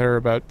dialogue with her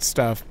about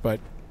stuff,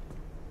 but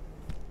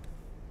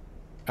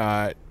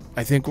I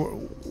think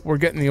we're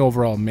getting the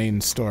overall main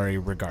story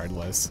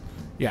regardless.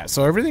 Yeah,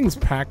 so everything's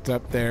packed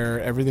up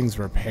there. Everything's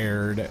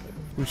repaired.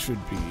 We should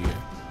be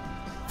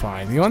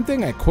fine. The one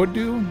thing I could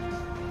do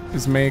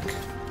is make...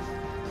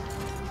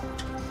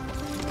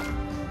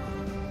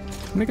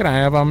 How many can I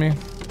have on me?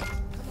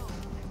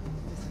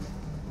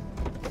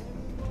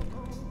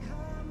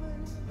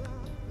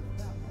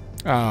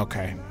 Oh,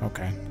 okay,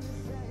 okay.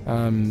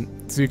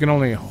 So you can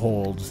only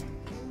hold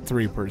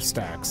 3 per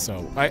stack,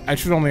 so I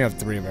should only have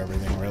 3 of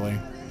everything, really.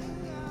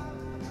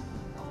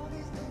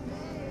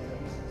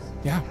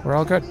 Yeah, we're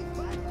all good.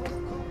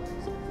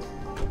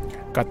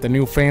 Got the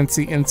new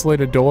fancy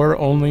insulated door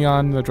only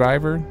on the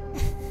driver.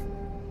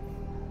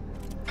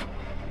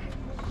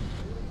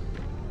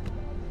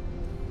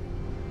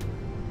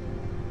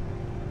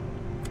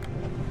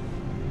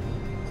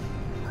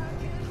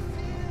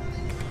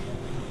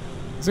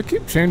 Does it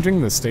keep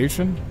changing the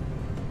station?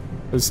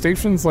 The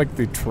station's like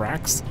the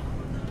tracks?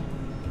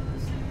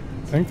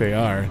 I think they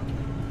are.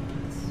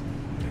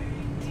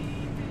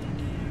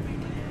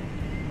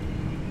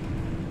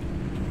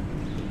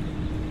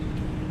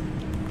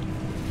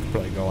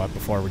 Probably go up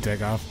before we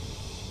take off.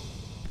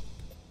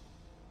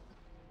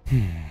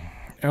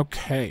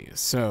 Okay,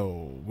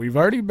 so we've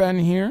already been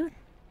here.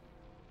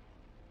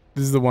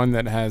 This is the one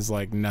that has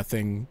like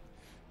nothing.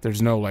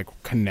 There's no like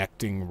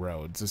connecting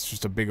roads. It's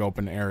just a big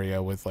open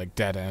area with like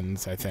dead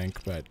ends, I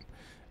think. But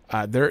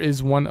there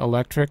is one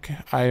electric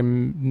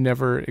I'm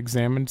never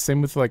examined.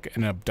 Same with like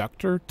an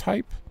abductor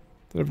type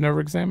that I've never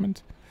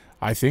examined.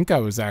 I think I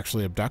was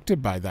actually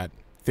abducted by that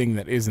thing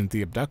that isn't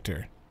the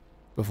abductor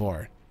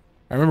before.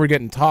 I remember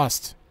getting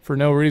tossed for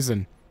no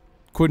reason.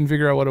 Couldn't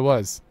figure out what it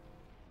was.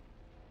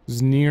 It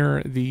was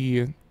near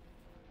the...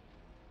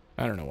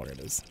 I don't know what it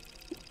is.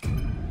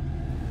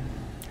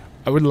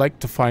 I would like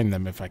to find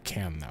them if I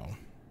can, though.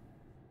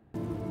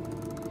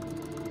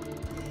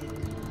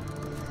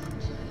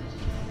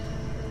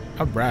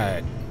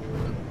 Alright.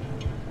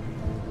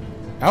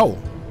 Oh.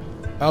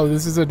 Oh,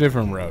 this is a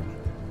different road.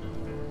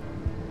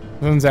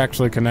 This one's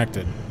actually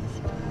connected.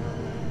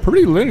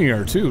 Pretty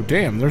linear, too.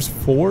 Damn, there's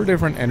 4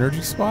 different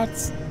energy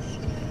spots?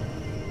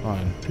 Hold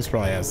on. This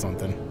probably has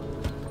something.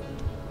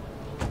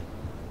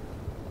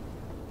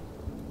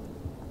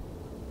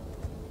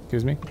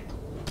 Excuse me?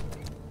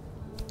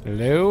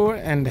 Hello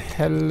and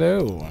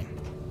hello.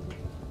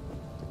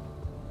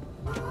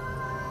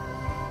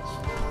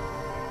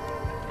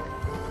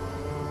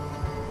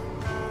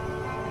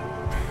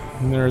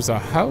 And there's a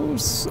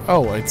house.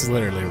 Oh, it's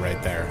literally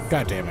right there.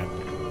 God damn it.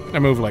 I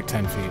moved like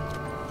 10 feet.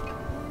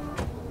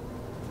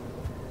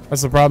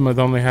 That's the problem with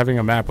only having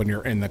a map when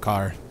you're in the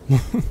car.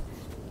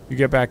 You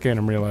get back in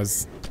and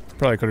realize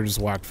probably could have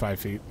just walked 5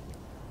 feet.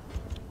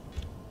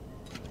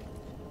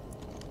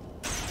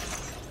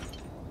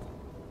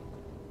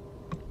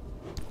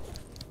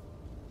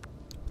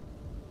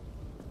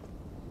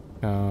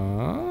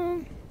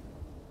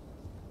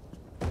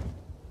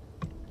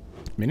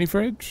 Mini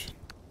fridge?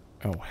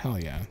 Oh, hell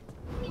yeah.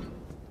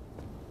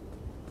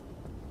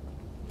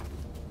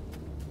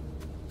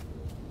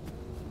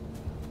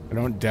 I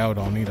don't doubt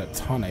I'll need a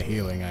ton of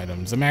healing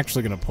items. I'm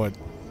actually going to put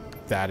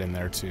that in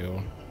there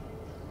too.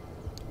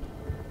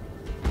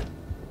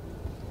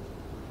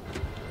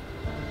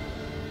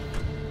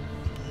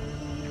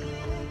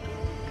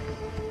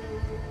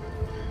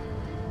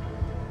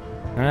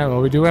 Alright,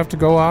 well, we do have to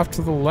go off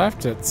to the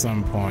left at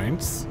some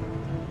point.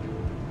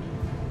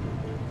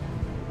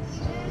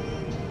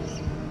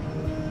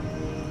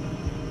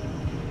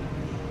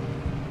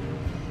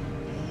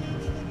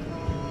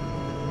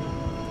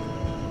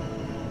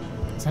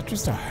 Is that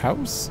just a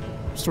house?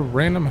 Just a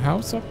random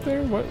house up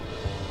there? What?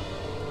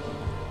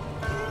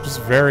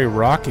 Just very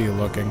rocky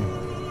looking.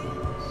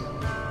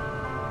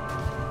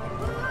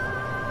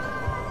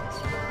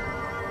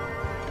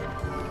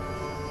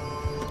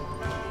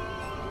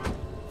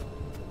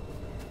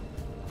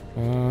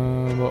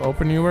 We'll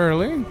open you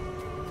early.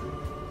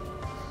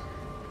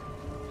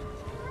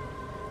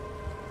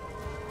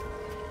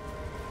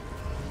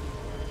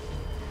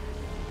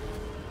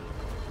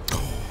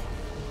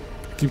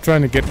 Keep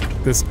trying to get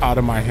this out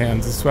of my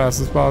hands as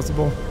fast as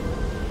possible.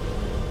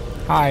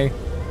 Hi.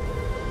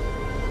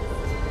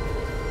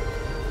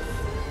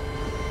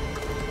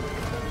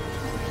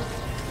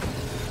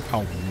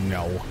 Oh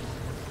no.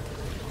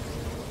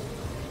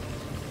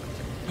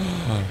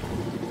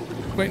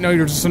 Wait, no,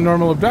 you're just a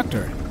normal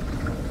abductor.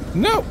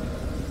 No!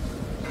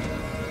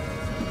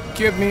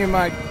 Give me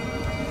my...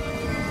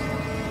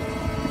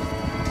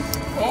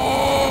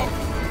 Oh!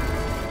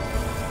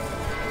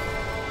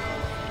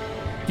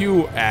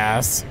 You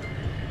ass.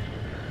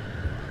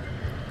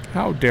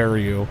 How dare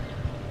you?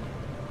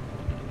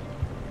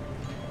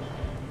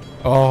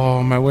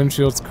 Oh, my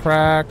windshield's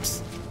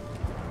cracked.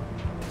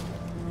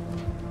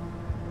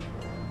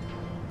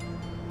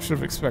 Should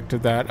have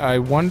expected that. I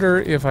wonder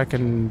if I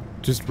can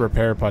just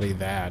repair putty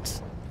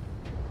that.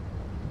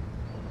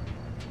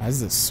 Why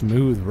is this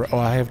smooth? Oh,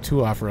 I have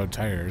 2 off-road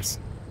tires.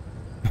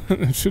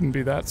 It shouldn't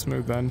be that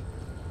smooth then.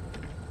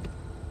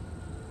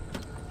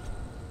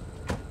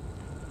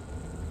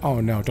 Oh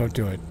no, don't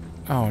do it.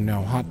 Oh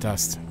no, hot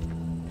dust.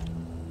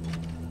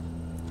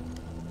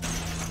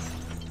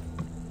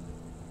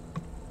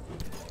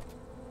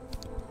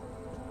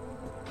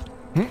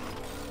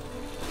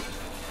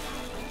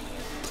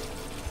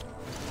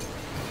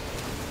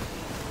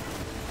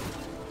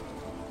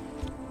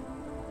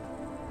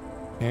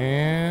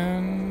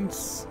 And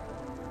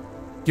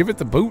give it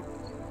the boot.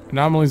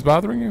 Anomalies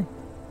bothering you?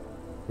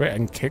 Wait, I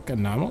can kick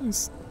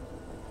anomalies?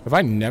 Have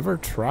I never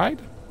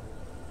tried?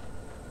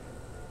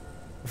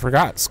 I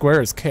forgot.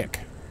 Square is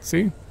kick.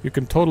 See? You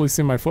can totally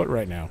see my foot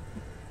right now.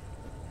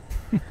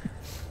 What's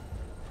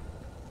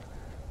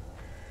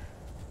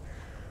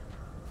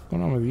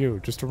going on with you?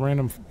 Just a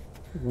random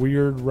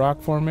weird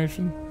rock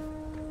formation?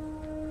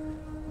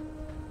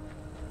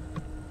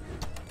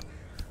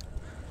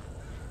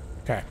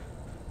 Okay.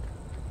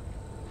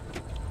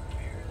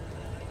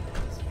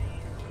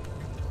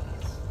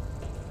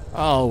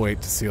 I'll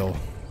wait to seal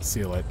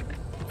it.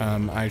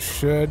 I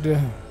should do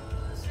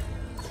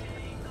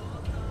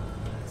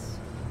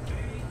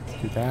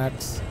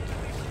that.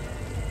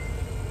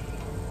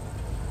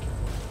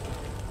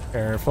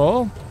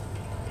 Careful.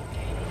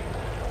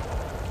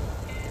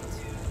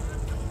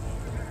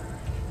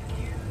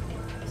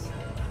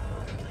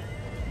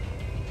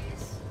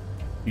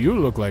 You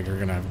look like you're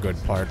gonna have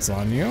good parts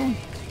on you.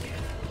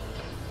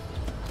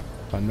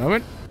 One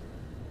moment.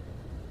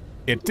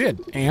 It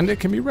did, and it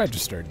can be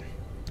registered.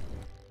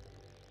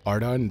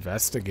 Arda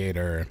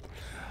Investigator.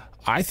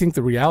 I think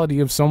the reality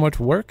of so much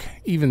work,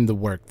 even the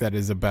work that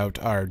is about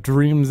our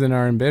dreams and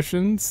our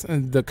ambitions,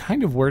 the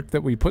kind of work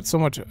that we put so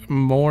much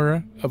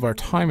more of our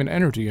time and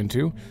energy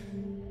into,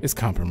 is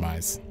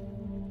compromise.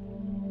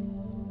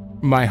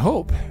 My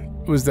hope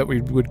was that we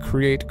would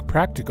create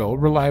practical,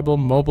 reliable,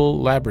 mobile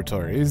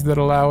laboratories that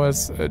allow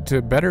us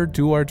to better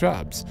do our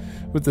jobs.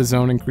 With the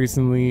zone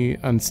increasingly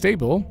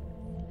unstable,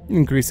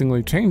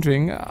 increasingly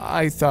changing,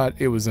 I thought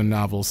it was a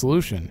novel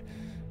solution.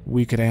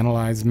 We could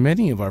analyze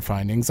many of our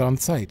findings on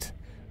site.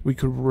 We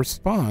could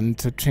respond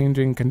to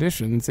changing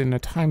conditions in a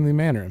timely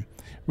manner,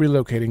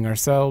 relocating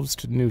ourselves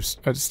to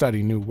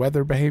study new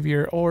weather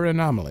behavior or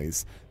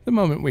anomalies the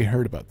moment we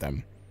heard about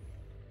them.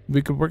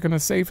 We could work in a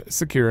safe,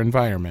 secure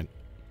environment.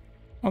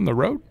 On the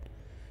road?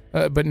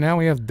 But now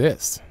we have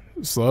this.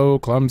 Slow,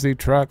 clumsy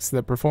trucks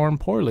that perform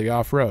poorly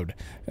off-road,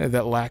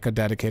 that lack a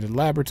dedicated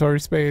laboratory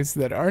space,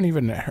 that aren't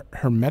even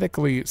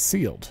hermetically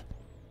sealed.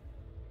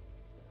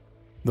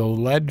 The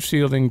lead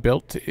shielding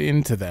built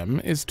into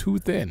them is too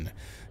thin.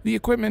 The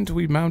equipment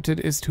we mounted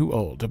is too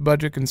old.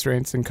 Budget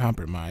constraints and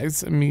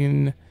compromise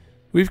mean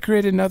we've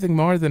created nothing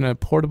more than a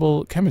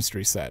portable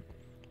chemistry set.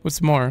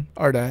 What's more,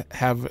 Arda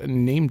have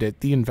named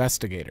it the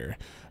Investigator,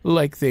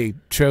 like they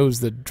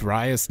chose the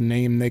driest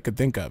name they could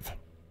think of.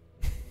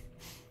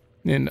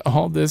 And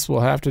all this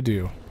will have to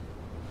do.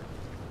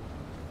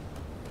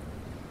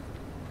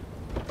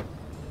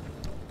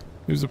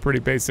 It was a pretty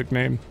basic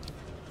name.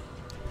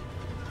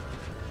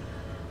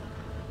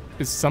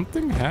 Is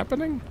something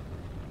happening?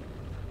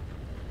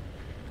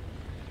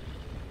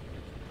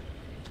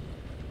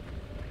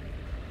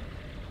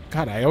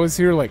 God, I always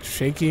hear like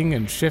shaking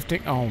and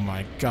shifting. Oh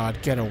my God,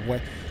 get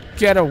away.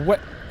 Get away.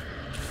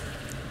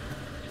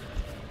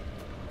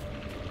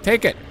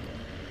 Take it.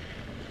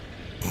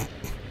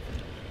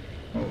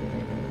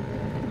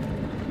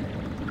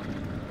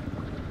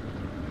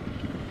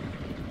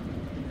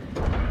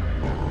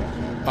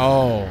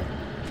 Oh.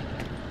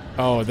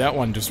 Oh, that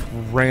one just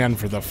ran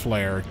for the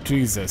flare.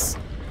 Jesus.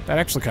 That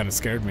actually kind of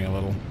scared me a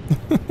little.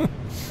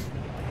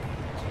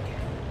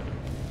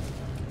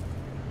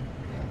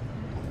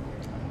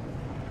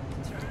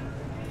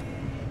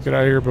 Get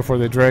out of here before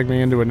they drag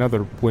me into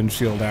another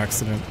windshield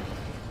accident.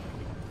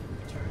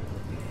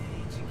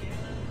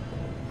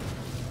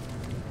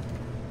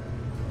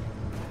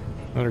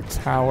 Another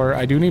tower.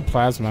 I do need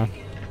plasma.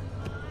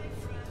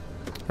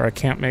 Or I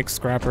can't make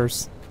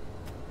scrappers.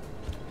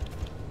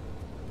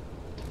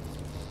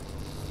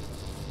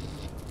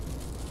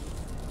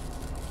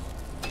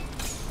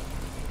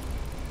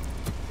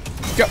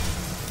 Go!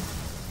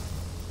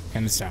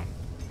 And it's down.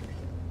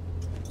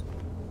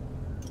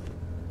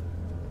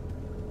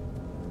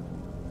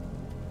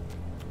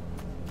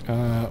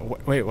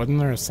 Wait, wasn't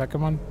there a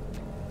second one?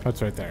 Oh,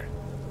 it's right there.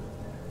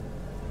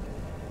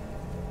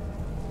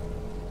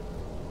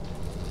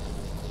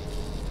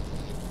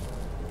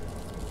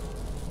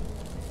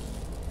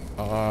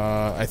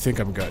 I think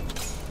I'm good.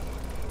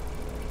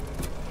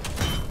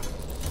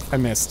 I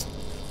missed.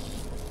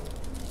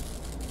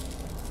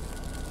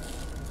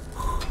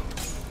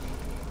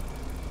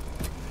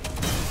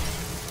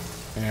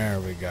 There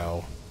we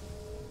go.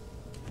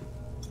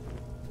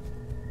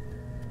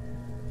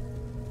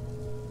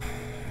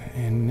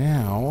 And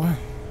now...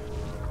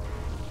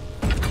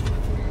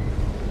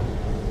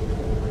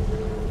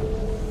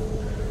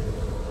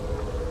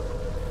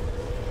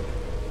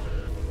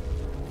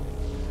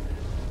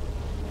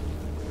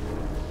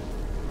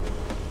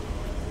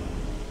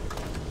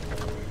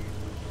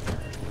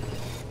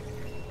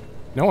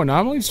 No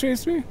anomalies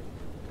chased me?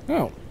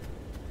 Oh.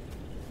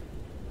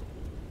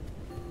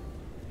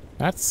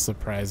 That's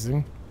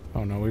surprising.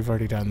 Oh no, we've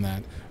already done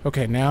that.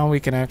 Okay, now we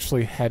can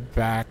actually head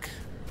back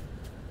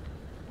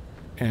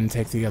and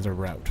take the other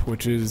route,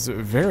 which is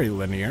very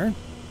linear.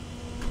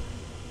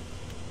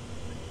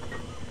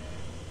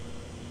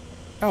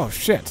 Oh,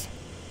 shit.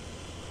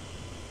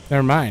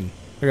 Never mind.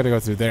 I gotta go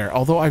through there.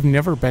 Although I've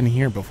never been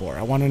here before.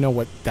 I want to know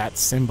what that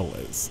symbol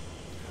is.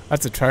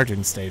 That's a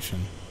charging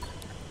station.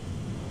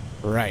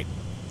 Right.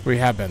 We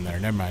have been there.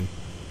 Never mind.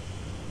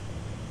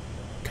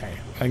 Okay.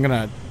 I'm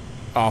gonna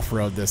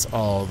off-road this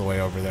all the way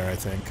over there, I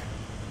think.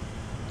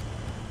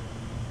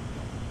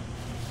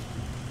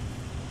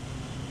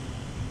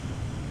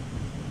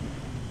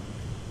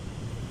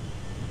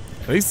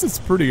 At least it's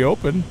pretty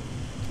open.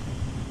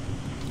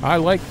 I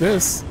like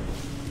this.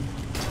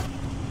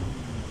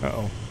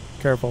 Uh-oh.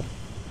 Careful.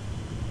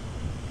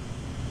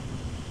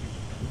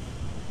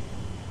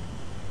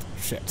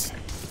 Shit.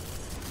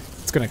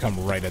 It's gonna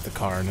come right at the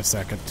car in a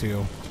second,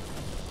 too.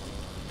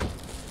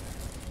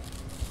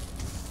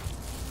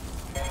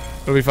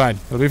 It'll be fine.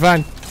 It'll be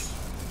fine.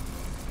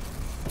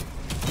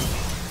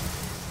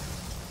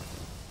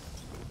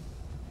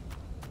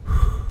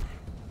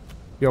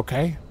 You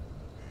okay?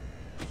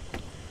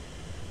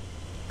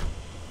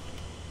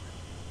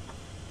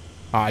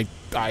 I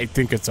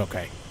think it's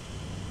okay.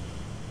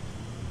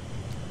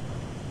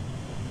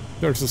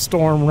 There's a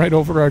storm right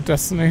over our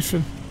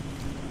destination.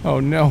 Oh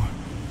no.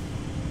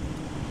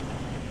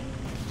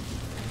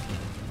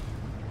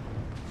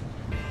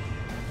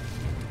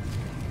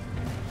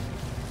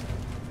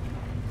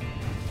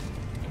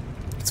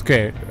 It's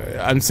okay.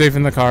 I'm safe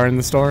in the car in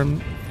the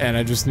storm, and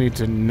I just need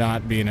to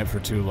not be in it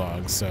for too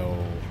long,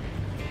 so...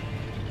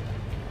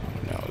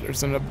 Oh no,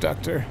 there's an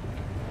abductor.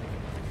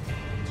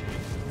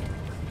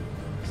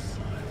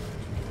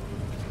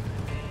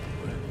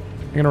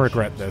 I'm gonna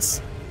regret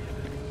this.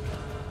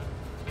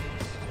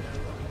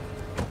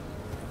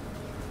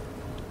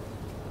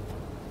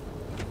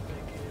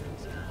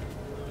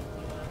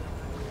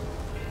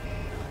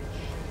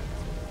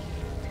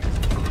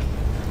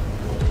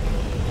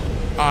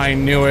 I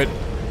knew it.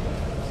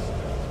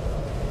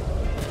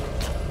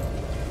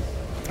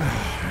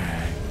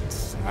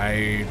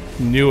 I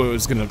knew it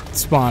was gonna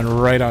spawn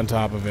right on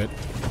top of it.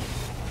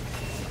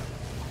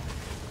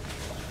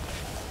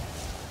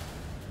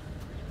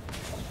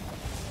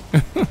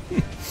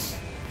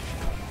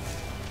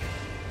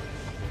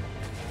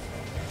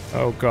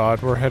 Oh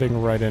god, we're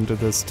heading right into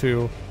this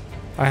too.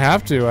 I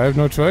have to, I have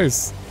no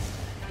choice.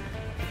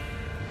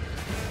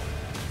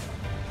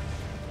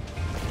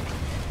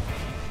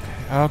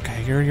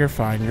 Okay, you're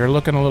fine. You're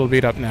looking a little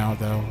beat up now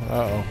though.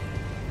 Uh-oh.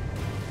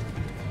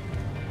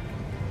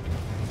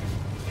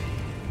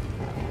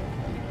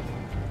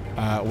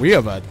 We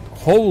have a...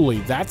 Holy,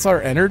 that's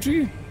our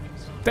energy?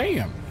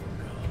 Damn.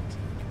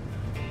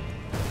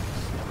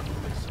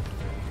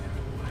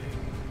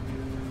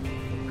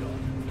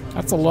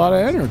 That's a lot of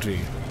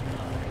energy.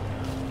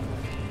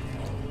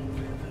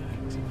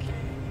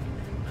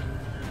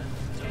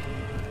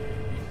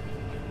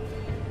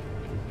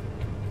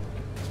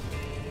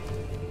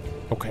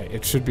 Okay,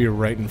 it should be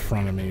right in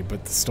front of me,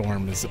 but the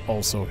storm is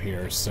also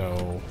here,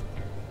 so...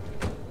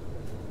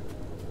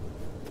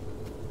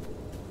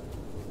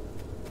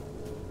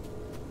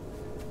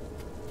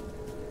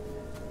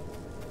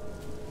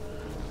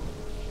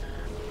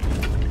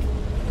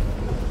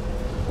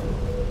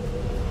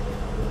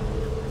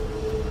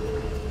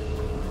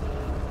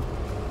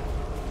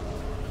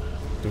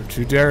 Don't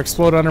you dare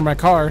explode under my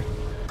car.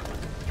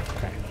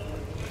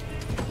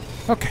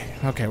 Okay.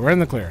 Okay, we're in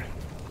the clear.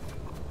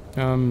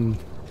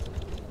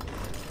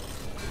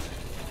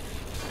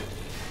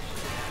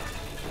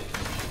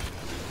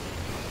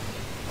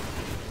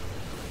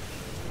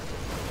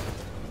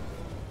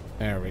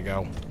 There we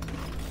go.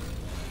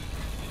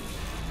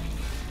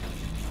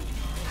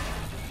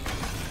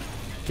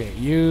 Okay,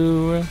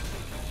 you.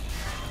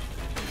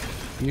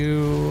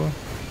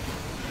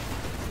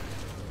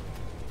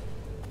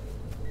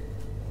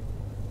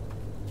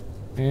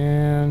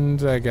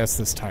 And I guess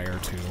this tire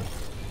too.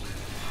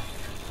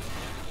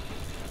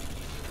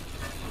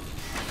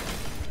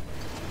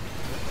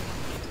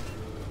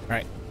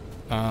 Alright.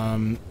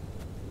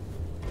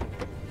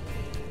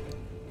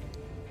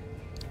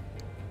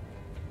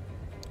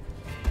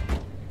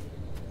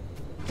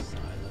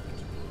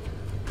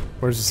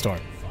 Where's the storm?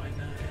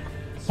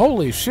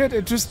 Holy shit,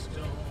 it just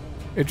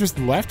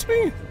left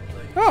me?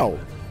 Oh.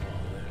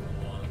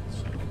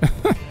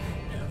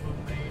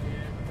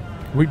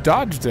 We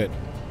dodged it.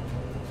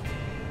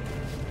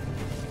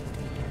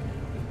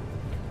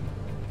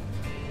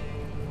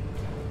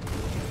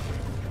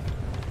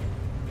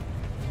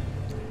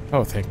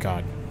 Oh, thank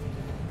God.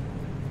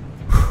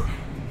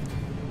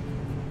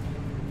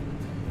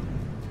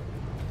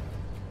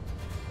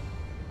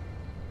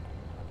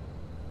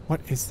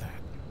 What is that?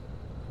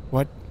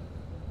 What?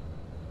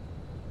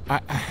 I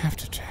have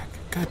to check.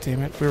 God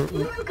damn it.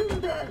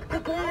 Welcome back to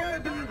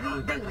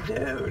the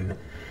zone.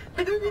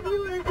 Because if you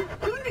were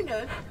just joining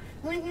us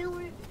when you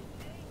were...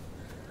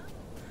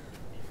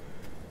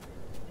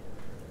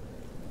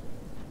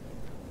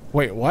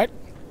 Wait, what?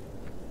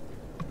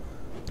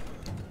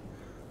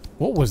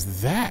 What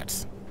was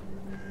that?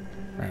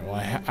 Alright, well,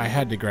 I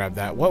had to grab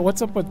that.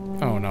 What's up with...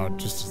 Oh, no,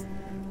 just...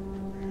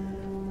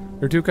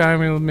 You're too kind,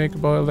 we'll make a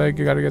boiled egg,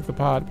 you gotta get the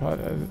pot.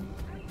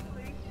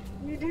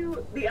 You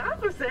do the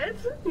opposite.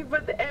 You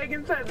put the egg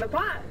inside the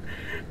pot,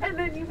 and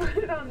then you put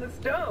it on the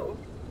stove.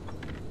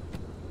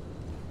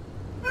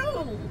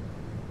 Oh!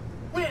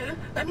 Well,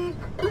 I mean,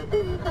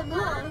 I'm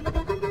wrong, but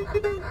I think there's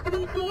supposed to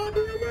be some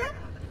water in there?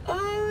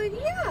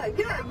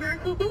 Yeah, you're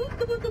supposed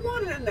to put the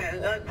water in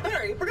there.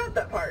 Sorry, forgot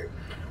that part.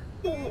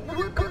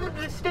 What part of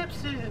the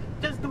steps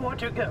does the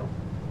water go?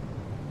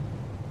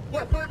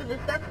 What part of the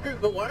steps does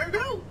the water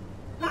go?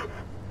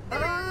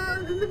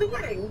 In the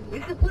beginning.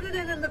 You should put it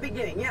in the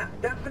beginning. Yeah,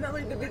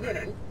 definitely the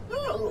beginning.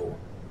 Oh.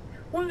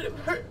 Well,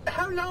 for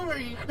how long are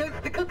you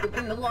supposed to cook it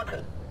in the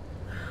water?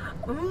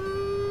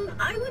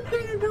 I would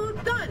say until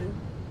it's done.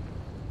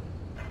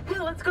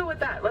 Yeah, let's go with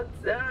that.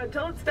 Let's,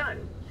 till it's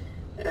done.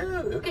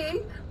 Oh,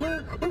 okay.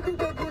 Well, isn't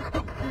that just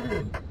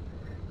excellent?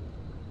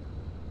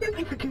 Thank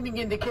you for tuning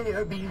in to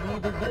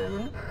KRBZ The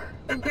Zone.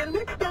 Until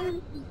next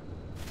time.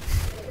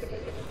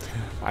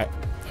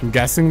 I'm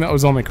guessing that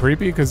was only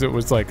creepy because it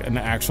was like an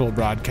actual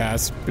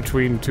broadcast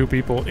between two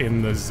people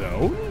in the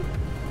zone?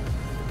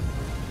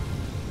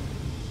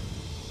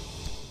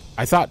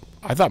 I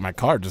thought my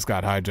car just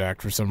got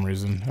hijacked for some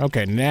reason.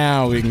 Okay,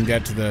 now we can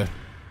get to the...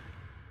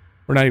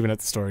 We're not even at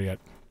the store yet.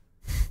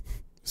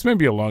 This may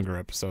be a longer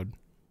episode.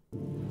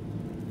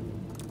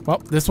 Well,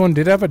 this one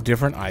did have a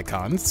different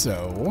icon,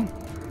 so...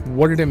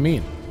 What did it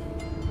mean?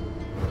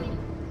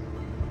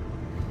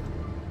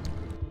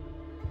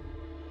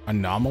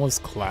 Anomalous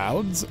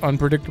clouds?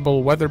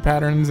 Unpredictable weather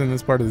patterns in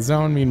this part of the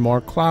zone mean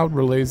more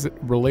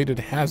cloud-related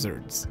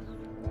hazards.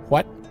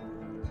 What?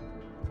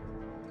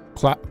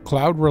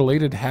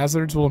 Cloud-related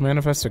hazards will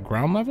manifest at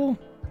ground level?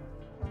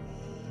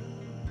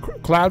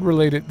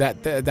 Cloud-related...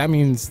 That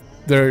means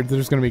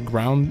there's going to be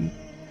ground...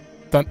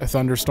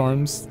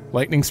 thunderstorms,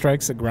 lightning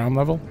strikes at ground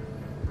level?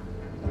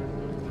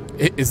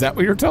 Is that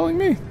what you're telling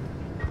me?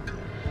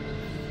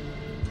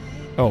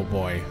 Oh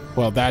boy.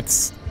 Well,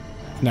 that's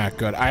not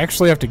good. I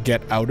actually have to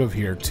get out of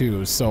here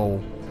too,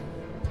 so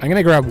I'm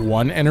gonna grab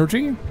one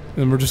energy,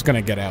 and we're just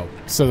gonna get out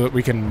so that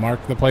we can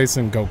mark the place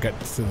and go get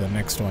to the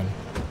next one.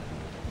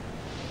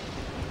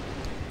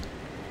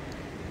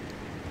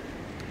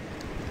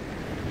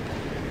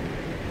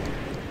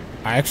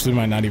 I actually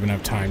might not even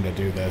have time to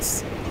do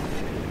this.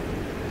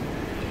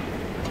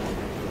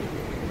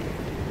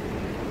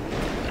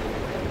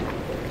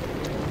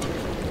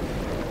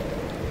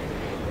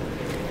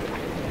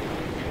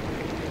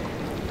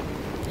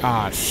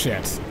 Ah,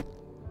 shit.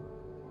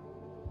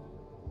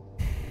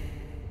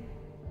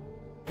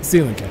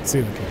 Ceiling kit,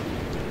 ceiling kit.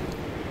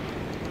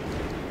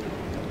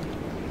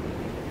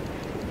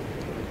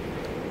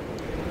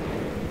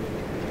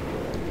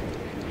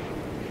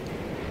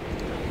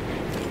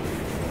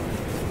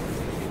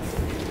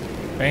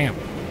 Bam.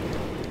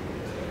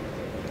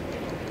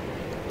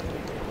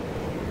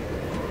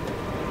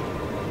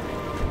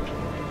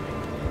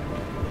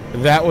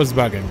 That was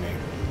bugging me.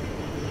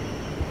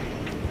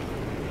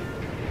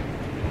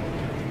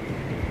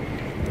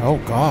 Oh,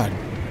 God.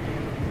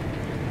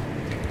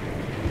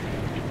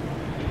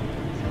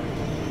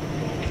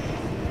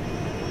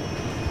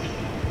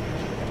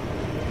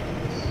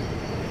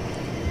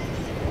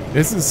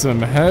 This is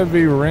some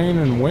heavy rain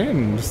and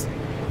winds.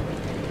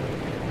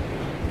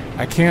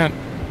 I can't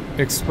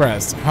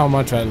express how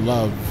much I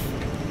love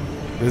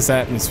this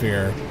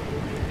atmosphere.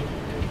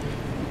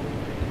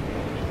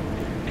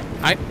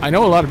 I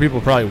know a lot of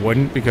people probably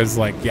wouldn't because,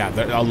 like, yeah,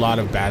 a lot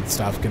of bad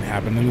stuff can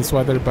happen in this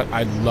weather, but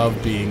I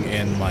love being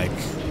in, like,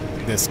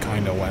 this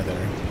kind of weather.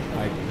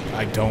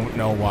 I don't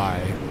know why.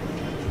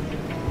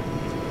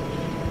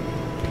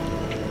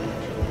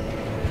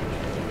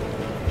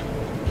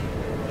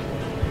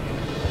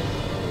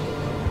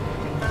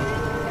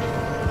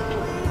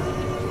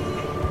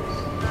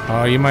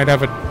 Oh, you might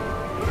have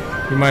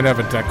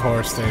a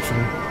decor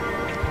station.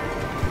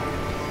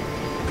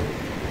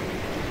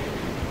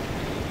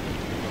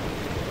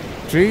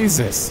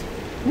 Jesus.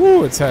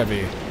 Woo, it's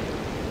heavy.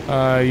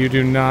 You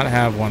do not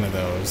have one of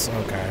those.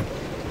 Okay.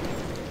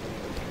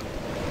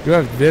 You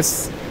have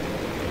this.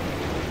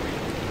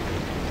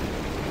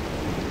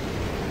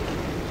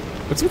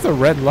 What's with the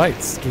red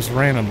lights just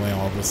randomly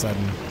all of a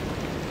sudden?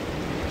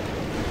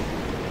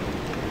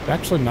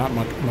 Actually not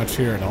much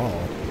here at all.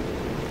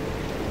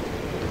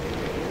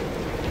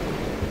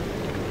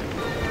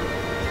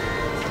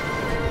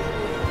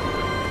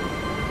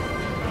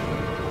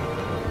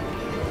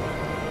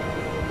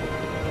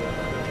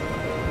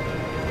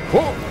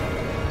 Whoa!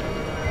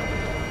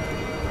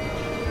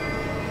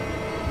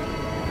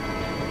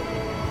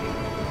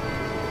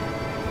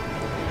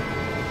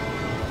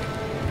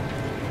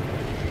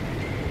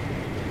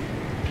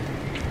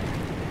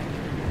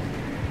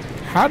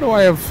 How do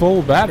I have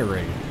full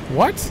battery?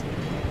 What?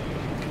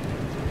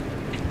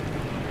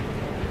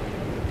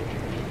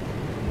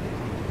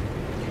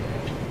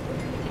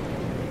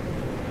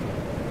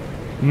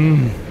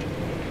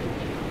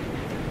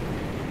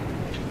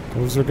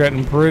 Those are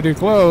getting pretty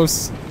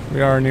close.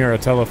 We are near a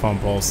telephone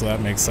pole, so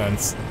that makes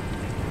sense.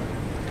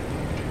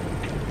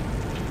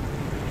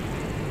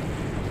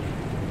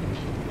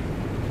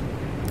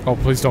 Oh,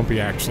 please don't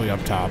be actually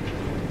up top.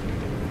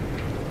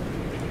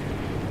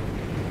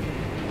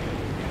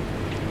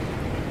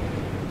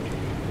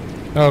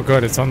 Oh,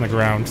 good, it's on the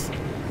ground.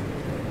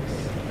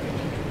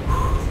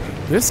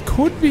 This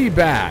could be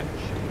bad.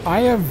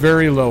 I have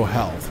very low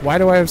health. Why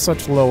do I have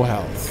such low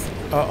health?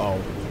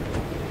 Uh-oh.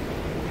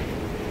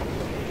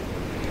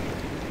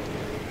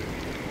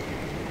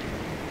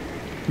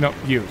 No,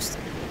 used.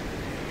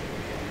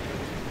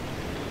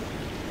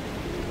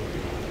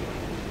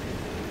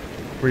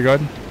 We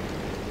good?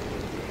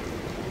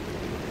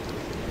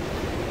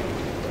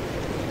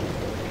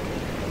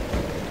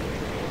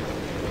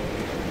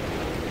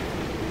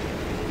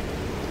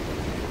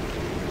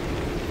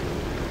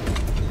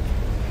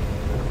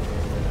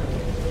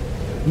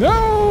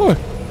 No!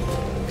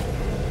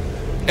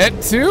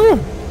 At 2?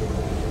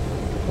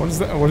 What is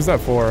that? What is that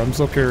for? I'm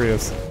so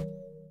curious.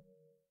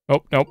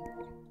 Oh, nope.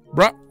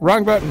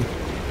 Wrong button.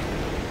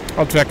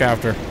 I'll check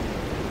after.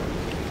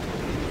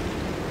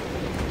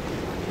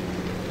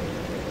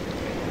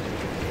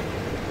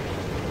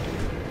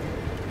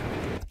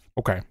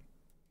 Okay.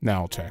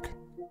 Now I'll check.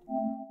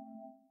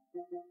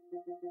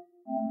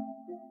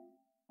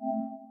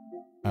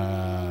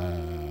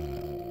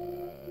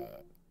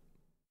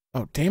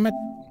 Oh, damn it.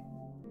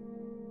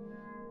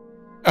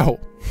 Oh.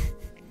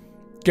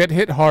 Get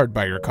hit hard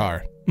by your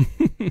car.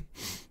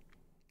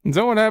 Is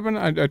that what happened?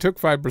 I took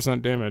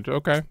 5% damage.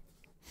 Okay.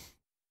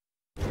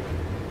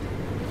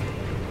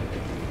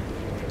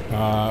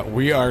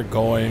 We are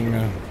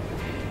going...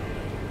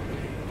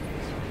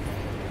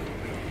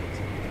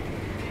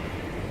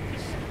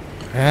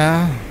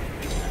 Yeah.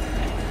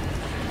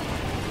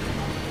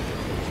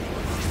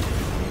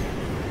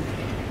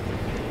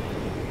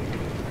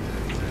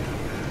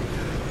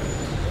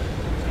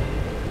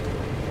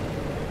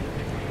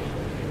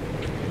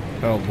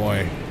 Oh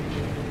boy.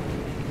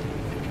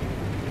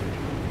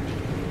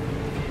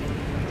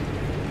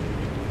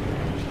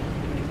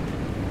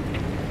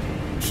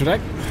 Should I?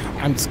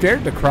 I'm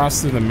scared to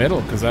cross through the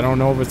middle because I don't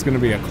know if it's going to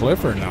be a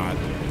cliff or not.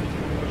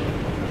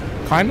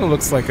 Kind of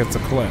looks like it's a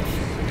cliff.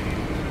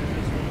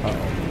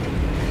 Uh-oh.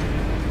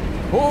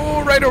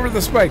 Oh, right over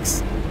the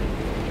spikes.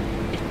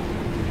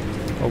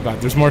 Oh god,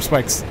 there's more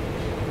spikes.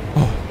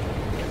 Oh.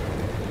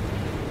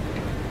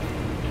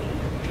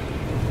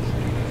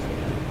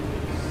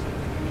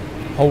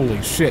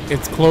 Holy shit,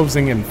 it's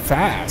closing in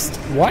fast.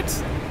 What?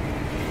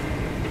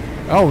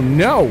 Oh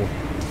no!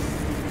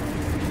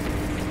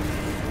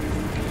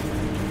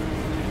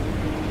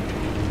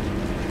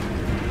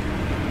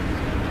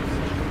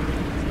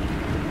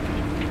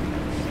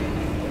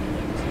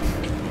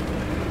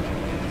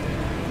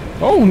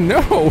 Oh no!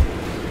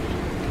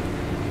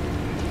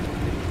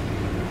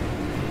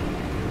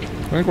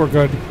 I think we're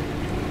good.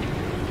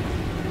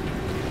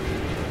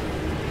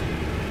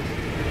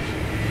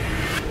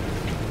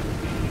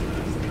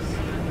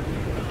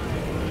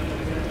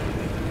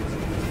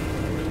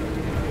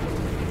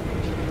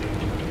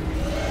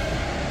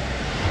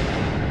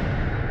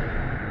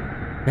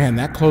 Man,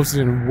 that closed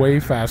in way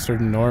faster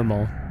than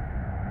normal.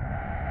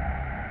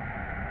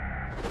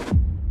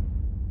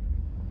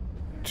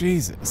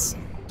 Jesus.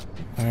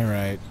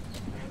 Alright.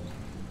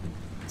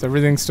 Is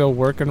everything still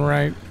working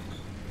right?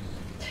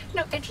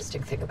 No,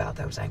 interesting thing about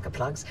those anchor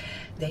plugs.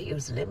 They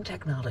use limb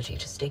technology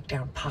to stake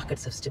down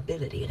pockets of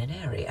stability in an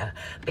area.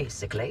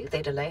 Basically,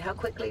 they delay how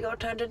quickly you're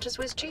turned into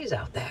Swiss cheese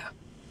out there.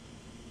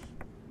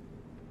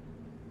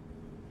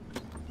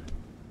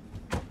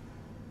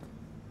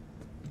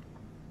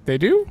 They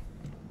do?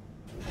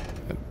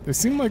 They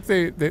seem like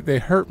they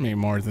hurt me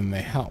more than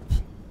they help.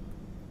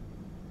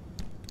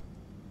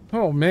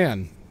 Oh,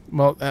 man.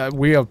 Well,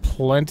 we have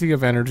plenty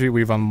of energy.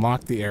 We've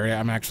unlocked the area.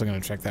 I'm actually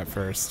going to check that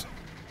first.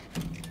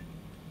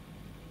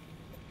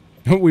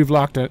 We've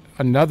locked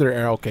another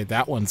area. Okay,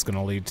 that one's going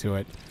to lead to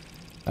it.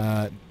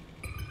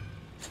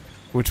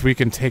 Which we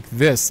can take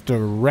this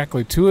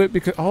directly to it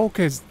because... Oh,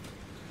 okay.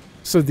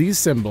 So these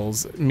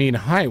symbols mean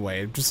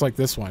highway, just like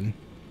this one.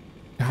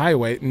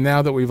 Highway,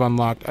 now that we've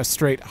unlocked a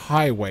straight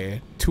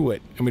highway to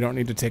it, and we don't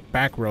need to take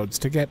back roads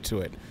to get to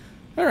it.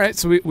 Alright,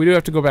 so we do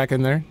have to go back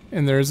in there,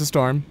 and there is a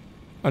storm,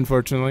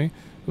 unfortunately,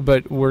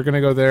 but we're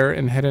gonna go there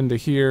and head into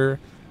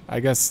here. I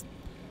guess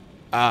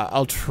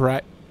I'll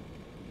try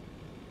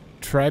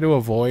to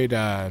avoid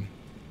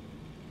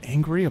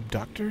angry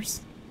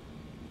abductors?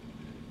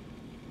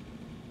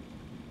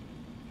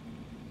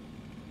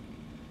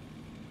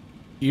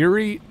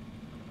 Eerie,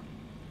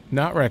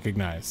 not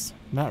recognized.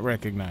 Not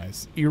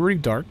recognized. Eerie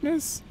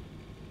darkness?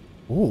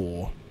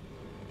 Ooh.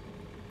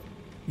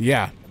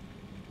 Yeah.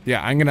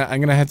 Yeah, I'm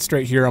gonna head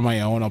straight here on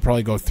my own. I'll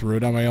probably go through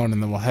it on my own,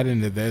 and then we'll head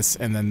into this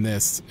and then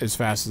this as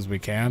fast as we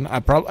can. I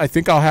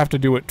think I'll have to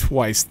do it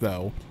twice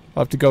though.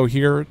 I'll have to go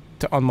here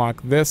to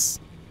unlock this,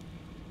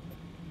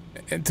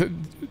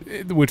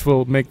 which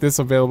will make this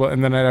available,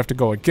 and then I'd have to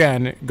go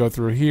again, go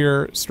through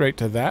here, straight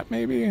to that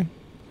maybe?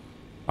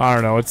 I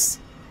don't know, it's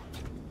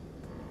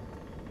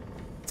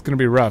gonna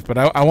be rough, but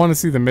I want to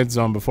see the mid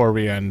zone before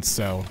we end,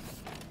 so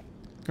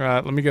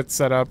let me get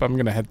set up. I'm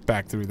gonna head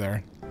back through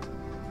there.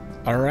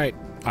 Alright,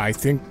 I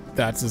think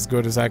that's as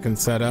good as I can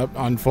set up.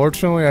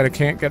 Unfortunately, I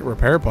can't get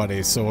repair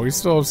buddies, so we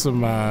still have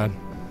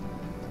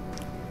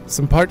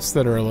some parts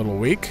that are a little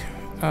weak.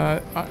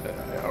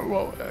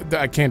 Well,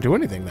 I can't do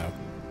anything though.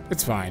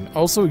 It's fine.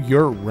 Also,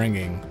 you're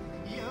ringing.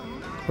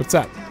 What's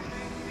up?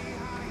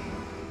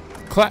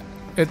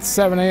 It's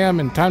 7 a.m.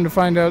 and time to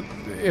find out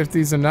if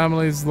these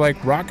anomalies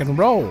like rock and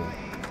roll.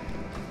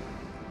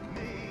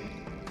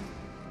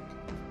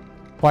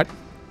 What?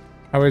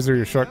 Highways are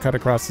your shortcut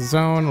across the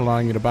zone,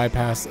 allowing you to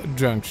bypass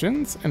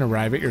junctions and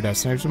arrive at your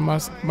destination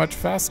much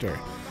faster.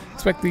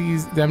 Expect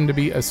them to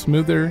be a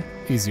smoother,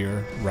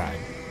 easier ride.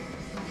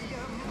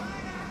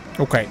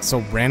 Okay, so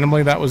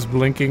randomly that was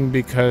blinking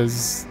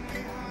because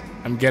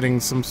I'm getting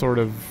some sort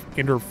of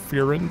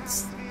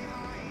interference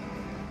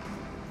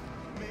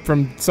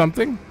from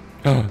something?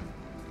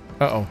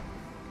 Uh-oh.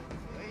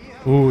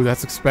 Ooh,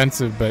 that's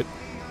expensive, but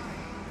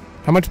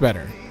how much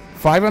better?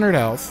 500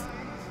 health,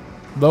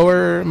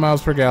 lower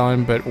miles per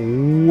gallon, but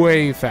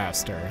way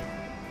faster.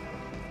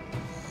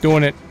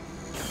 Doing it.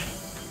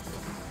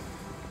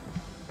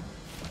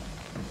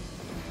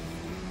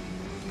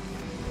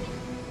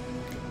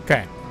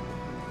 Okay.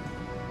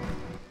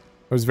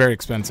 was very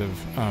expensive.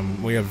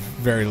 We have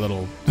very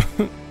little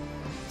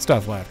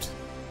stuff left.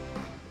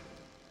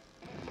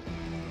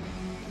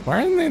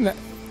 Why aren't they in that?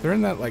 They're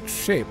in that like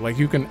shape. Like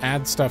you can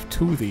add stuff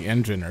to the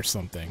engine or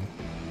something.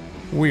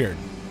 Weird.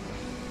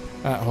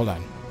 Hold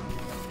on.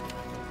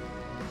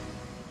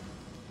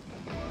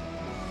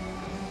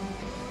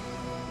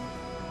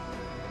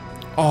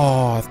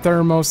 Oh,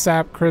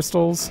 thermosap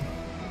crystals.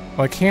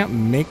 Well, I can't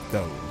make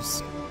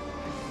those.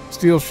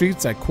 Steel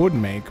sheets I could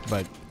make,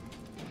 but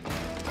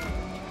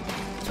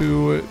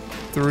 2,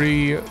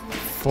 3,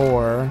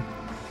 4.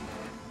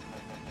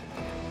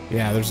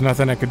 Yeah, there's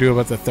nothing I could do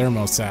about the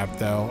thermosap,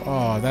 though.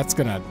 Oh, that's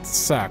gonna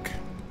suck.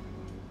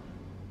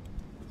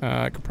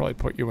 I could probably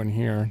put you in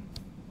here.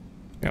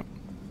 Yep.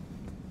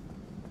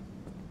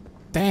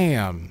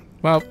 Damn.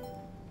 Well,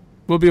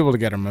 we'll be able to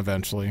get them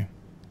eventually.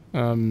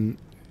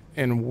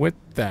 And with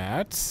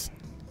that,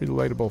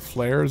 relatable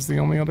flare is the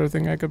only other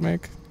thing I could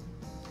make.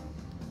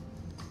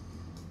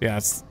 Yeah,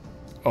 it's...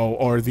 Oh,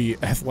 or the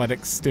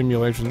athletic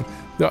stimulation.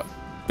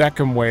 That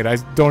can wait. I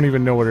don't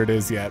even know what it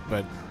is yet,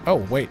 but...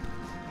 Oh, wait.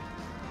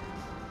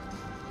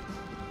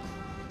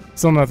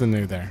 Still nothing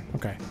new there.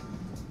 Okay.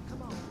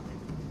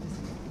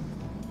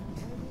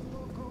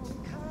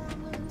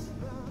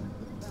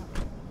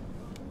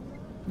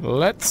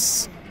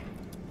 Let's...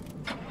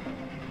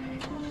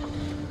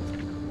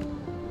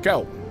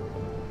 go.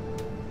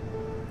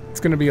 It's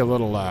gonna be a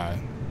little, I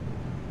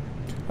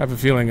have a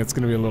feeling it's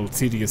gonna be a little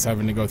tedious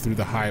having to go through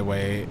the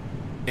highway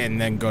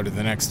and then go to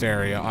the next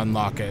area,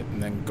 unlock it,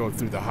 and then go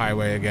through the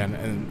highway again,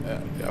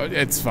 and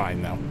it's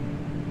fine, though.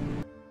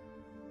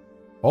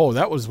 Oh,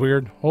 that was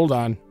weird. Hold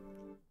on.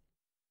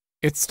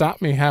 It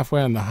stopped me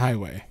halfway on the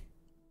highway.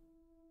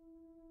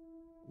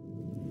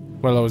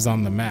 Well, I was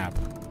on the map.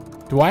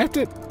 Do I have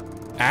to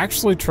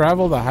actually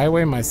travel the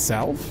highway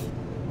myself?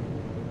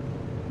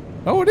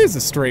 Oh, it is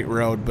a straight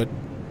road, but...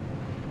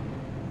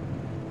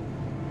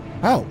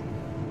 Oh.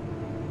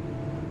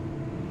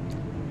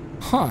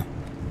 Huh.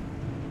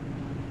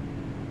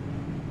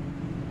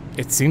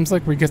 It seems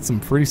like we get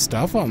some free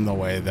stuff on the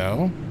way,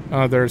 though.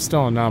 There are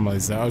still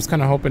anomalies, though. I was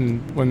kind of hoping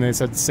when they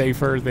said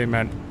safer, they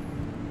meant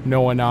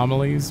no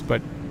anomalies,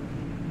 but...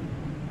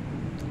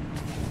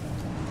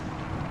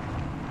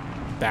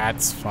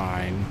 That's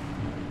fine.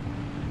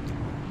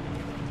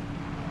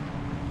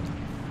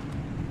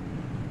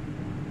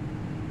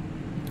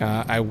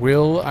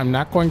 I'm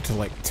not going to,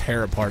 like,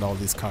 tear apart all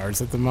these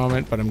cars at the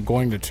moment, but I'm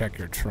going to check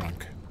your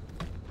trunk.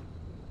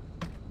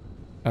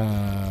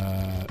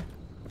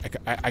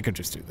 I could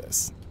just do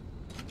this.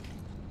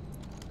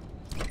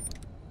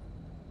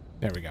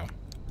 There we go.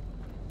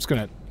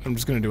 I'm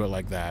just gonna do it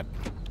like that.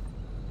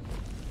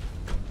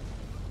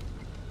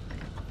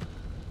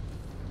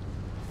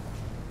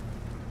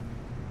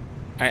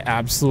 I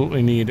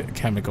absolutely need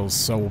chemicals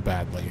so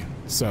badly.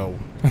 So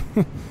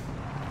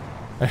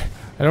I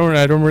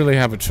don't really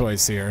have a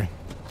choice here.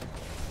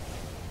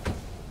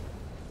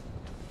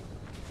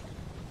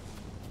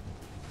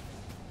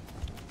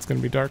 It's gonna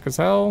be dark as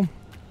hell.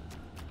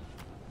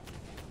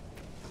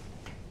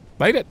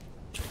 Light it.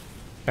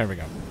 There we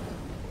go.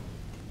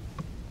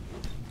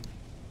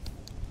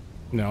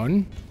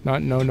 None.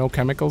 No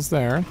chemicals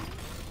there.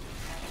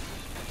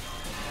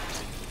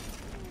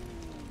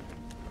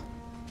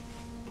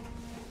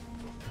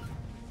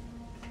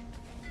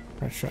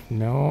 Pressure.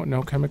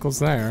 No chemicals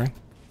there.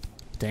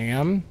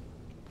 Damn.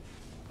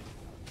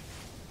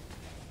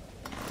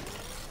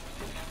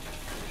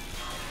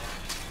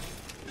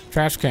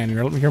 Trash can,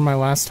 you're my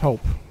last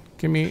hope.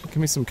 Give me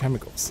some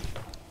chemicals.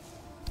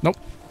 Nope.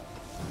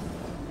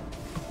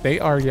 They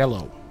are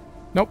yellow.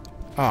 Nope.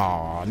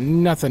 Aw,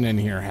 nothing in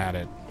here had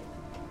it.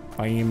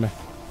 Lame.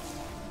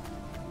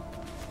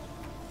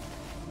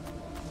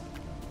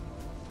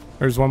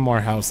 There's one more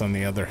house on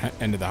the other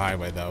end of the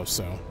highway, though,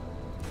 so...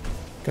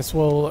 Guess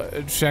we'll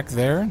check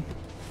there.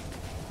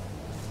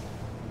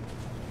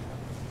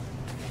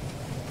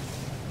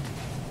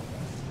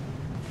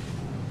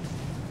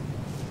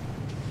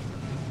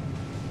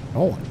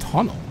 Oh, a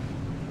tunnel.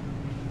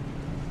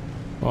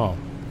 Oh,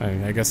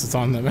 I guess it's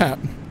on the map.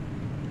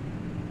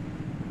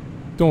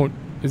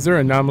 Is there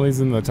anomalies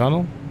in the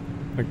tunnel?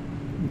 Like,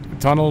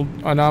 tunnel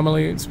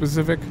anomaly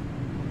specific?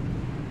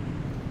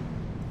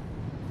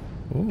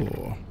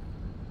 Ooh.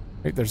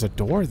 Wait, there's a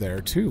door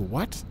there too.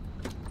 What?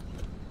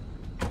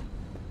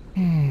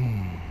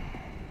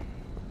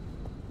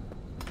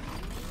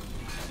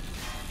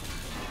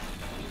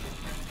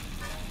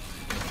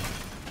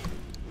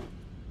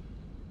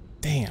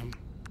 Damn.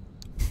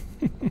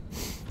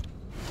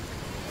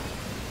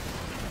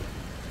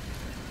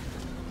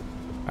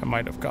 I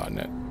might have gotten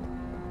it.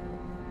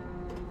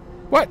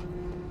 What?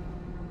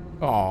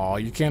 Oh,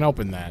 you can't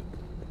open that.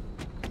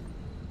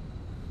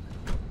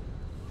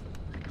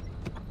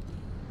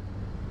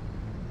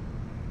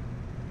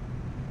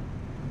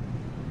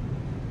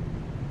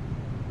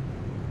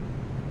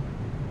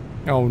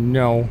 Oh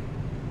no.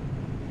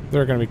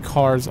 There are gonna be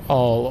cars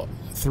all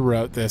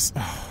throughout this.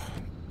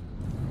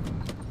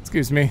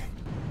 Excuse me.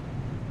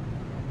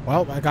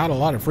 Well, I got a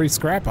lot of free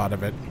scrap out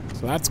of it,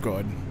 so that's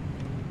good.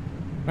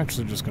 I'm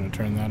actually just going to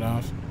turn that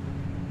off.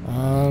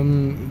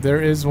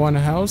 There is one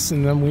house,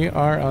 and then we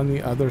are on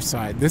the other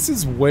side. This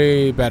is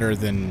way better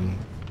than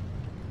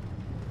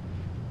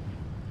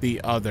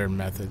the other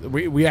method.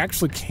 We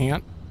actually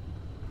can't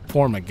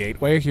form a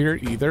gateway here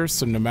either,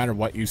 so no matter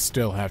what, you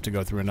still have to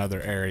go through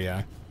another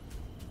area.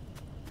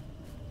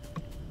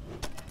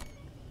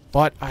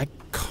 But I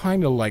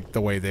kind of like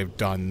the way they've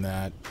done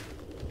that.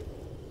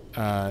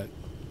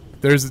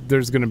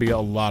 There's going to be a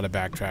lot of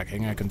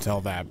backtracking, I can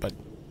tell that, but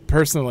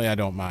personally I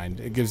don't mind.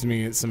 It gives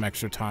me some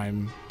extra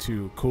time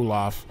to cool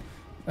off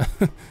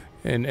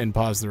and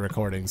pause the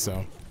recording,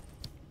 so.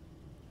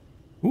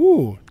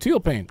 Ooh, teal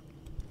paint.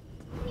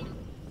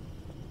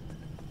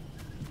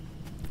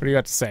 What do you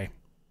got to say?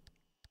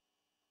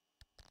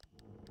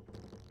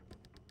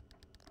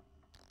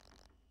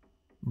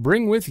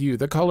 Bring with you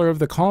the color of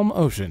the calm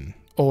ocean,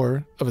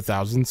 or of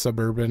 1,000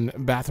 suburban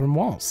bathroom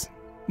walls.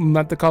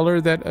 Let the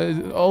color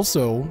that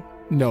also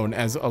known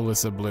as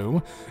Alyssa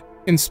Blue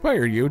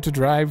inspire you to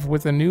drive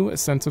with a new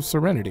sense of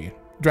serenity.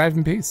 Drive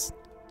in peace.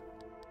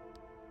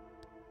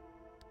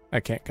 I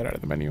can't get out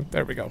of the menu.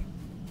 There we go.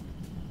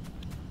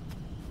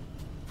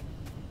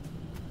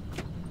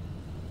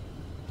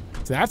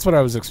 So that's what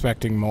I was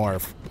expecting more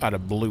out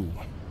of blue.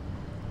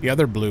 The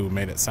other blue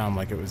made it sound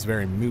like it was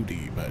very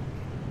moody, but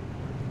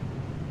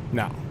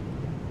no.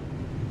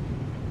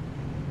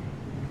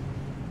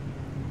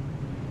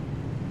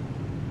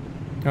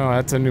 Oh,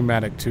 that's a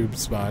pneumatic tube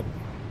spot.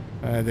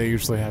 They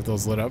usually have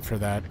those lit up for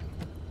that.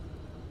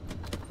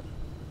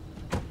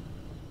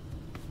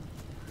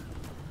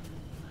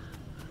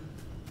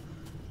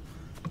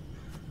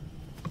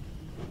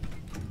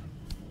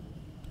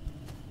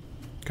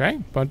 Okay,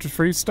 bunch of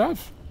free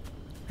stuff.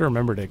 Gotta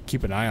remember to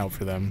keep an eye out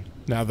for them,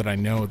 now that I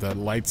know the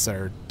lights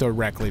are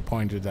directly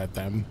pointed at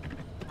them.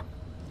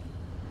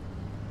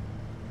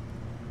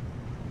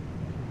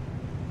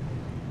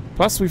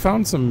 Plus, we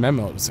found some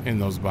memos in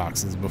those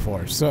boxes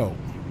before, so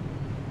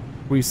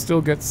we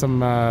still get some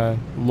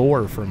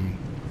lore from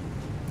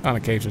on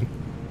occasion.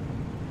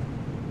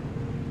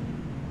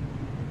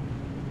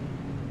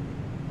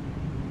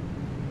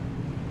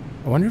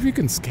 I wonder if you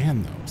can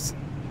scan those.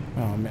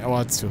 Oh man,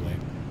 well, it's too late.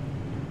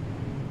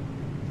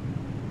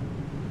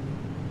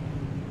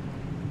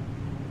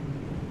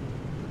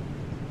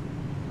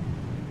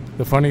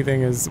 The funny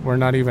thing is, we're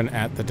not even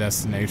at the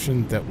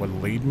destination that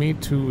would lead me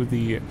to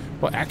the...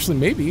 Well, actually,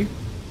 maybe.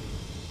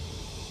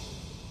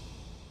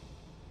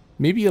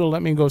 Maybe it'll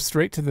let me go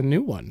straight to the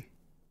new one.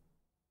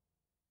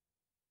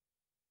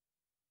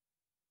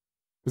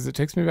 Because it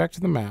takes me back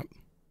to the map.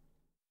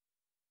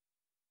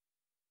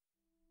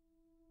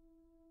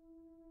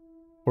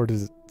 Or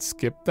does it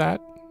skip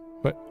that?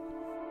 What?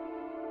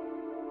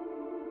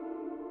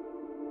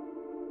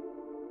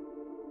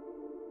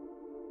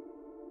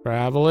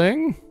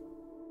 Traveling?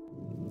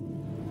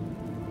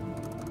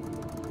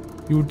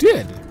 You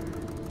did.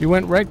 You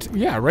went right to,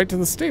 yeah, right to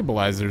the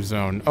stabilizer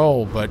zone.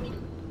 Oh, but...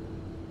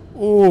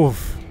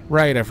 Oof.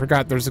 Right, I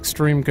forgot there's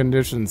extreme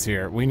conditions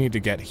here. We need to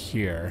get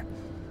here.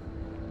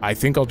 I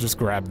think I'll just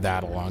grab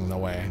that along the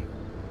way.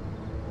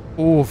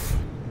 Oof.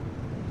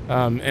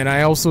 And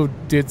I also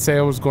did say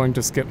I was going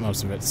to skip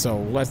most of it, so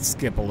let's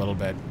skip a little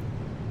bit.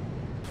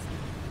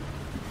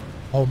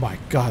 Oh my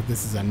god,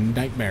 this is a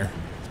nightmare.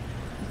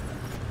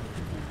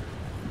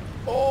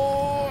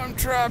 Oh, I'm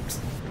trapped.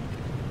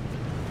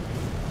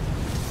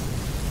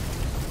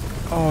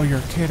 Oh,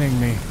 you're kidding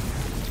me.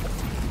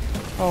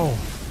 Oh,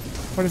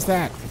 what is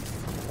that?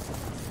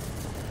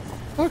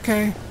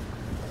 Okay.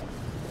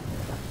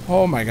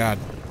 Oh my god.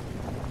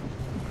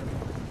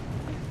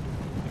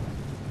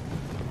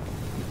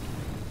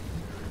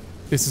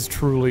 This is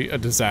truly a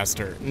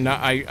disaster. No,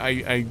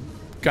 I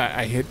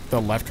hit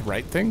the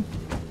left-right thing.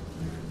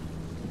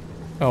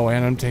 Oh,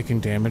 and I'm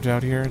taking damage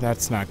out here.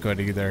 That's not good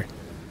either.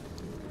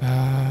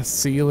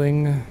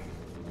 Sealing.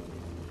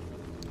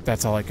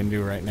 That's all I can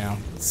do right now.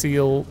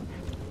 Seal.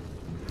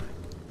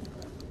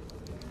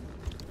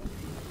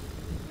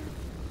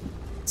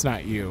 It's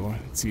not you.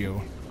 It's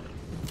you.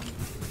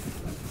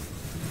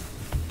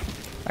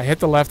 I hit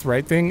the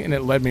left-right thing, and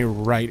it led me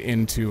right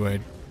into a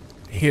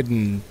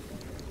hidden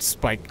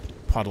spike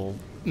puddle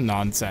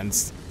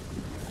nonsense.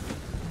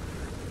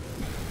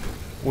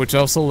 Which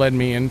also led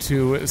me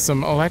into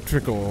some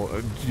electrical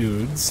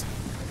dudes.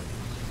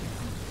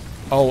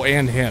 Oh,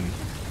 and him.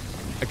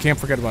 I can't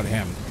forget about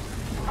him.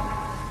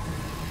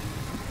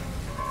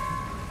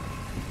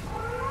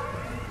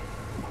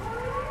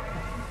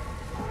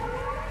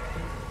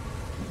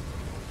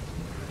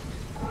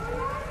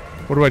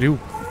 What do I do?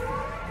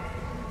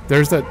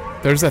 There's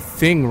a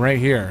thing right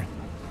here.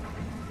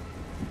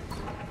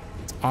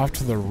 It's off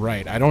to the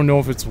right. I don't know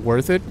if it's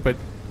worth it, but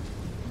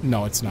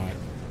no, it's not.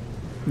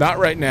 Not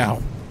right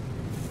now.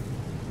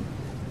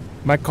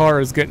 My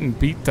car is getting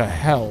beat to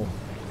hell.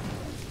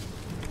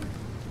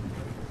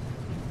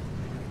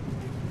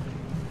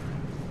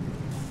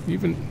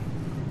 Even...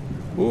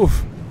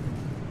 Oof.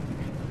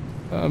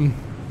 No.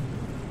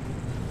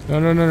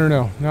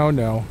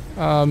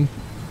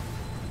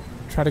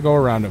 Try to go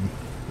around him.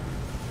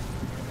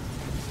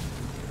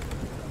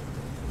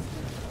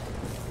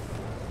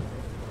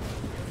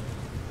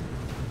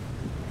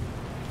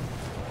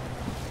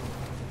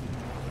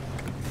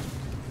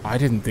 I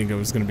didn't think it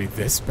was going to be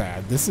this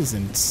bad. This is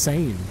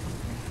insane.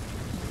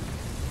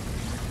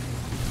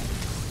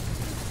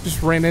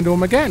 Just ran into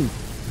him again.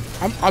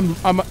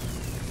 I'm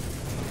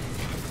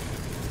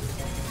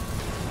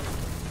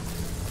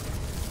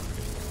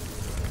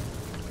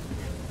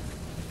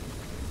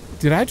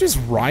Did I just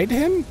ride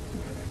him?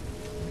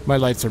 My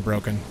lights are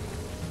broken.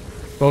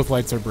 Both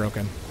lights are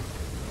broken.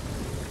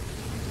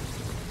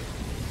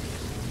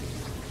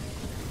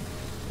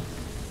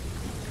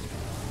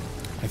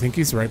 I think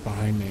he's right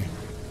behind me.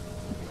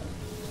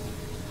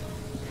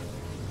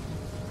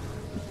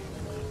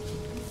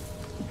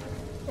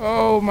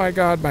 Oh my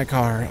god, my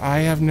car. I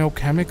have no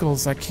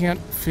chemicals. I can't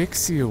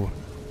fix you.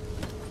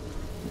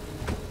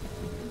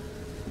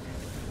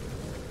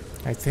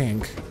 I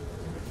think.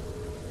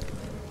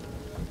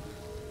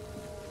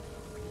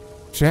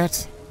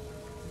 Jet?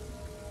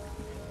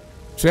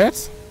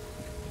 Jet?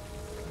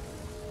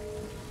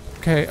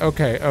 Okay. I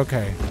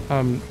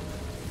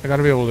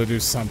gotta be able to do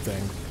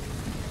something.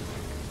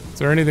 Is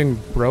there anything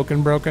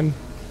broken?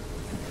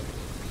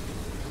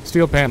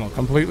 Steel panel,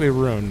 completely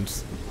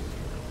ruined.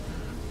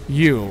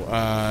 You,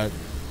 oh,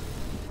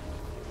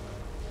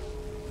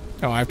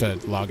 I have to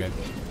log it.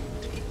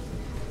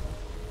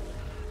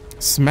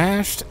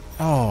 Smashed?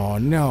 Oh,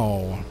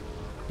 no.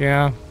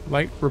 Yeah,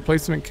 light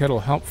replacement kit will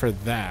help for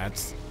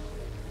that.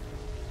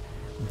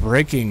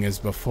 Braking is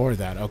before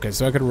that. Okay,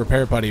 so I could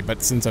repair putty,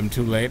 but since I'm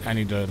too late, I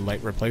need a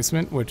light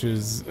replacement, which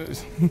is...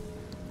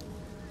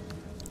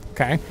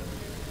 Okay.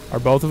 Are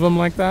both of them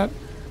like that?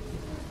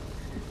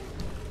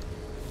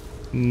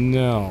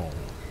 No.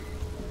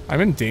 I'm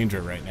in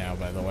danger right now,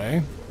 by the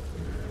way.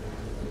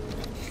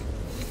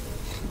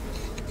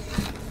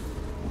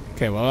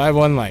 Okay, well, I have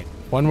one light.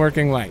 One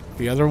working light.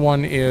 The other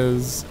one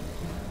is...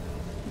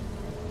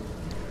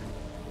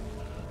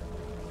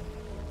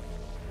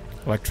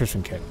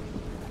 electrician kit.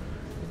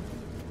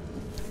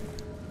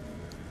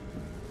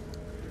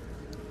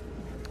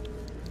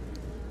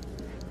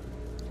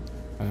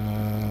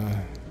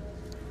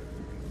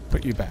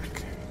 Put you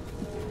back.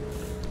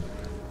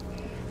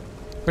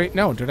 Wait,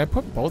 no, did I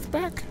put both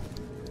back?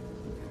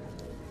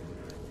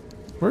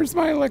 Where's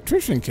my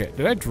electrician kit?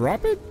 Did I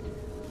drop it?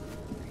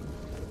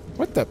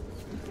 What the?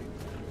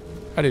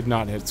 I did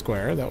not hit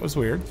square. That was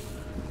weird.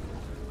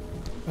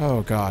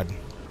 Oh, God.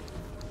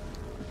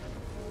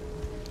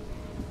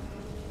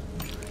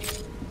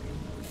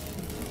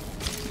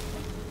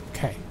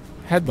 Okay.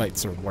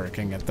 Headlights are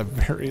working at the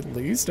very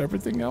least.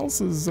 Everything else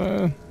is,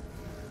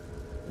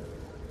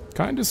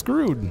 kind of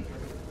screwed.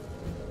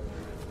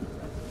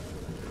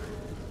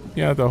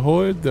 Yeah, the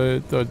hood,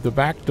 the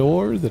back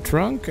door, the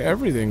trunk,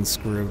 everything's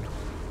screwed.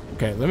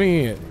 Okay, let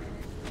me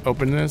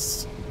open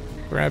this,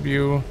 grab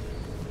you.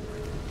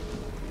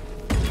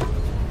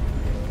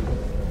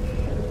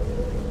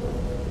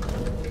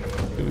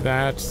 Do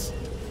that.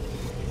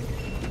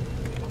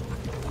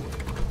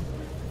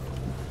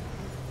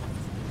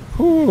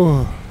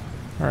 Whew.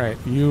 Alright,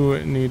 you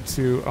need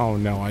to... Oh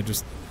no,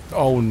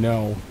 oh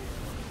no.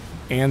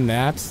 And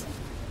that.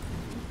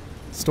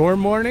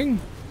 Storm warning?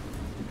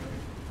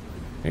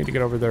 I need to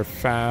get over there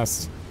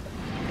fast.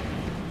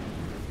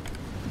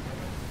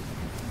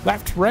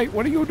 Left, right,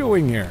 what are you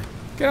doing here?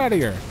 Get out of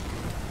here.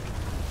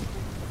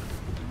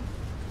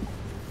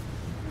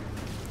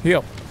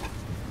 Heal.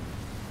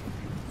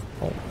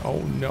 Oh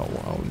no,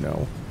 oh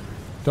no.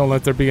 Don't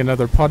let there be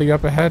another putty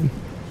up ahead.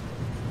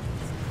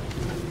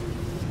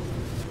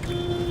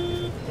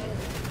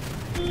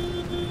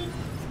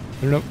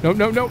 No.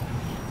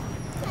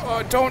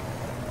 Oh, don't.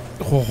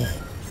 Oh.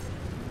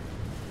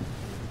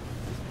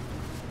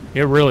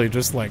 It really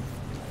just, like,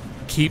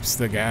 keeps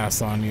the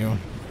gas on you.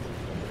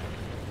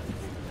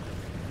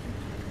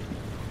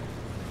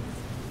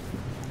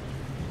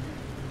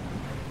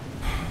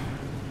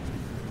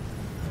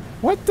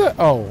 What the?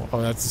 Oh,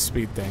 that's the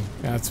speed thing.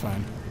 Yeah, that's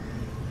fine.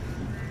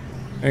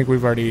 I think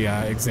we've already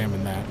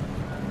examined that.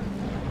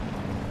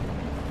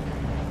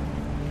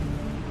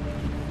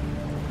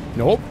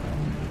 Nope.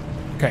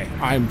 Okay,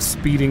 I'm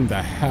speeding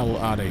the hell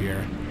out of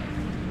here.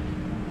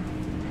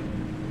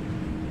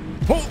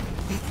 Oh!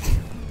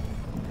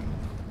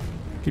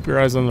 Keep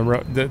your eyes on the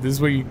road. This is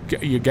what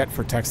you get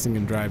for texting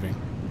and driving.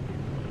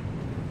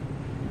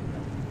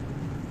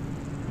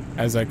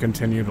 As I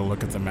continue to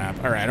look at the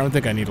map. Alright, I don't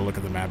think I need to look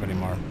at the map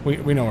anymore.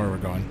 We know where we're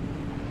going.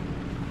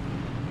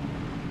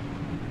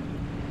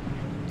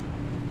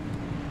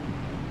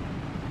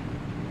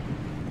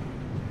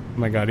 Oh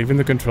my god, even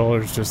the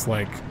controller's just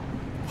like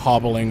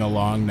hobbling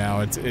along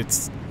now.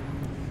 It's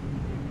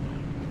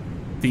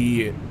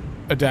the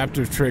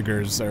adaptive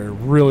triggers are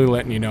really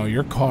letting you know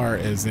your car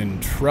is in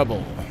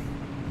trouble.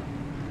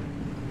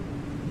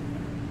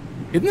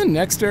 Isn't the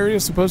next area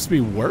supposed to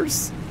be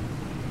worse?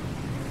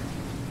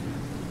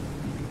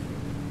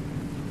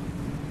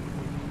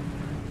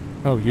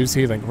 Oh, use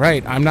healing.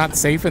 Right, I'm not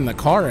safe in the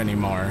car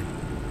anymore.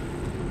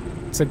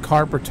 It said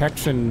car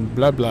protection,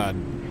 blah blah.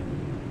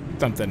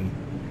 Something.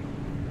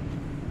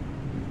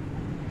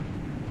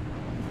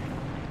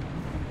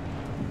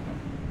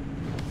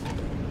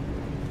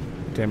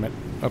 Damn it.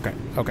 Okay,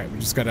 we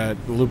just gotta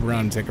loop around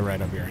and take a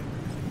right up here.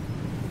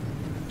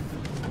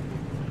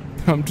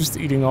 I'm just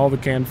eating all the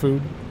canned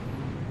food.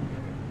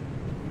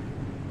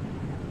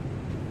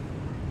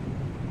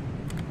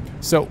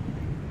 So,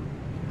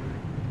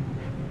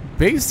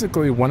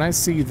 basically, when I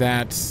see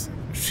that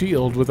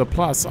shield with a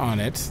plus on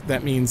it,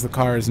 that means the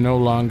car is no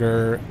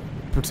longer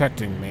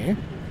protecting me.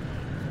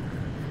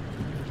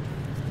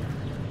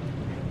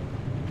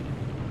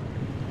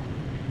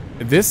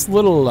 This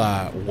little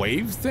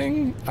wave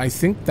thing, I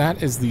think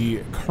that is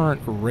the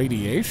current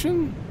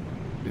radiation?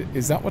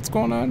 Is that what's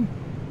going on?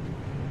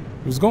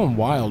 It was going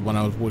wild when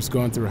I was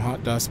going through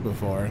hot dust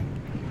before.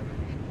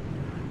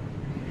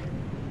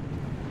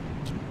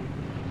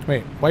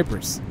 Wait,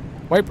 wipers.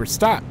 Wipers,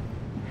 stop!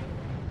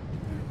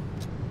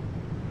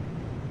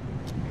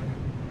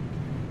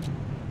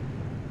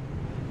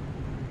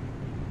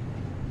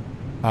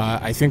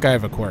 I think I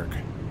have a quirk.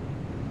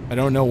 I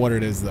don't know what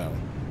it is, though.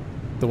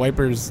 The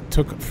wipers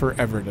took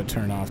forever to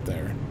turn off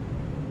there.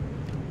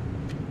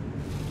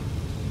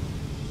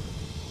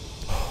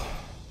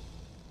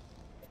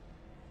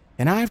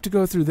 And I have to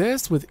go through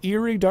this with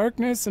eerie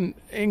darkness and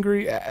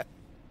angry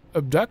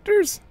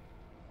abductors?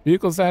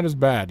 Vehicle status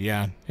bad,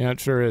 yeah. Yeah, it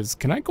sure is.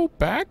 Can I go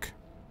back?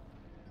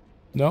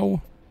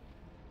 No.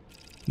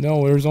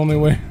 No, there's only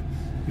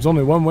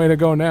one way to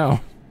go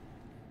now.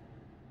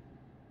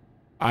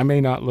 I may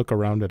not look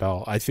around at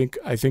all. I think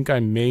I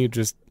may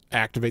just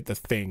activate the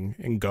thing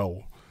and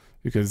go.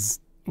 Because,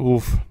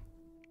 oof.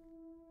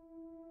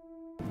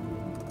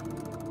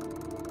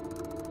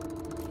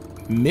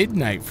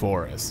 Midnight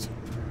Forest.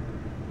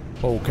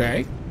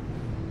 Okay.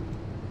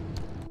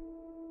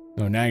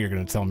 Oh, now you're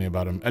going to tell me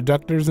about them.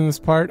 Abductors in this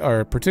part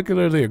are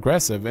particularly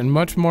aggressive and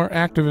much more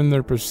active in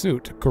their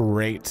pursuit.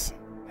 Great.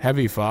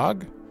 Heavy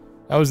fog?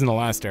 That was in the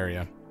last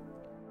area.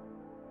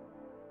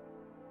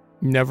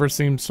 Never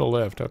seems to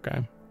lift.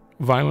 Okay.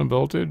 Violent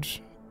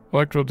voltage.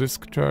 Electrical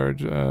discharge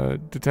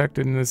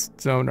detected in this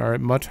zone are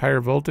at much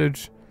higher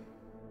voltage.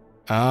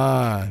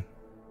 Ah.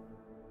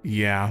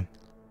 Yeah.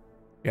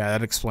 Yeah,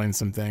 that explains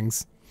some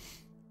things.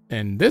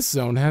 And this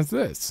zone has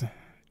this.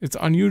 It's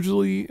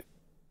unusually,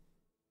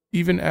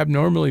 even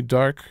abnormally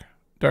darker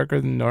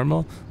than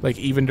normal. Like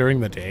even during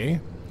the day.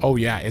 Oh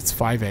yeah, it's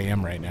 5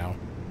 a.m. right now.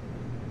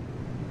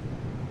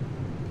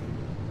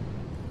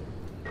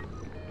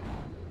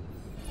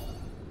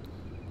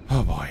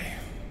 Oh boy.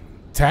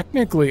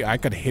 Technically, I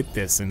could hit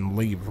this and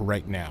leave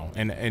right now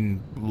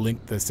and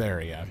link this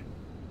area.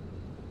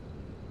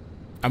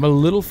 I'm a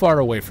little far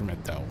away from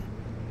it, though.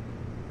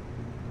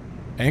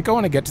 I think I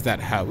want to get to that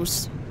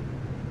house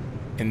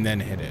and then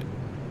hit it.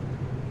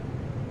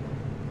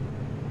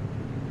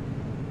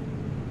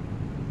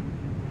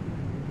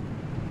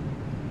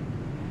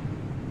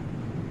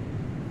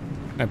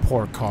 My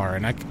poor car,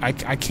 and I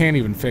can't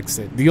even fix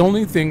it. The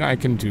only thing I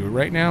can do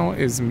right now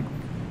is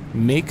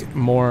make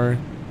more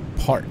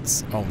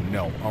parts. Oh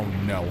no, oh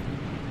no.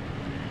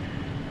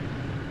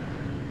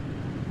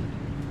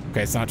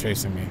 Okay, it's not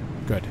chasing me.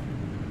 Good.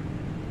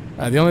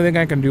 The only thing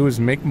I can do is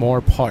make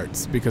more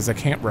parts because I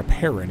can't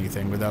repair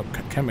anything without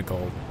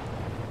chemical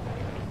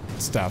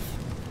stuff.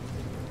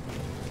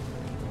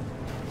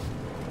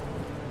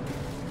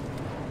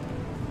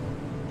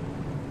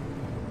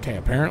 Okay,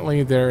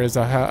 apparently there is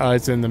a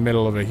it's in the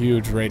middle of a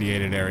huge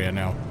radiated area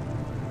now.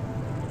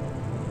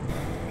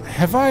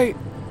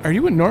 Are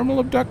you a normal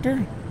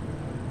abductor?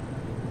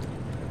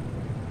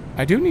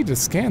 I do need to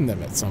scan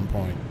them at some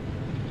point.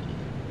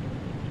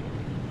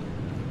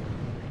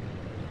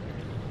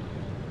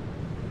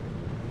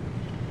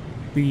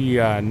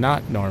 The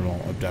not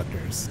normal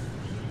abductors.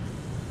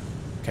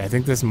 Okay, I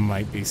think this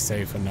might be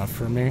safe enough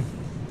for me.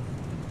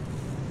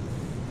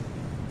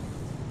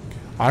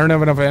 I don't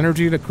have enough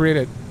energy to create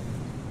it.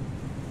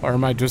 Or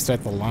am I just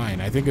at the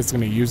line? I think it's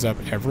going to use up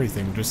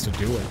everything just to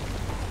do it.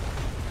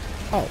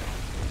 Oh.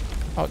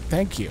 Oh,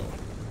 thank you.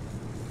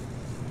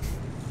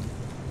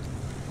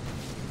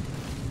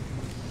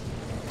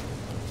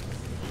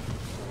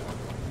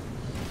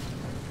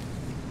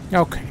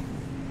 Okay.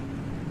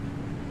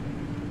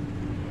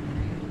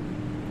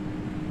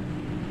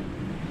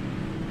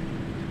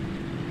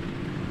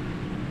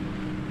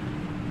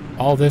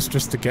 All this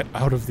just to get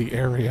out of the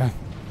area.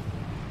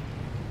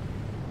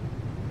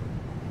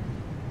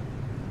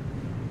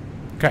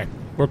 Okay,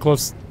 we're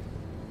close.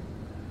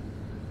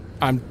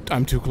 I'm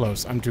too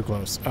close. I'm too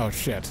close. Oh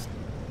shit.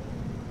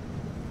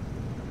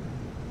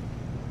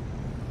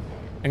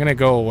 I'm gonna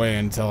go away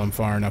until I'm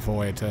far enough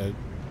away to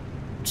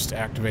just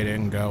activate it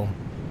and go.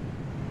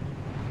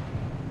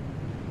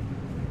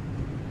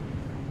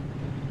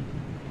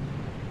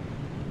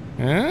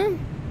 Huh?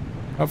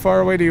 How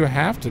far away do you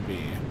have to be?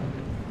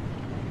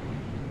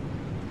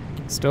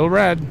 Still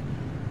red.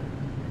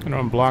 I know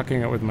I'm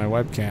blocking it with my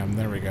webcam.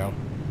 There we go.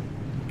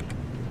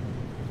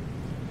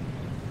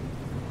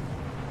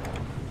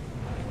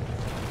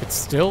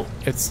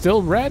 It's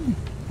still red?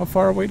 How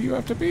far away do you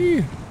have to be?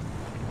 You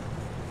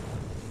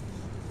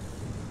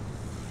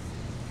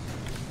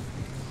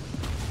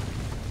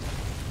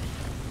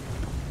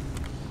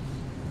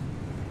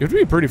have to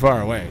be pretty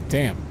far away.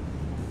 Damn.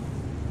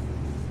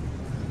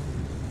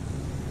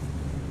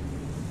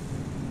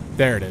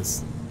 There it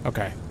is.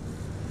 Okay.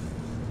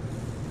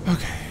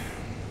 Okay.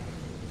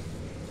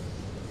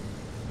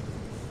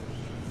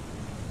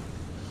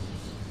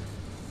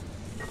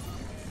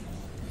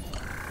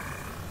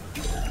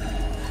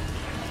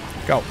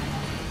 Go.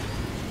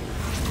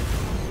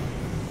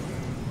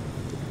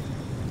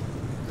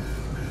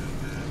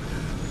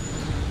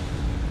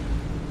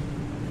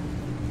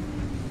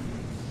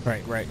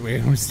 Right.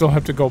 We still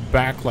have to go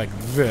back like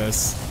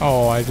this.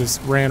 Oh, I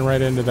just ran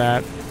right into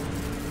that.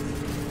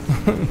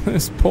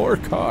 This poor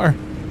car.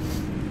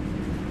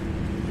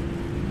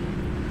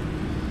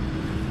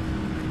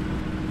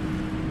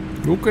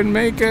 Who can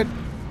make it?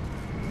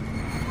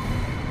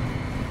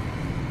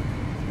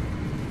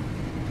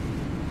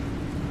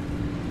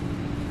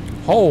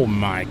 Oh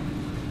my.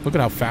 Look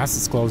at how fast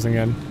it's closing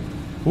in.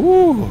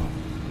 Ooh.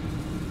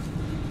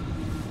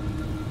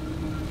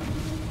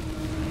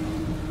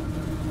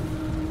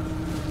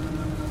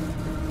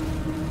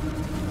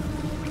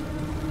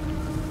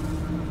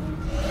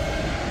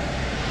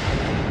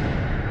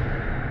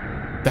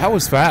 That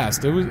was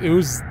fast. It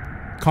was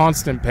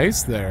constant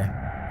pace there.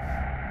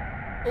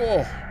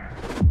 Oh.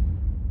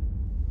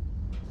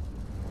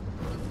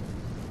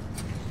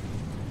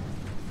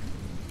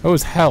 That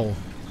was hell.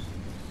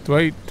 Do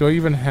I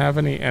even have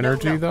any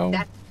energy no, though?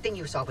 That thing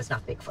you saw was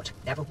not Bigfoot.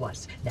 Never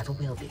was. Never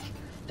will be.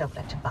 Don't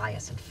let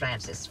Tobias and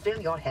Francis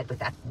fill your head with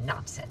that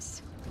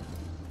nonsense.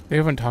 They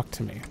haven't talked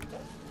to me.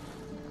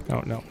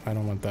 No, I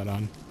don't want that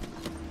on.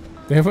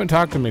 They haven't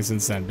talked to me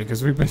since then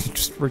because we've been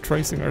just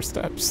retracing our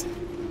steps.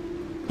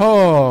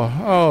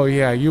 Oh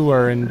yeah, you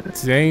are in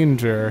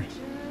danger.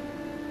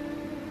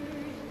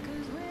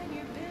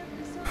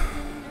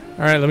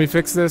 All right, let me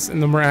fix this, and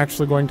then we're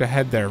actually going to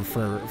head there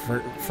for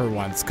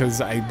once,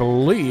 because I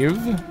believe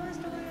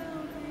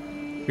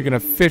we can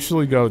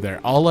officially go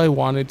there. All I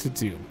wanted to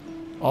do,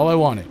 all I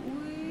wanted,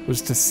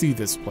 was to see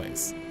this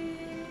place,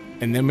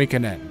 and then we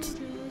can end.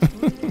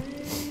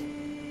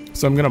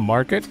 So I'm gonna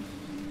mark it.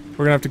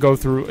 We're gonna have to go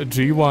through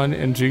G1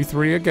 and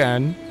G3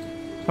 again.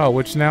 Oh,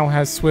 which now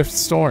has swift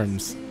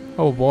storms.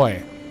 Oh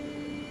boy.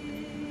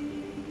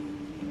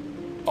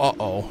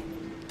 Uh-oh.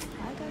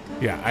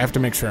 Yeah, I have to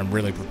make sure I'm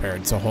really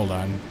prepared, so hold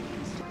on.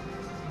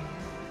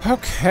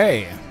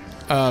 Okay.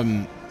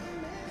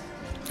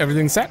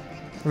 Everything's set.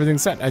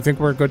 Everything's set. I think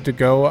we're good to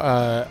go.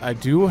 I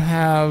do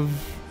have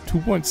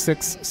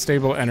 2.6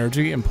 stable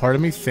energy, and part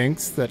of me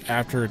thinks that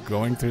after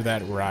going through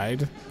that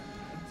ride,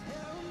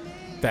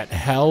 that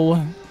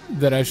hell,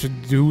 that I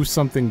should do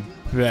something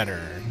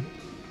better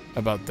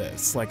about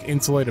this. Like,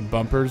 insulated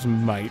bumpers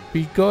might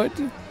be good,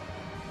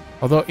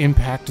 although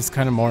impact is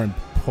kind of more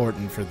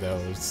important for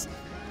those.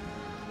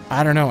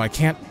 I don't know. I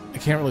can't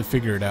really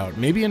figure it out.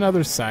 Maybe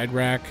another side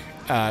rack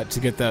to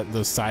get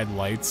those side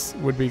lights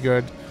would be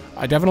good.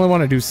 I definitely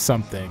want to do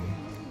something.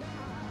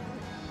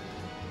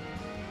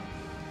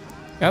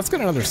 Yeah, let's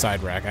get another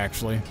side rack,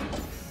 actually.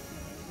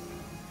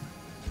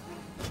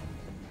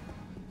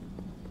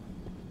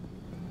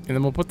 And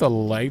then we'll put the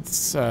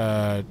lights,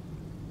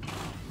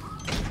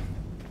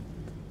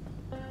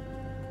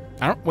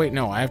 wait,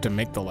 no, I have to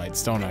make the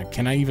lights, don't I?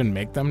 Can I even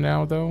make them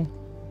now, though?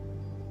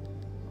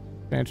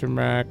 Phantom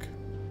rack.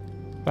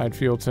 Side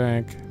fuel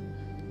tank.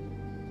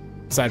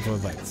 Side fuel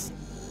lights.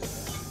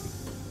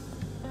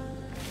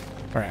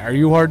 Alright, are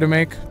you hard to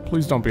make?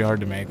 Please don't be hard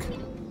to make.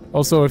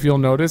 Also, if you'll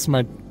notice,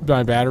 my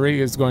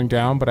battery is going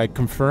down, but I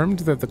confirmed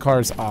that the car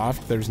is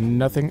off. There's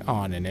nothing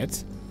on in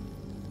it.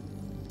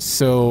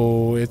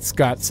 So it's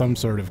got some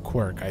sort of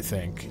quirk, I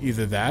think.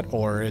 Either that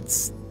or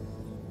it's...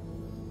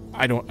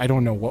 I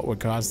don't know what would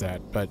cause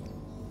that, but...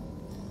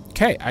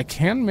 Okay, I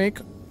can make...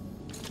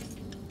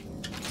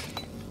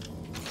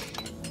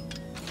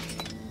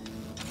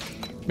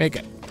 Make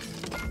it.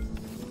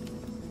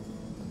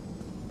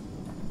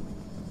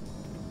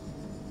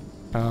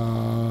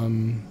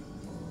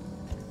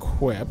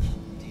 Equip.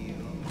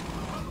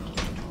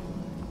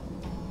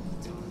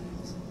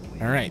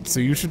 Alright, so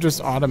you should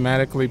just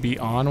automatically be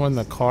on when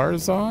the car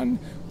is on?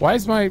 Why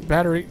is my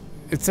battery...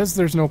 It says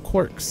there's no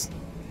quirks,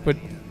 but...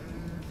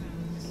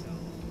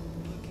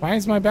 Why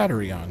is my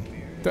battery on?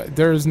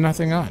 There's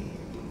nothing on.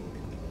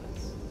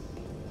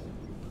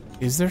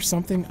 Is there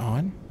something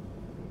on?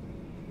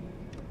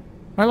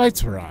 My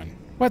lights were on.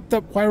 What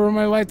the... Why were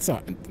my lights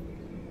on?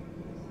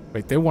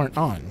 Wait, they weren't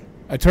on.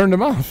 I turned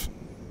them off.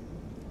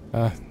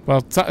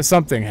 Well,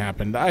 something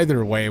happened.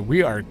 Either way,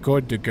 we are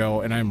good to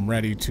go, and I'm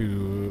ready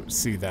to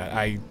see that.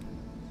 I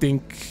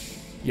think...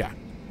 Yeah.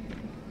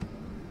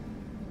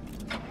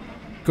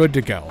 Good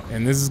to go.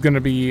 And this is going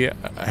to be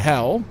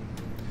hell,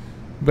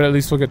 but at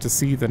least we'll get to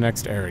see the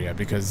next area,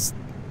 because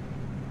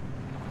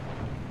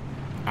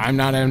I'm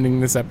not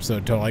ending this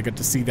episode till I get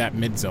to see that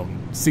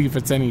mid-zone. See if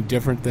it's any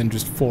different than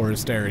just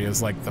forest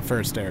areas like the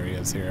first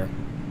areas here.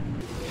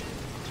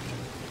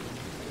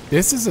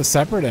 This is a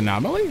separate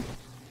anomaly?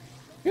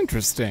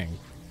 Interesting.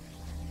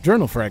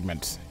 Journal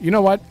fragment. You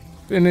know what?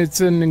 And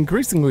it's an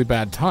increasingly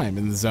bad time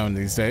in the zone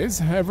these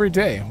days. Every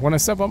day, when I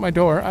step out my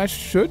door, I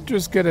should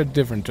just get a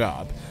different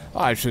job.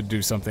 I should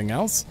do something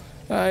else.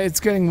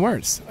 It's getting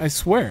worse. I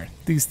swear.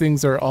 These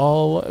things are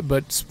all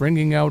but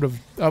springing up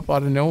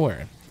out of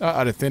nowhere,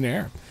 out of thin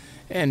air.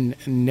 And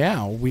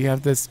now we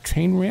have this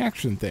chain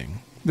reaction thing.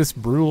 This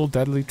brutal,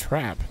 deadly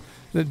trap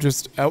that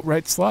just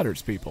outright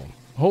slaughters people.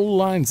 Whole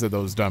lines of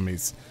those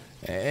dummies.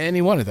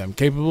 Any one of them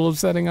capable of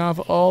setting off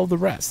all the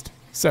rest.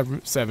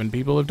 Seven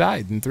people have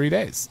died in 3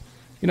 days.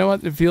 You know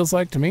what it feels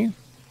like to me?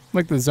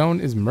 Like the zone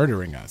is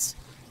murdering us.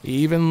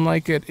 Even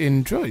like it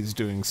enjoys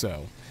doing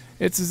so.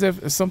 It's as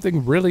if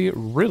something really,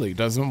 really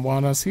doesn't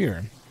want us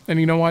here. And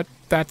you know what?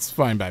 That's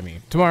fine by me.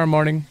 Tomorrow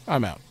morning,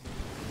 I'm out.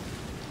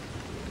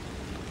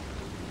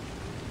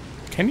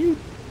 Can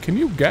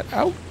you get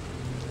out?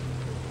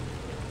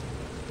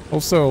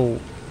 Also,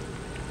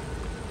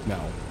 no.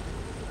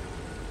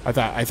 I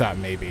thought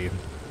maybe.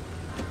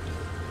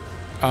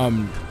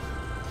 I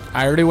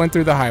already went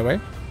through the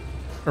highway.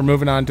 We're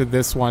moving on to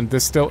this one.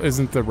 This still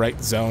isn't the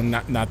right zone,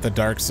 not the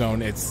dark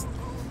zone. It's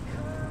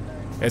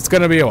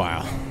gonna be a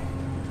while.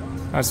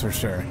 That's for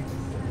sure.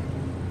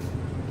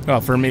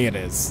 Well, for me it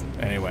is,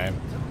 anyway.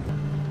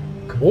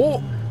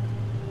 Whoa!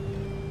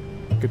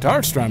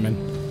 Guitar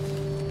strumming.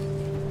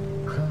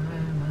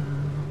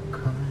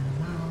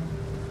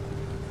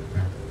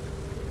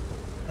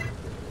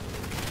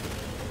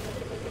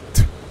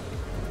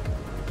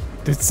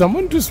 Did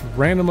someone just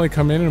randomly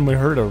come in and we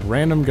heard a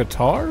random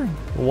guitar?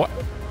 What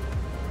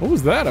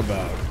was that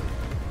about?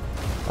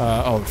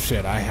 Oh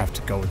shit, I have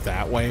to go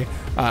that way.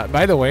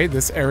 By the way,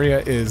 this area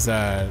is,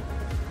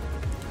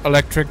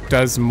 electric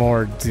does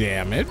more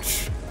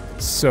damage.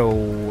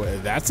 So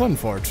that's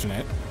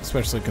unfortunate,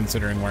 especially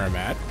considering where I'm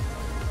at.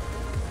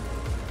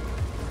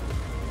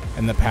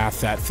 And the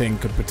path that thing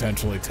could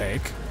potentially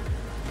take.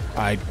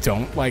 I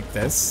don't like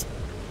this.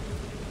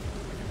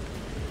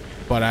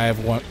 But I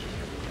have one...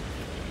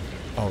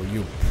 Oh,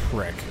 you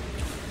prick.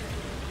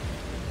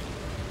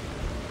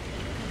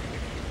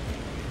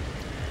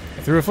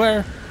 I threw a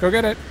flare. Go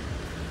get it.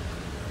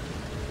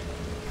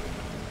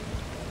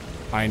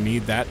 I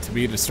need that to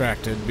be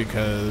distracted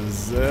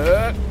because...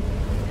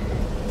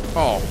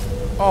 Oh.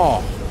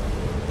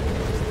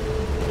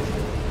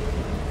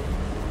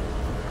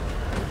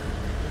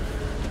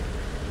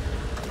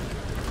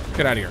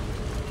 Get out of here.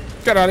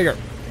 Get out of here.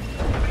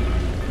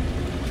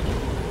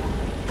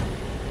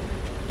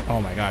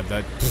 Oh my god,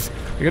 that...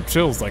 I get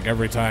chills like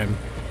every time.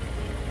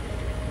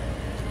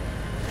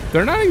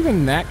 They're not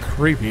even that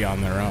creepy on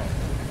their own.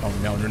 Oh,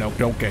 no,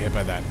 don't get hit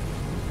by that.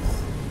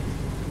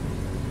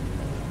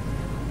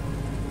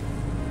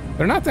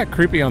 They're not that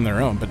creepy on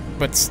their own,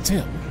 but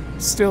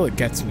still it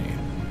gets me.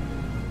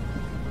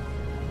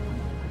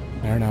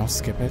 I don't know,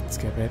 skip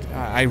it.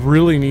 I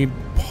really need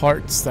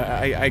parts that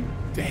I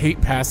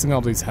hate passing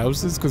all these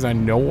houses because I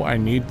know I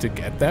need to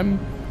get them.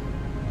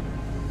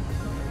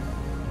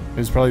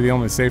 It's probably the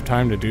only safe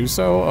time to do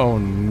so. Oh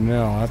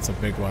no, that's a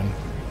big one.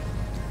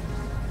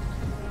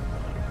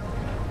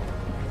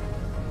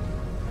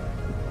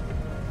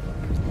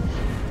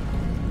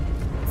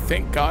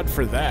 Thank God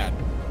for that.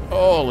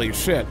 Holy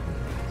shit.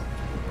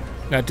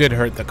 That did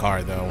hurt the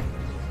car though.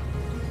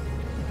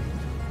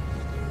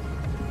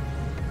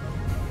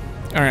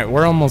 Alright,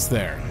 we're almost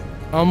there.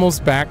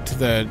 Almost back to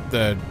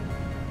the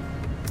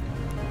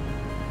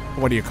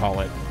what do you call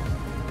it?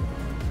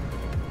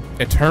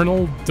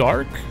 Eternal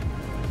Dark?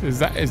 Is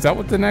that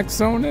what the next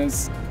zone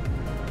is?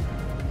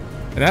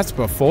 And that's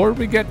before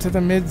we get to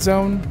the mid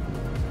zone?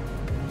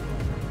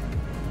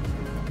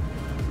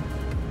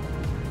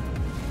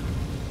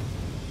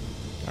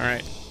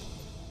 Alright.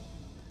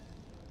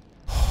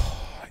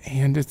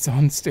 And it's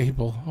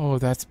unstable. Oh,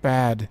 that's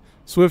bad.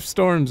 Swift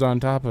storms on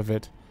top of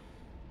it.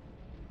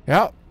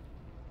 Yep.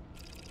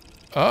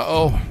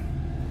 Uh-oh.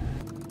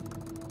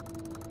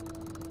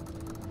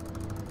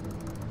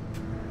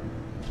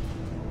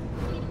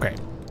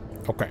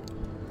 Okay.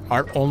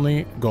 Our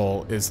only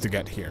goal is to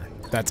get here.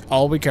 That's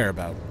all we care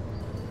about.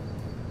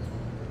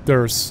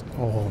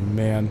 Oh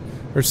man,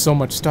 there's so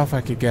much stuff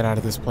I could get out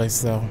of this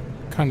place though.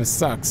 Kinda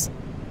sucks.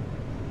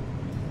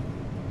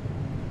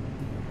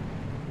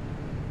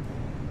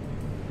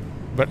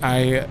 But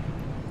I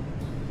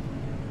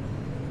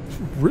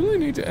really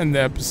need to end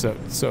the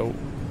episode, so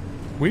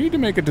we need to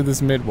make it to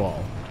this mid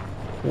wall.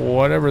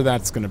 Whatever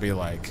that's gonna be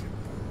like.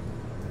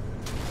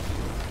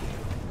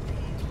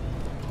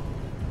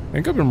 I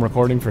think I've been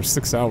recording for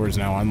 6 hours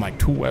now on like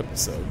 2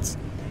 episodes.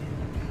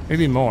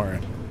 Maybe more.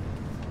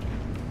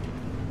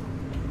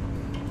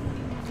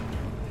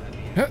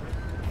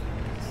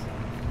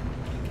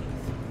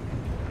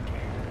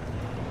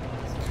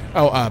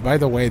 Oh, by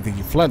the way, the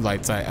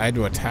floodlights, I had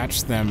to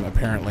attach them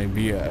apparently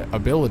via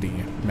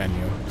ability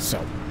menu, so.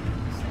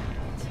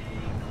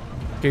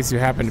 In case you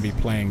happen to be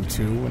playing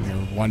too and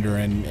you're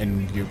wondering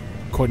and you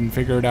couldn't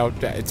figure it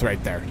out, it's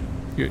right there.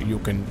 You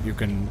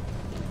can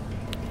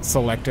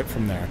select it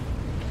from there.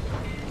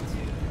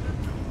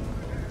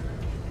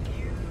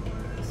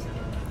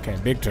 Okay,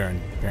 big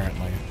turn,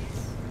 apparently.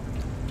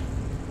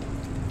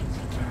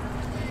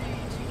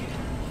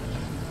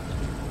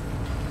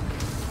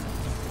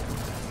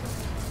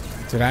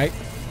 Did I?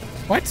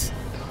 What?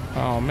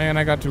 Oh man,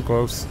 I got too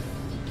close.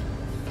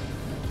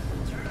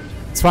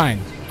 It's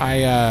fine.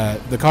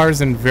 The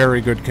car's in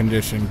very good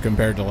condition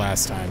compared to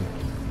last time.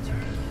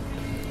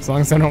 As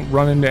long as I don't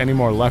run into any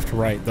more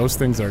left-right, those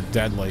things are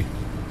deadly.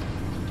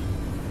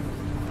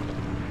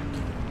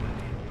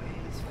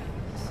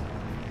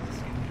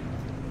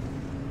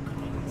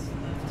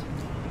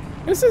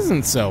 This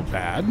isn't so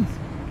bad.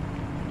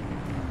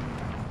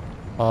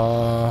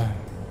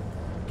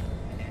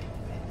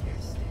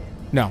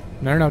 No,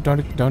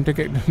 don't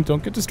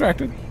get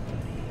distracted.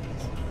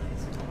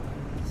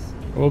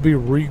 We'll be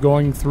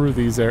re-going through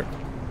these Oh,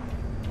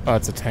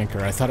 it's a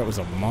tanker. I thought it was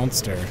a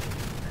monster.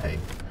 Hey.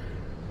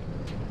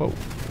 Whoa.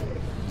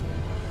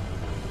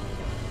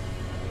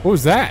 What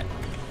was that?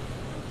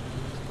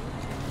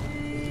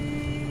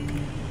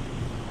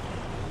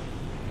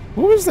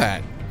 What was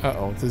that?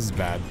 Uh-oh, this is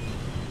bad.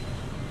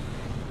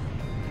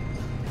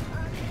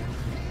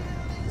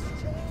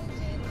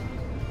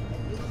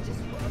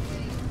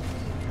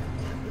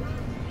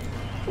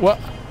 Well,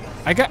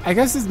 I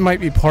guess this might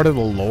be part of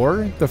the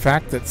lore, the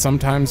fact that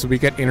sometimes we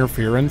get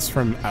interference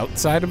from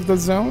outside of the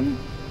zone.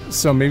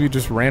 So maybe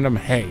just random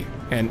hay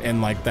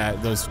and like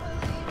that,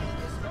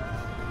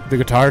 the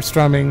guitar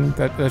strumming,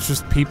 that's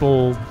just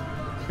people.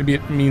 Maybe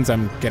it means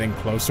I'm getting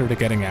closer to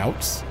getting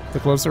out the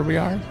closer we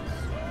are.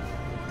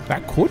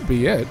 That could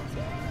be it.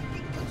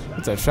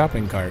 It's a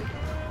shopping cart.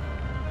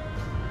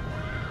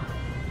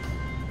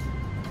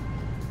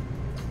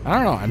 I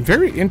don't know. I'm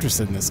very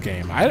interested in this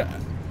game. I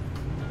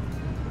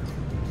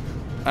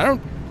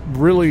don't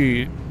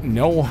really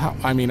know how.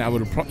 I mean,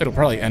 it'll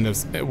probably end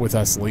with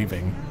us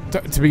leaving.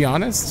 To be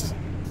honest,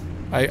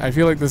 I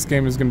feel like this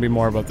game is going to be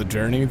more about the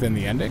journey than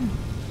the ending.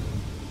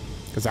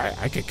 Because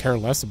I could care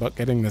less about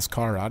getting this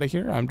car out of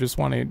here. I'm just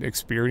wanting to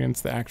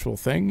experience the actual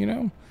thing, you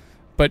know?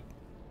 But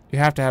you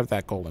have to have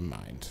that goal in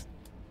mind.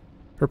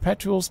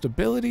 Perpetual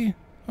stability?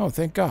 Oh,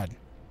 thank God.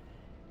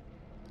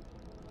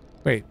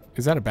 Wait,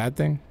 is that a bad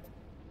thing?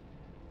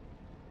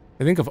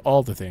 I think of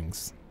all the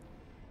things.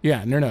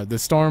 Yeah, no. The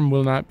storm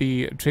will not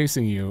be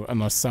chasing you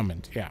unless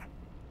summoned. Yeah.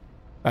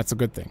 That's a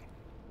good thing.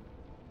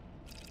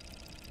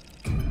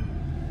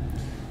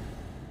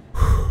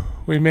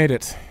 We made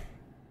it.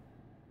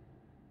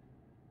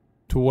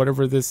 To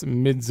whatever this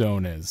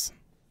mid-zone is.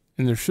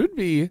 And there should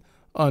be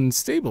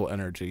unstable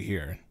energy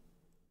here.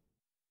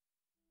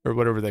 Or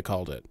whatever they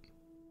called it.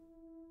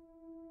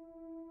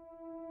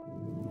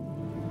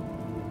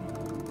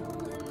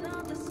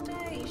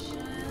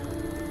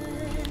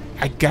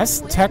 I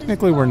guess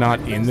technically we're not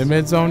in the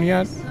mid-zone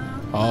yet.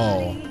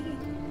 Oh.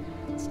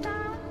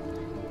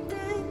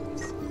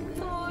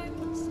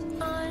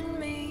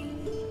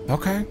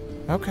 Okay.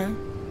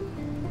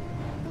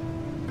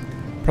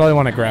 Probably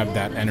want to grab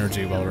that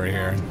energy while we're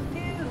here.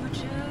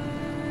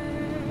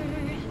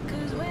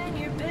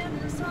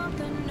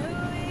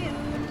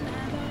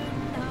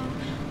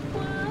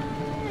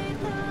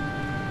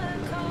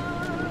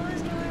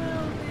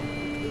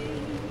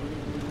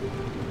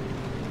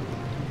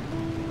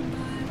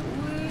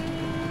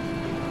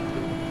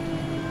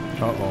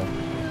 Uh-oh.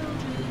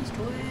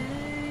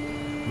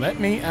 Let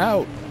me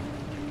out.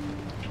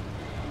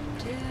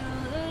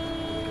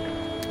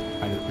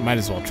 I might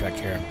as well check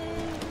here.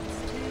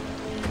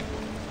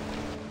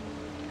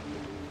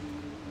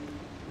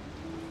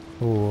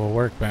 Ooh, a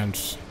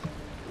workbench.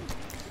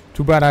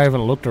 Too bad I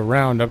haven't looked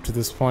around up to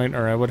this point,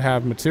 or I would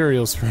have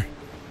materials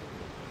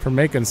for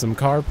making some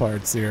car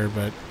parts here,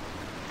 but...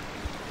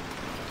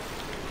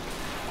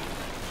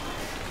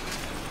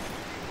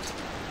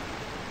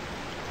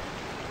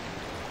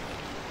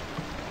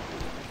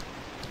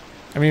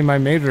 I mean, my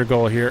major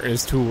goal here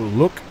is to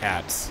look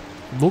at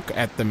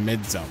the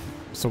mid zone.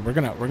 So we're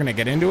gonna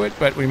get into it,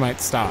 but we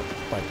might stop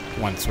like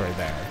once we're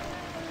there.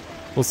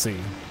 We'll see.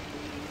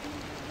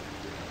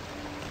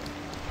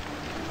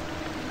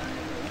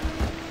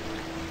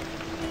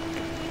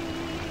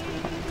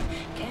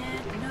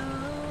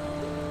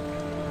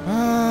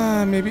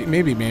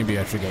 Maybe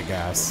I should get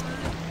gas.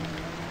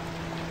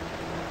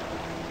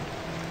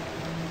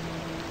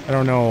 I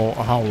don't know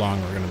how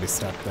long we're gonna be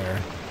stuck there.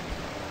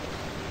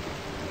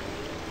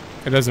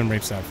 It doesn't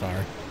reach that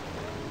far.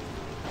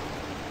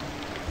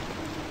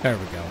 There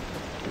we go.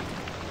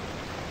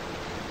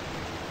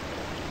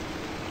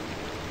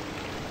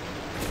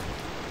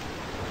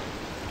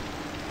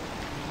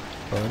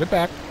 Put it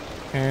back,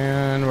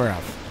 and we're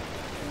off.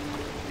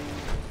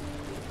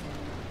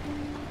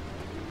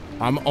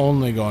 I'm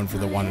only going for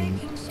the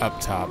one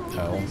up top,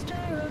 though.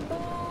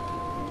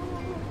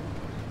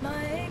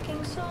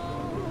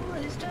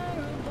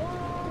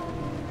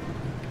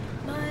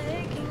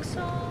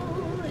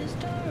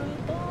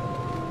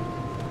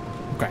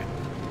 Okay.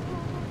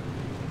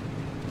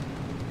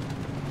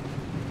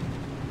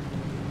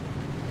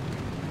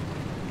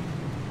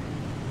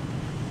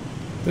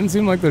 Didn't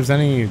seem like there's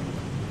any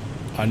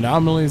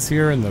anomalies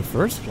here in the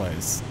first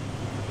place.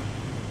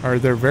 Are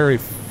there very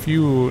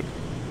few?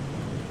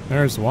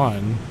 There's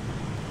one.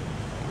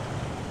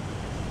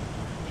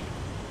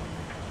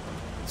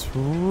 It's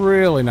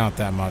really not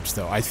that much,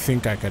 though. I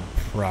think I could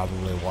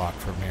probably walk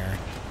from here.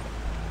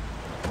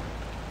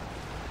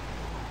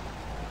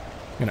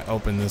 I'm gonna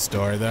open this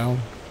door, though.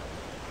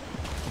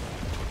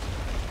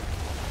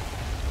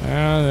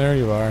 Ah, there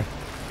you are.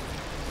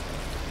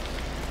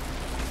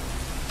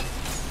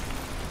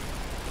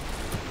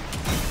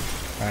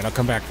 Alright, I'll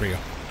come back for you.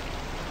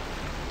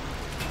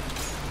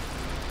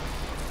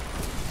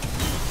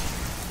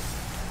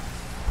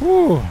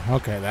 Whew,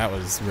 okay, that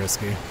was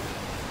risky.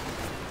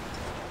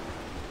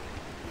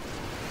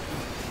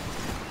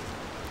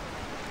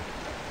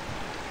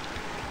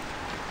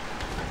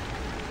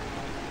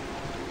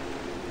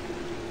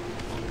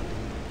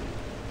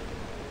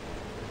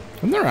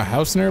 Isn't there a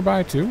house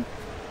nearby, too?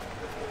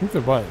 I think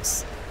there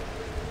was.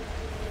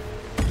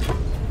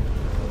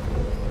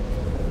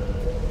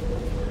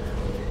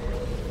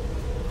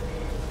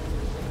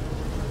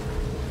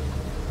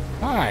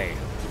 Hi.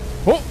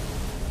 Oh!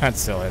 That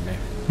still hit me.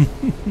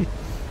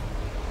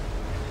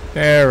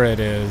 There it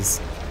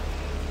is.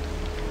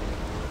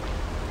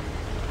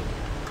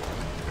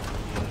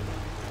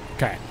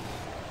 Okay.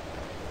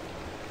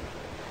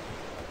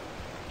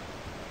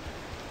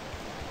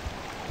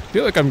 I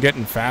feel like I'm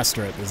getting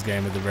faster at this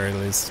game at the very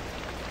least.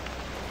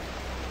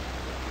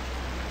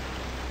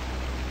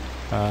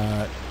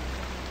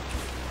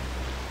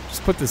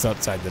 Just put this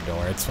outside the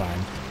door, it's fine.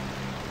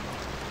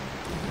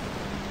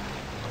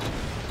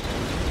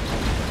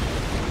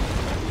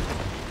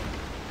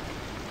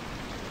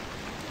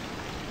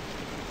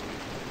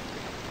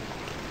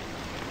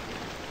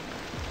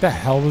 The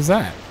hell was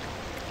that?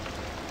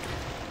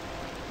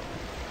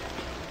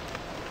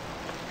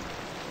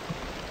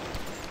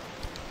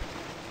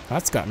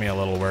 That's got me a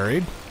little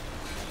worried.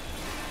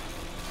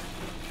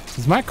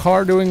 Is my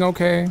car doing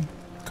okay?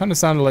 Kind of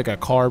sounded like a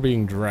car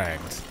being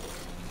dragged.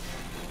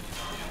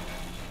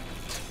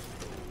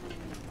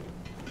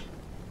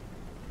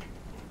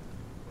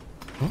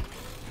 Oh.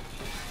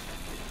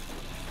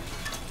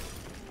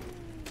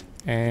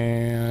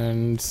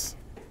 And...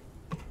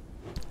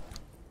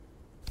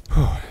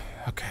 Whew.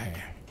 Okay.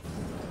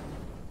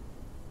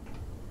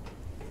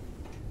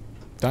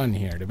 Done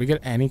here. Did we get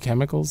any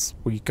chemicals?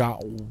 We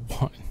got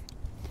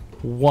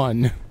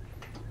one.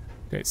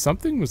 Okay,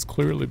 something was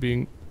clearly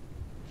being...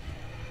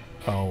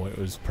 Oh, it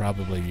was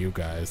probably you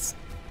guys.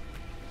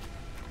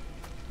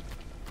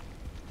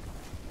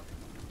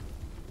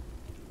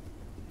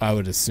 I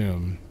would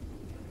assume.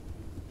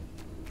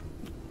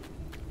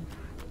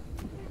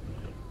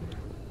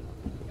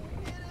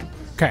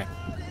 Okay.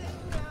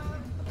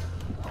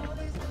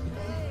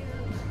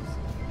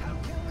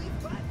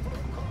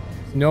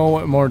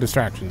 No more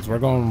distractions. We're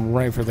going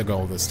right for the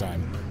goal this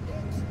time.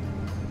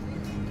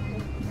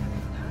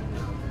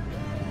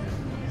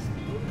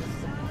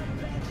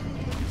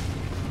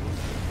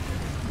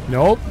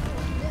 Nope.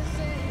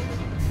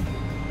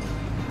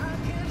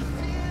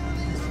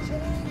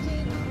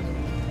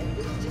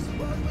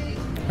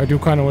 I do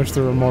kind of wish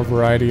there were more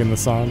variety in the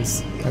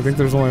songs. I think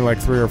there's only like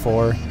 3 or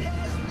 4.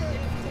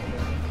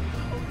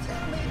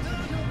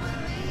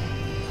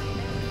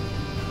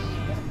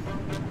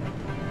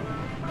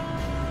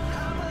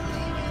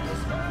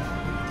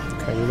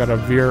 Okay, we gotta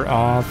veer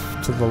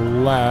off to the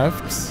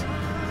left.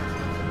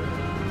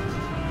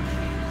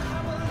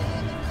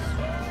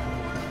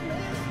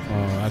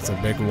 Oh, that's a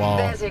big wall.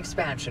 There's the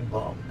expansion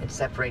wall. It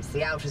separates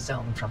the outer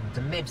zone from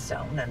the mid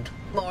zone, and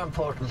more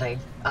importantly,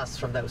 us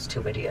from those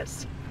two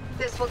idiots.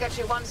 This will get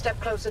you one step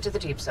closer to the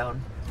deep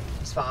zone.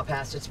 It's far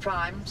past its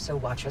prime, so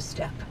watch your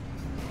step.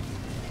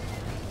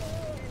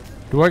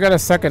 Do I got a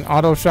second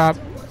auto shop?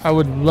 I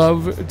would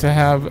love to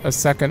have a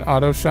second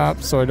auto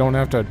shop so I don't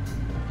have to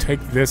take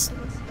this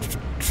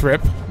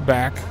trip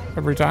back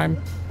every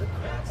time.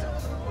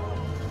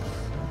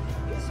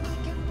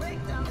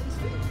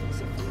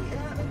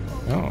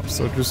 Oh,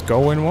 so just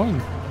go in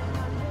one.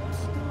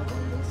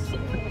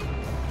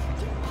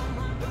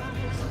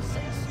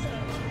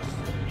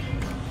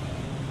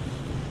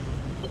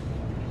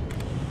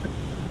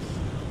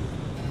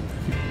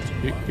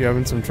 You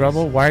having some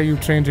trouble? Why are you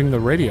changing the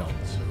radio?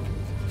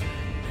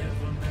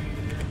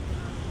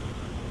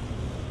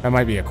 That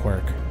might be a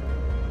quirk.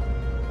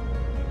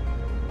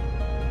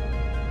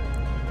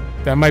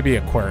 That might be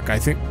a quirk, I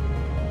think.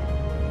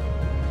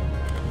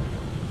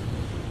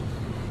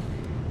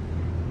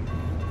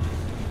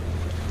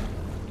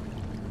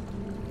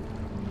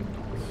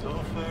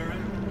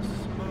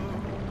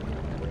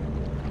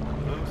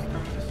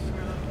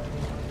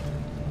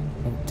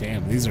 Oh,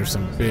 damn, these are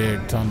some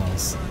big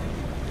tunnels.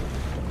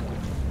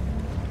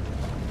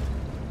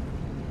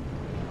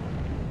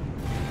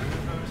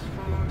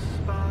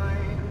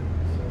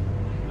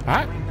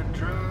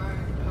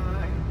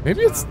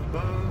 Maybe it's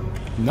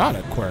not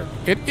a quirk.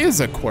 It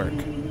is a quirk.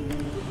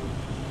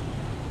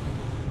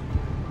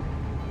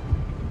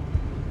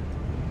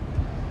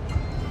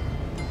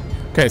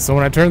 Okay, so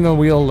when I turn the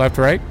wheel left,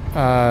 right,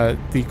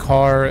 the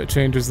car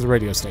changes the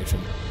radio station.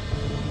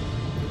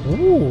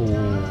 Ooh.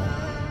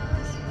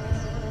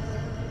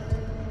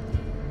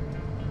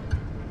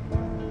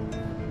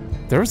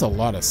 There's a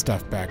lot of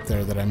stuff back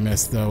there that I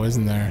missed, though,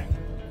 isn't there?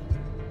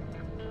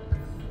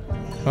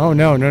 Oh,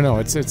 no, no, no.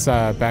 It's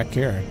back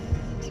here.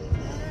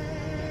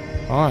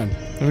 On.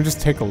 Let me just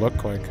take a look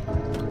quick.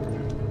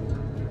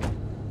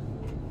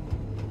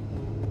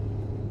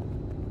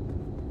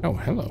 Oh,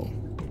 hello.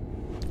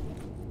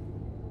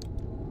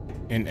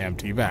 An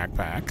empty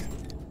backpack.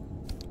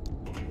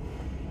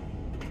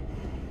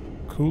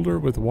 cooler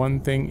with one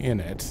thing in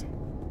it.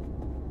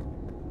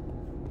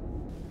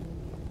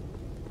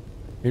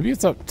 Maybe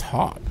it's up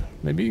top.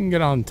 Maybe you can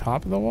get on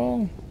top of the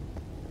wall?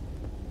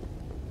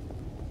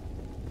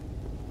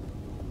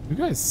 You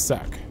guys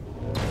suck.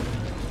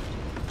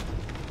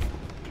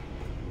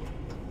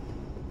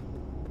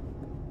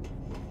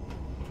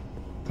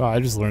 Oh, I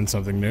just learned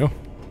something new.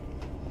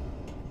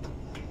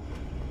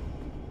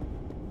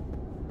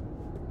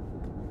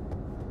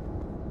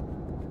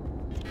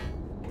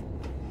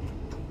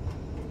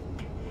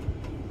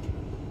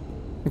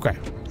 Okay.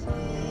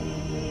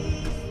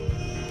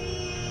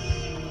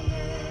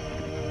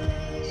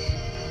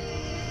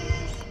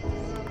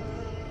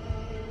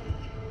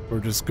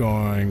 We're just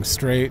going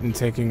straight and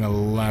taking a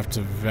left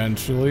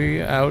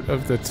eventually out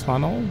of the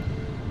tunnel.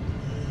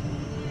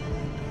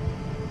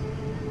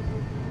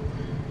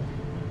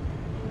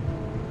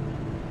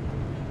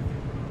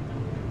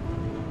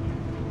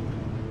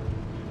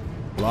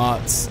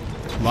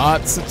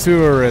 Lots of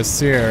tourists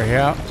here,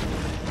 yeah.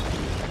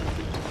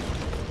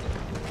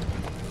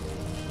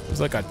 It's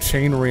like a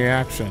chain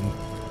reaction.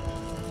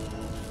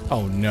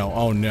 Oh no,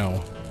 oh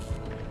no.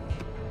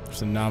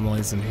 There's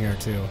anomalies in here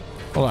too.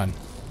 Hold on.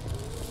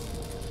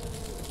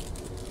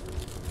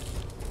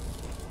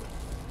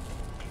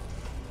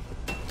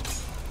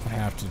 I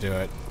have to do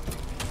it.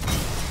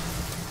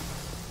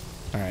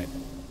 Alright.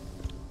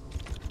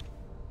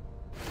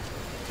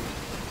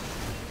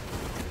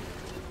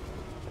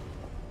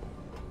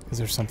 Is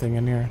there something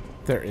in here?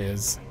 There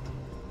is.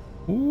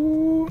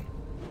 Ooh.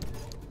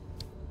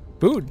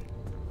 Food.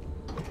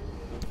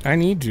 I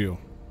need you.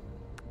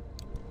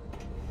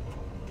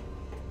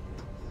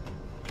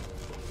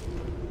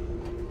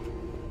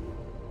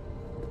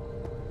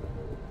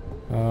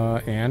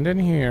 And in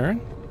here.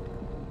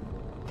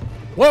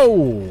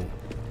 Whoa! A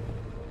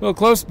little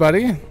close,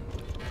 buddy.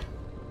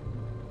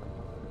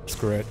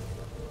 Screw it.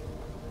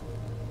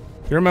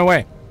 You're in my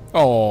way.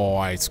 Oh,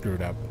 I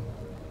screwed up.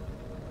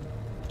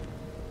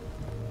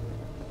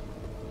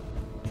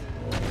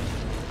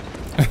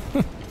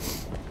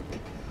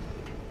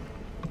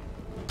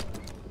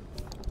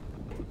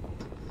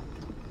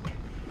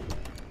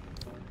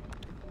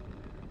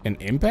 An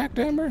impact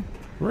hammer?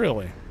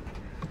 Really?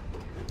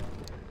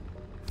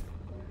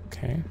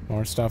 Okay,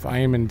 more stuff. I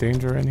am in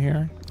danger in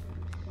here.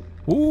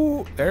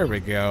 Ooh, there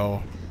we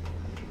go.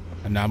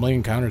 Anomaly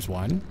encounters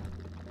 1.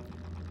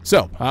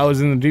 So, I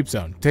was in the deep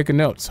zone, taking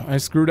notes. I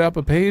screwed up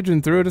a page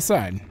and threw it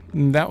aside.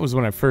 And that was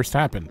when it first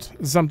happened.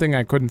 Something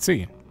I couldn't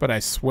see, but I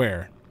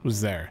swear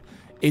was there.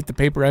 Ate the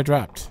paper I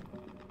dropped.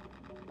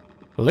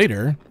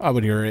 Later, I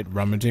would hear it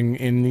rummaging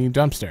in the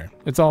dumpster.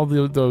 It's all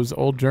those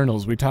old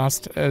journals we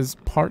tossed as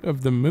part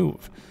of the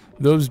move.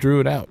 Those drew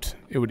it out.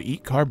 It would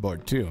eat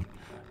cardboard, too.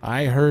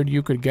 I heard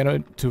you could get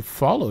it to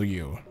follow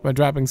you by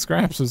dropping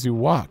scraps as you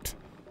walked.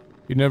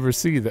 You'd never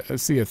see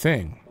a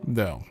thing,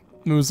 though.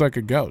 It was like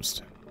a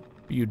ghost.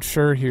 But you'd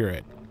sure hear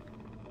it.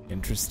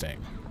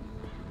 Interesting.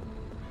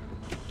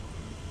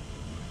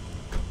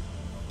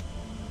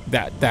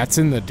 That's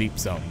in the deep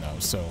zone, though,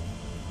 so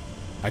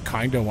I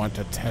kind of want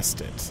to test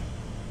it.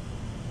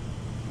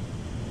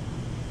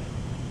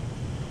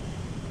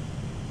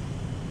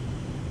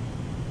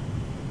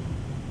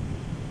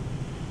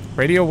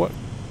 Radio,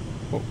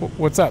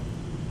 what's up?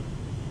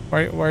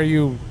 Why are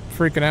you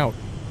freaking out?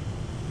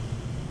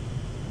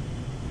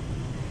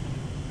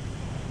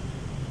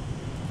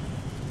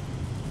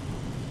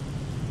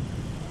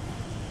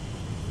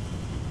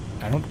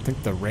 I don't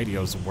think the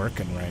radio's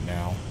working right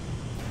now.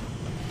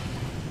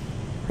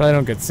 Probably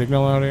don't get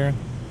signal out here.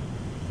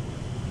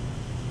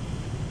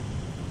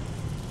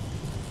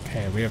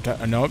 Okay, we have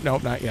to... nope,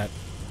 not yet.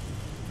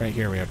 Right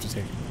here we have to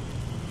take...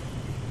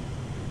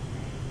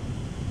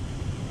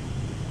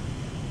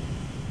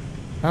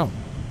 Oh.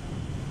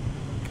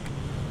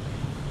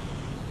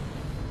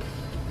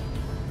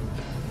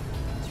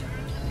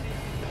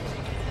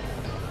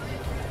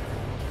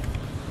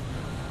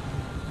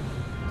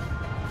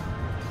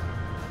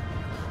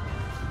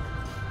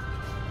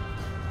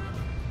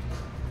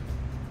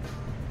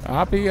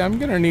 Oppie, I'm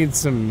gonna need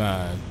some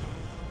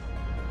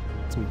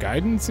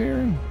guidance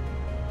here.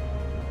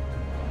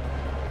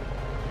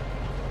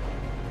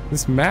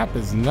 This map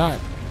is not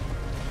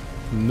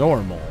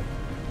normal.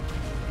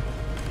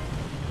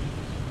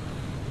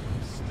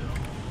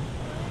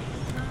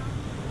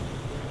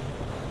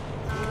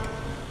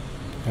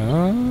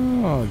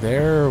 Oh,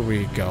 there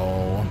we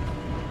go.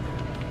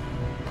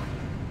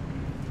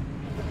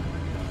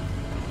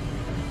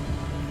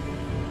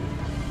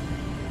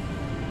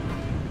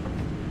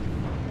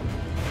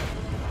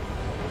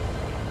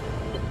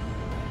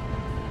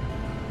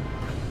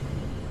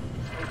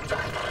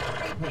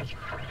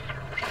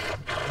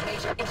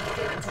 Major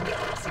interference in the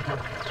oxygen.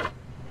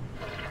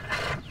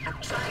 I'm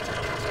trying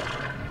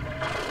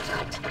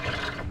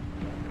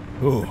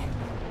to... Ooh.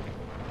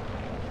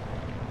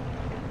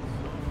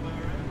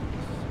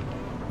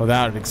 Well,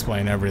 that would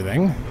explain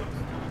everything.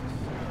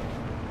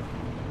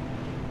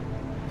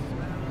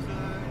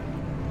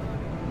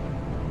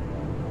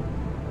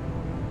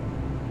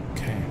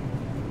 Okay.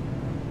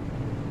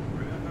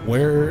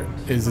 Where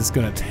is this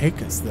gonna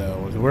take us,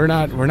 though? We're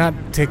not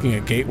taking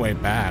a gateway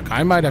back.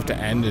 I might have to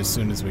end as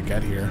soon as we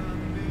get here.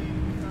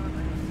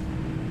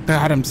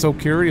 God, I'm so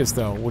curious,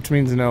 though, which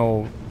means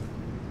no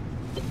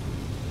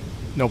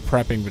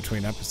prepping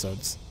between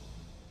episodes.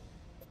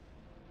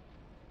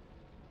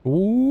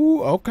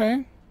 Ooh,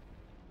 okay.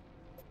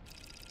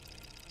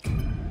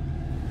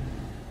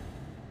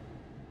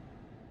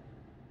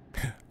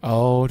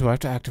 Oh, do I have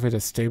to activate a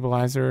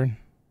stabilizer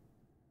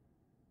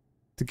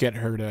to get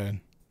her to...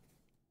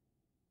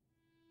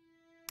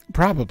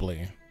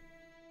 Probably.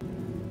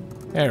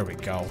 There we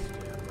go.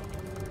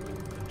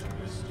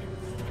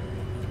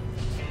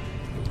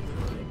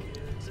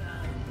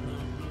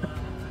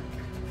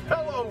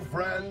 Hello,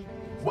 friend.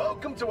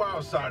 Welcome to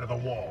our side of the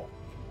wall.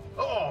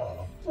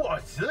 Oh,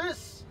 what's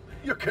this?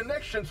 Your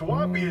connection to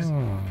Wabi is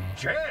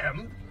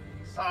jammed?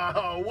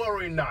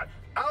 Worry not.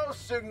 Our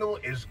signal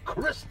is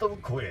crystal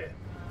clear.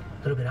 A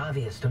little bit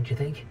obvious, don't you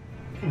think?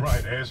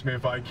 Right, ask me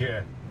if I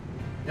can.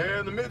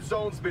 Yeah, the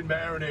mid-zone's been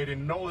marinating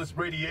in all this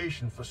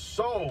radiation for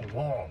so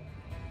long.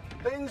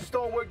 Things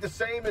don't work the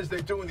same as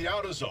they do in the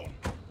outer zone.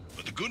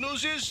 But the good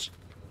news is,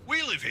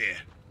 we live here.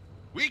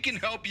 We can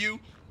help you,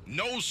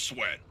 no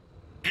sweat.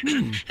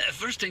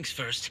 First things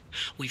first,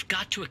 we've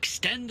got to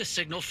extend the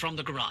signal from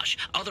the garage.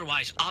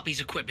 Otherwise,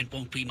 Oppie's equipment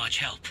won't be much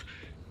help.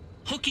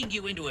 Hooking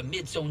you into a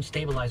mid-zone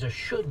stabilizer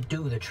should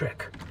do the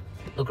trick.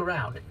 Look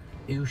around.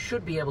 You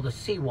should be able to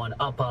see one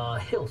up a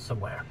hill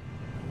somewhere.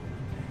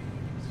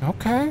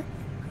 Okay.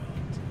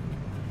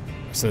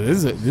 So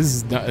this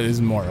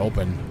is more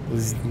open.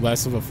 This is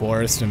less of a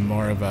forest and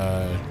more of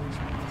a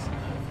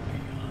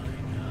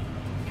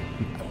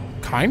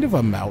kind of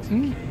a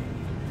mountain,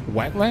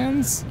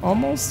 wetlands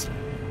almost.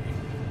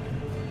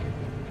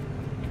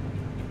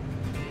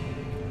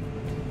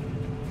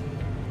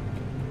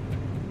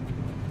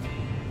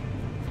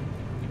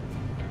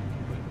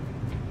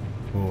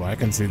 Ooh, I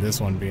can see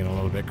this one being a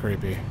little bit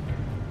creepy.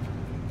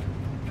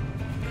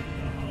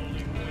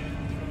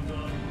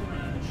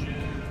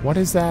 What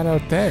is that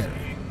out there?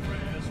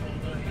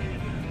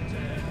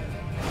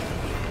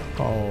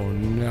 Oh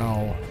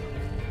no.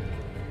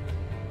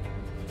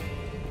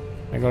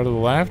 I go to the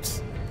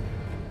left?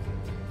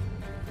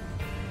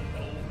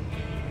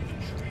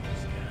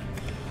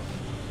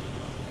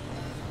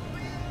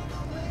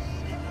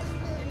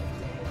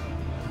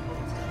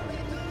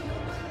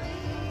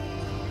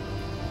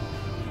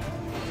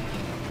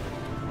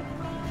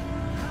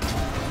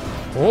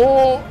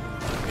 Oh,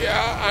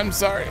 yeah, I'm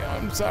sorry.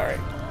 I'm sorry.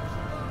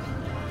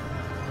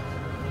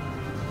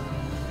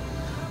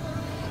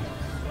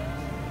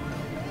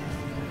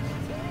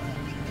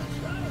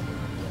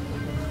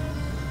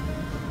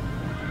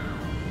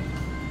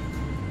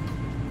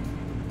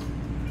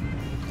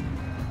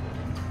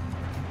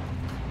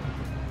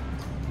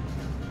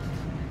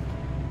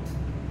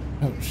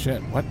 Oh shit,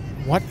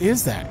 what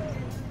is that?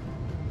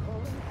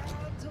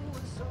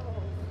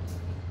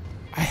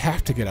 I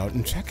have to get out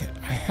and check it.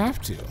 I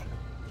have to.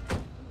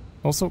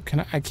 Also,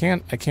 I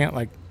can't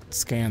like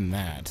scan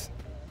that.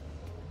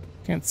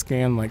 Can't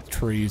scan like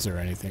trees or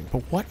anything.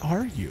 But what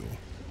are you?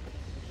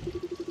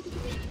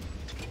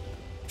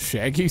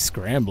 Shaggy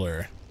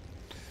Scrambler.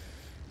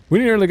 We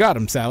nearly got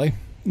him, Sally.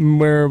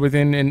 We're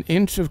within an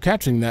inch of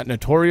catching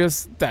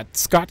that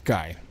Scott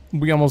guy.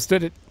 We almost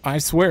did it. I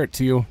swear it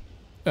to you.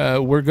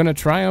 We're gonna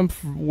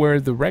triumph where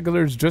the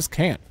regulars just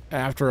can't.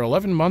 After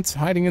 11 months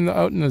hiding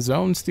out in the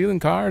zone, stealing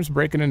cars,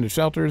 breaking into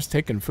shelters,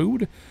 taking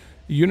food,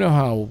 you know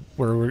how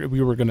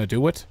we were gonna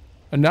do it.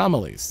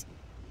 Anomalies.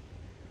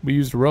 We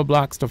used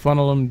roadblocks to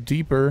funnel them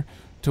deeper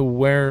to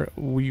where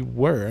we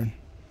were,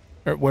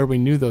 or where we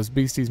knew those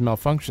beasties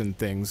malfunction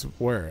things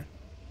were.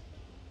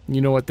 You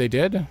know what they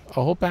did? A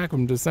whole pack of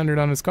them descended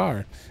on his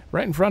car,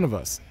 right in front of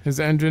us. His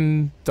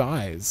engine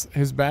dies,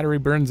 his battery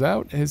burns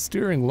out, his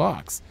steering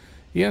locks.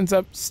 He ends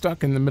up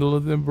stuck in the middle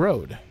of the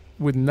road,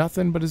 with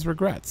nothing but his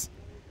regrets.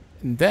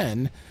 And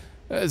then,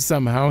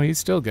 somehow he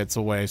still gets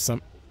away,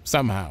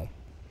 somehow.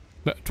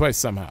 Twice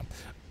somehow.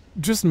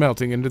 Just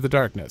melting into the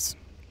darkness.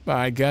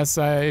 I guess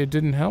I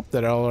didn't help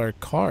that all our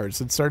cars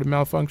had started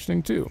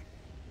malfunctioning too.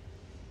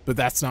 But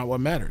that's not what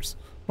matters.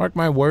 Mark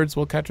my words,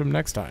 we'll catch him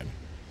next time.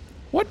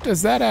 What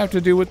does that have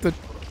to do with the...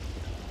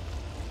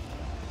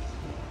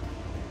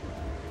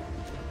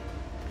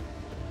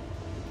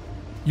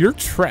 You're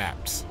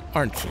trapped,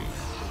 aren't you?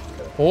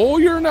 Oh,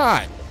 you're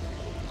not.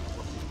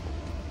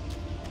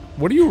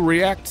 What do you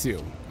react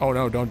to? Oh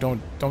no,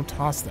 don't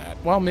toss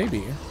that. Well,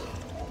 maybe.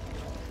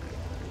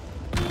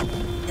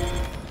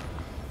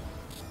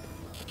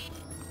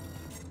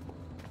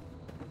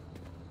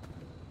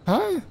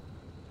 Huh?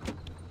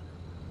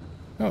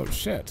 Oh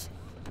shit.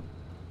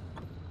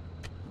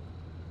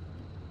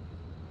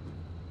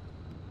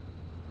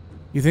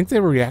 You think they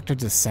reacted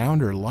to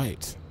sound or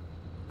light?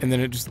 And then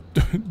it just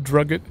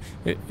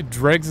it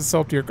drags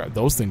itself to your car.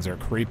 Those things are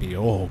creepy.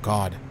 Oh,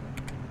 God.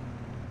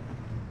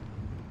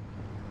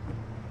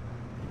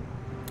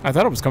 I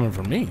thought it was coming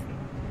from me.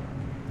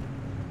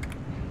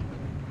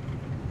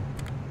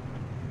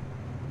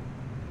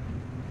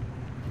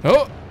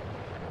 Oh!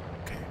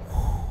 Okay.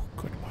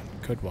 Good one.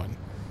 could one.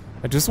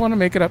 I just want to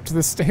make it up to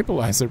the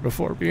stabilizer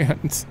before we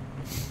end.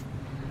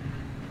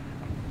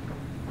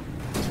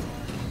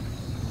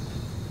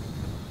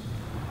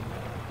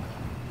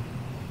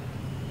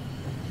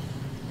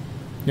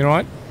 You know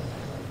what?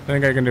 I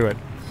think I can do it.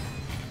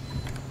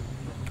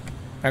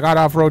 I got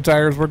off-road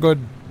tires. We're good.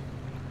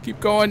 Keep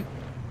going.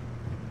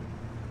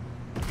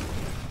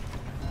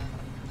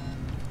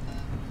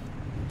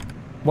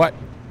 What?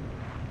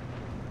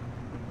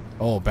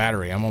 Oh,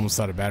 battery. I'm almost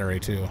out of battery,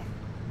 too.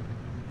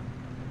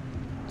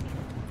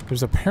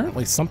 There's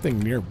apparently something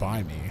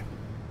nearby me.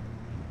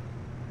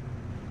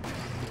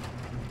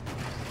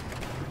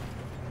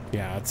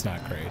 Yeah, that's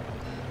not great.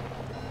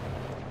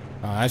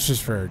 That's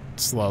just for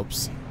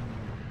slopes.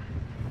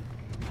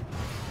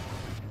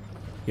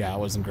 Yeah, it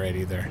wasn't great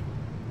either.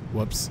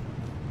 Whoops.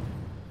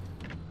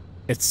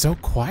 It's so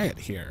quiet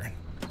here.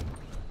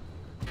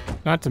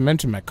 Not to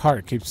mention my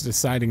car keeps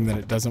deciding that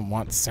it doesn't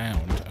want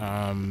sound.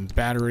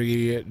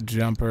 Battery,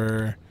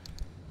 jumper.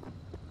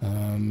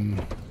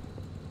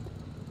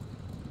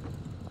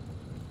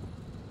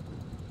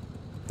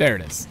 There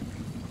it is.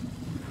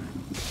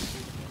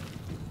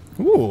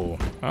 Ooh,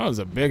 that was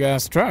a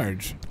big-ass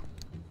charge.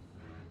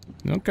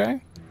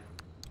 Okay.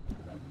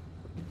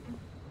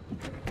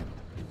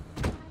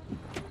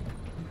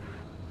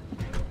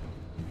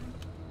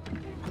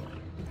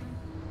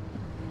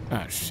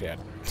 Ah, shit.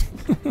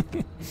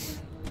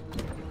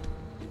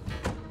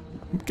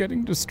 I'm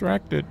getting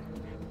distracted.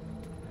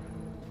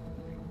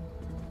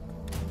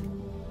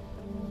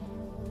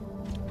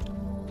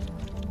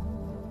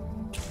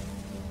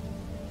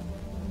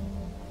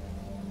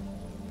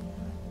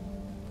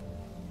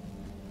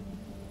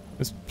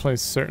 This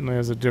place certainly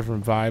has a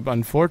different vibe.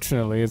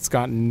 Unfortunately, it's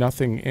got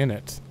nothing in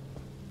it.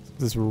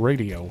 This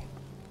radio.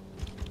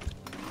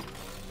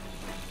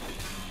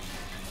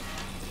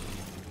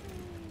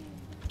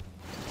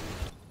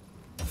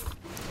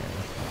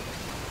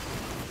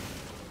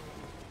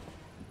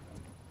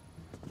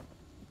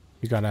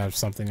 You gotta have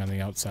something on the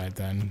outside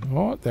then.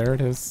 Oh, there it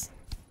is.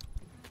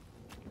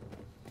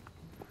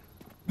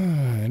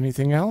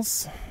 Anything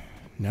else?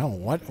 No,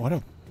 what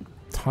a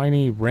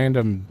tiny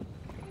random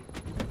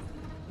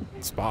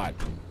spot.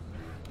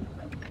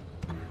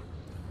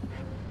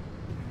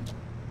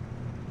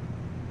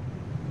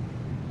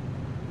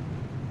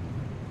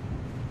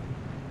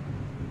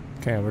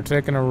 Okay, we're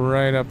taking a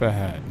right up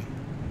ahead.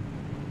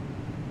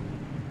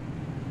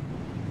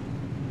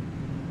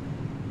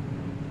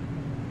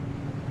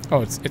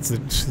 Oh,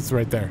 it's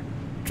right there.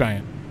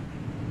 Giant.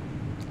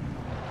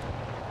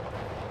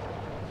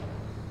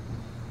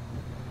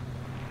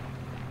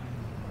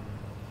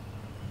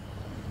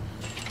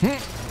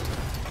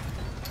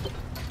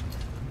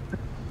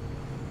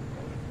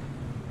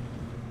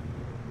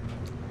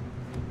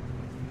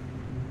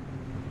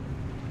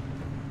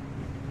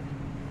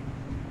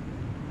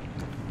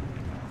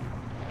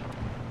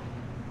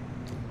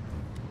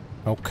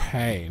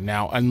 Okay,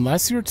 now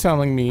unless you're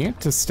telling me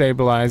to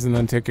stabilize and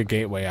then take a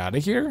gateway out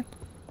of here,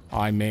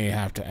 I may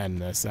have to end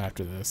this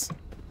after this.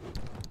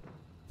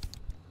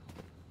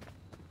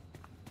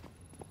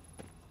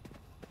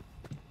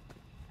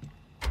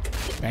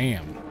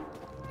 Bam.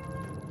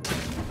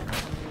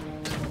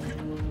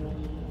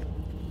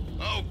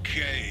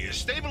 Okay, a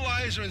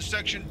stabilizer in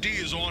Section D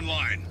is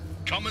online.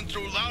 Coming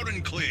through loud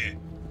and clear.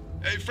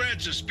 Hey,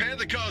 Francis, pan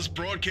the car's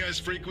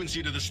broadcast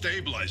frequency to the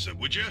stabilizer,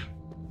 would you?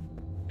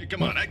 Hey,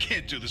 come on, I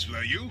can't do this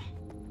without you.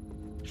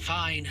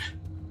 Fine.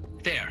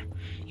 There.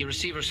 Your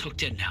receiver's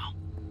hooked in now.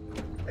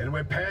 And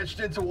we're patched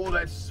into all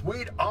that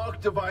sweet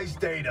ARC device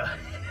data.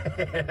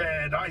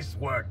 Nice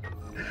work.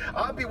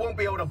 Oppie won't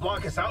be able to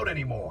block us out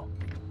anymore.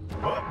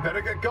 Well,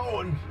 better get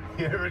going.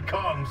 Here it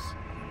comes.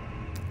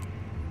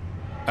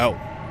 Oh.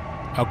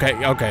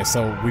 Okay,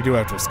 so we do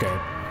have to escape.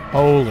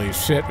 Holy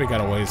shit, we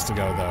got a ways to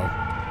go, though.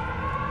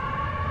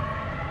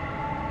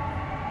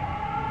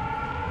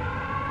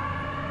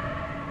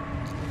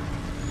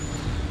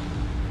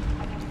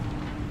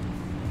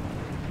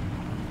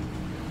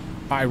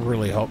 I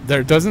really hope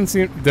there doesn't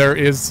seem there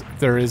is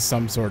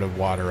some sort of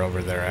water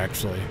over there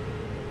actually.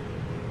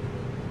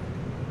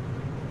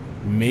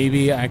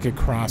 Maybe I could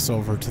cross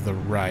over to the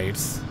right.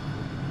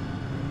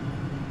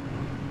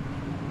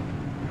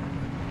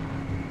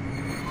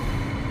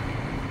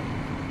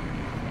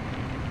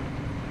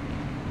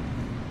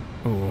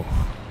 Ooh.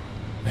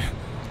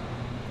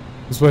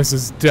 This place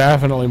is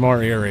definitely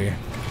more eerie.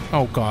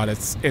 Oh god,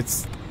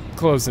 it's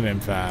closing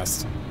in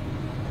fast.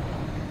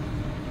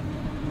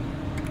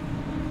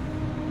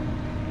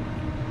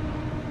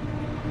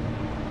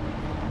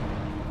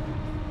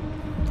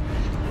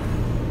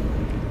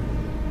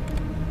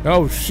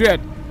 Oh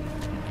shit.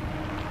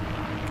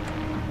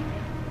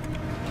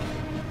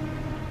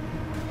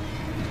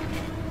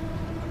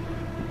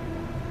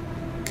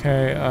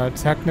 Okay,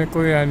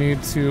 technically I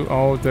need to...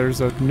 Oh,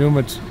 there's a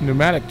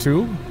pneumatic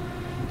tube.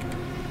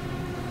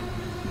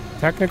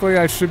 Technically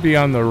I should be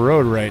on the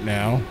road right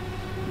now.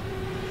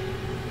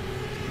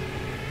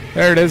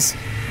 There it is.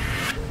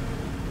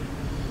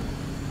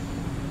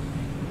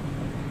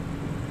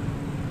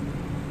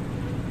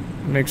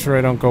 make sure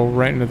I don't go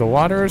right into the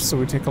water, so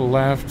we take a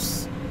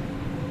left.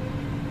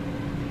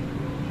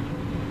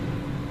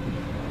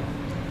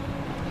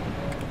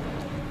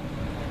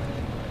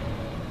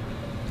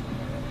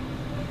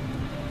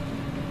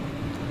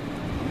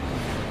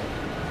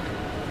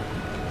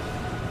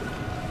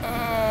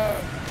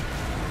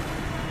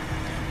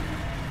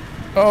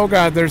 Oh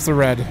god, there's the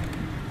red.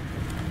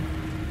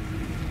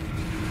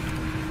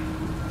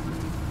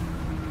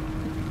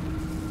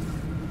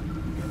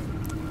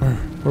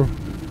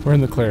 We're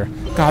in the clear.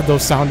 God,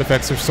 those sound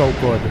effects are so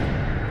good.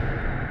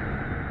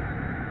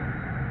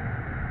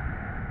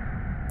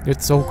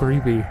 It's so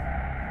creepy.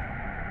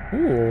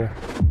 Ooh.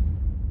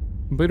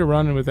 Complete a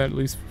run with at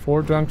least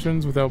 4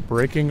 junctions without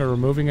breaking or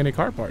removing any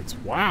car parts.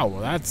 Wow,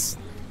 that's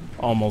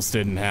almost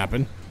didn't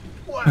happen.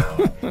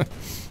 Wow.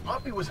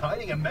 Hoppy was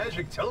hiding a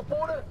magic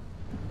teleporter?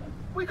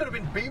 We could have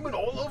been beaming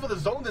all over the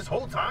zone this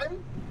whole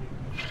time?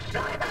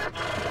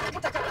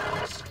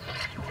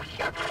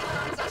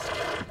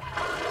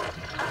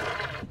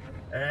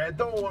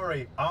 Don't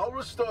worry. I'll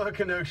restore her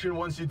connection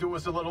once you do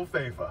us a little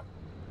favor.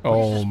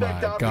 Oh we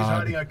suspect my Hoppy's god.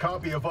 hiding a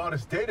copy of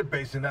Artist's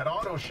database in that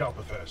auto shop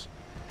of hers.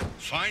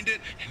 Find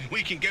it, and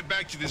we can get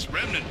back to this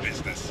remnant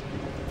business.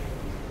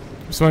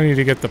 So I need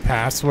to get the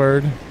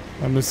password,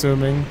 I'm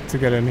assuming, to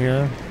get in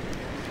here.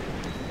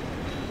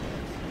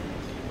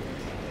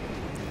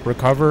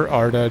 Recover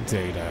ARDA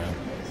data.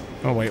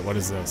 Oh wait, what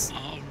is this?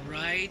 All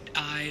right,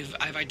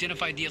 I've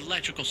identified the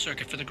electrical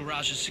circuit for the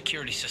garage's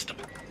security system.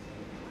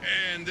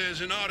 And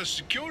there's an auto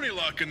security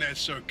lock in that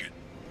circuit.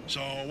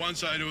 So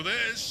once I do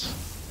this...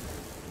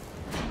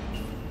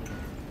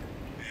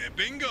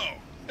 bingo!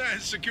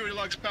 That security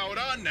lock's powered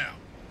on now.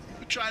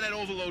 We'll try that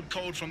overload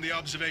code from the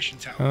observation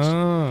towers.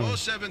 Oh.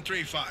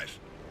 4735.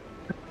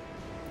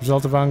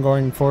 Result of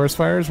ongoing forest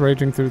fires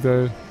raging through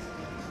the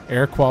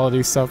air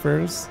quality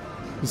suffers.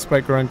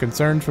 Despite growing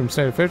concerns from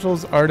state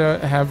officials, ARDA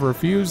have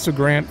refused to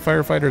grant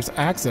firefighters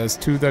access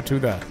to the.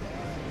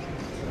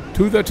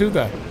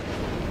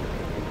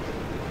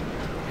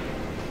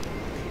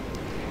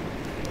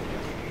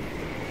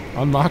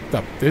 Unlock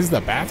the. This is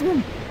the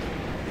bathroom?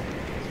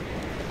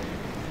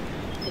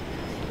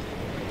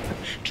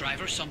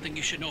 Driver, something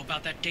you should know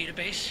about that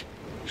database?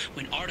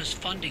 When ARDA's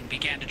funding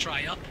began to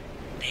dry up,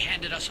 they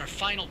handed us our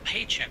final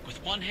paycheck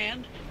with one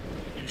hand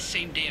and the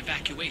same-day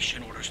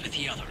evacuation orders with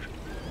the other.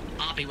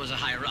 Oppie was a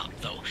higher-up,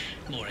 though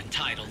more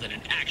entitled than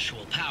an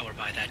actual power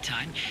by that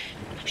time.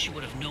 She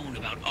would have known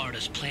about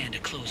ARDA's plan to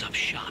close up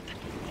shop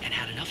and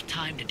had enough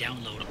time to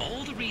download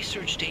all the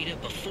research data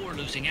before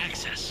losing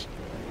access.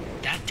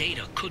 That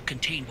data could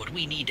contain what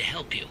we need to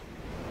help you.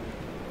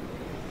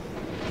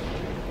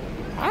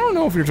 I don't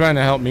know if you're trying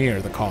to help me or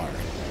the car.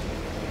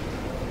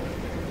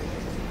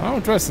 I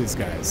don't trust these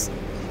guys.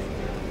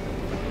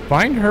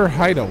 Find her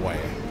hideaway.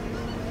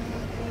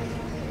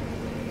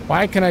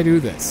 Why can I do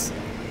this?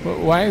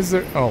 Why is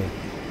there... Oh.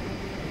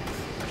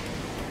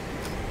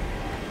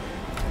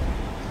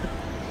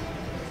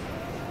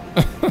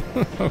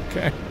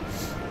 Okay.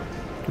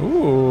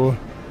 Ooh.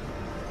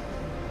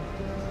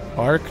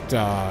 Arc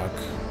Dock.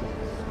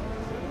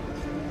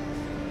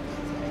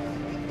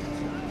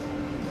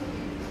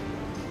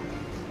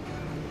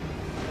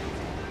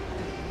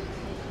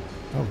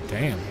 Oh,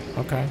 damn.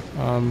 Okay.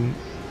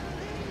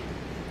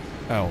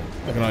 Oh,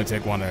 I can only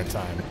take one at a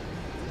time.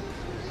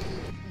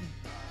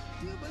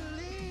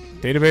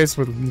 Database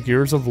with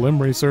years of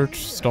limb research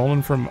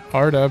stolen from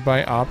ARDA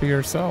by Oppie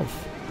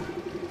herself.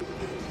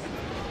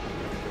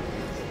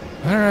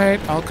 Alright,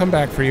 I'll come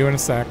back for you in a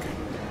sec.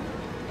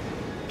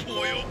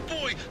 Boy, oh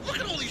boy, look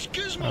at all these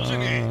gizmos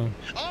in here.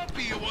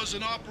 Oppie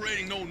wasn't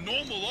operating no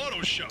normal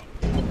auto shop.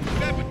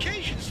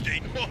 Fabrication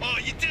state. Oh,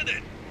 you did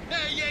it.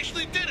 Hey, you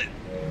actually did it.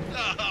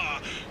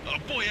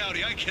 Boy,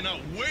 howdy, I cannot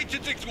wait to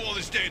dig through all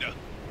this data.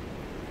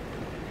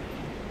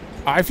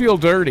 I feel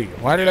dirty.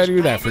 Why did I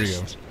do that for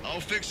you? I'll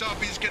fix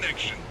Oppie's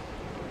connection.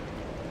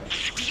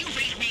 Do you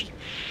read me?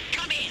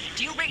 Come in.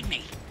 Do you read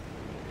me?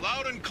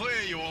 Loud and clear,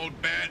 you old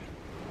bat.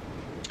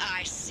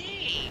 I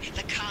see.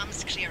 The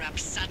comms clear up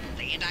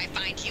suddenly, and I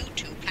find you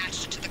two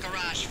patched to the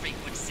garage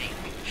frequency.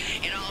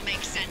 It all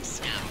makes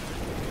sense now.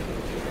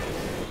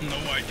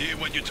 No idea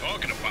what you're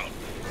talking about.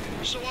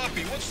 So,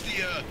 Oppie,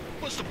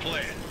 what's the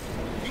plan?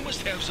 You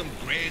must have some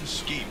grand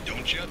scheme,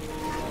 don't you?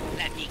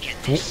 Let me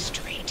get this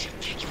straight.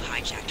 You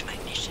hijacked my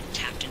mission,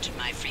 tapped into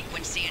my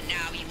frequency, and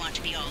now you want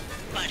to be all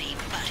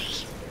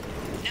buddy-buddy.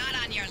 Not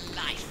on your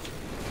life.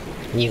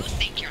 You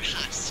think you're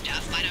hot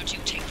stuff. Why don't you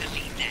take the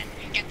lead then?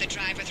 Get the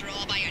driver through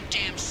all by your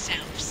damn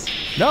selves.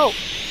 No!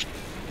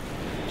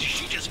 Did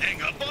she just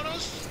hang up on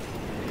us?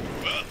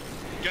 Well,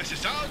 guess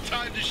it's our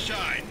time to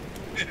shine.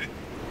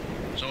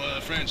 So,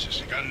 Francis,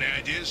 you got any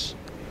ideas?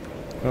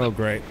 Oh,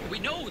 great. We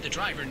know the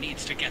driver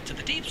needs to get to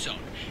the deep zone,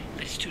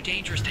 but it's too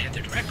dangerous to head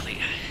there directly.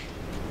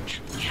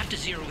 We have to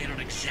zero in on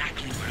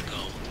exactly where to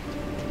go.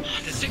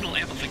 The signal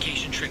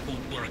amplification trick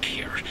won't work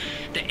here.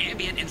 The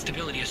ambient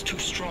instability is too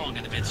strong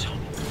in the mid-zone.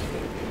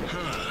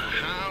 Huh,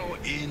 how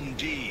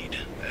indeed.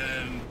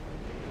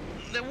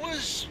 there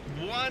was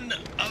one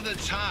other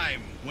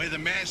time where the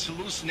mass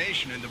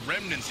hallucination and the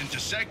remnants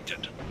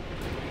intersected.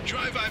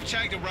 Drive, I've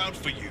tagged a route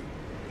for you.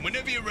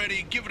 Whenever you're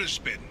ready, give it a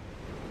spin.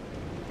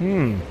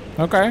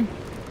 Okay.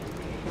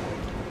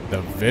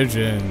 The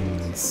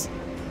visions.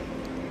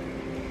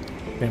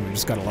 Damn, we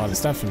just got a lot of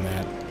stuff from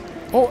that.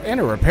 Oh, and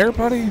a repair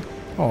buddy?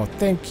 Oh,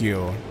 thank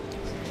you.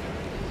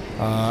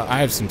 I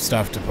have some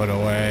stuff to put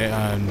away.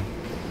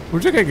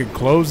 Would you think I could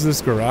close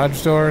this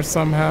garage door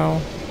somehow?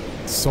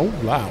 It's so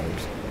loud.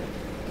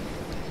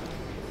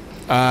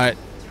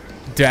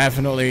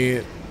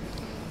 Definitely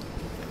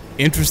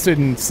interested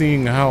in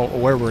seeing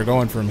where we're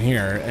going from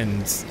here.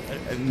 And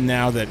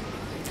now that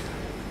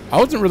I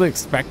wasn't really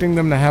expecting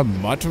them to have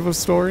much of a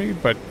story,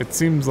 but it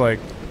seems like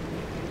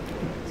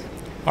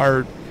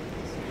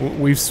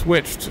we've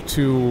switched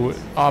to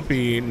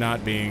Oppie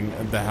not being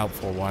the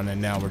helpful one,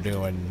 and now we're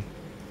doing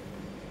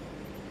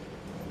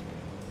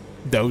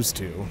those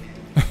two,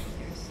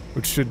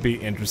 which should be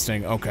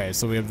interesting. Okay,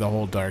 so we have the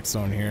whole dark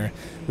zone here.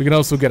 We can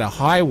also get a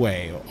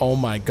highway. Oh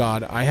my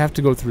god, I have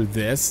to go through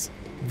this,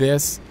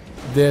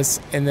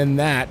 and then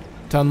that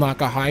to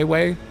unlock a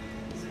highway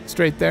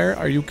straight there.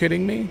 Are you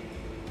kidding me?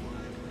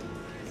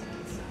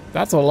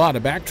 That's a lot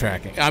of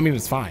backtracking. I mean,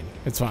 it's fine.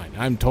 It's fine.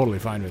 I'm totally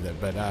fine with it,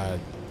 but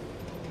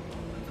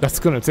that's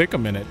gonna take a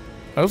minute.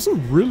 I also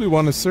really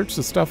want to search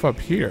the stuff up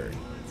here.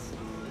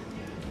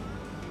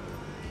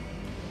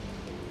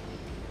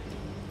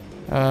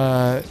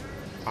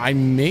 I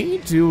may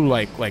do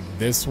like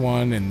this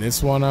one and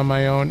this one on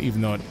my own, even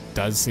though it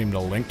does seem to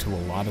link to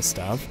a lot of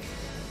stuff.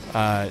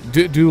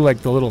 Do like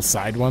the little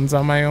side ones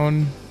on my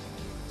own,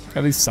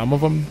 at least some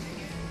of them.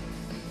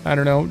 I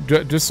don't know,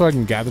 just so I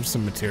can gather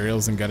some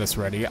materials and get us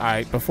ready.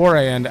 Before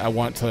I end, I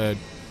want to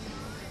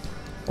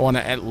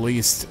at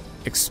least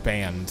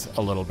expand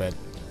a little bit.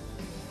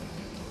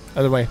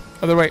 Other way.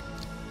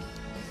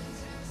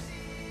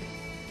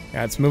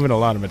 Yeah, it's moving a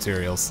lot of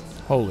materials.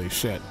 Holy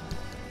shit.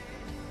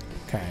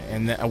 Okay,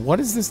 and what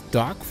is this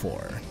dock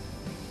for?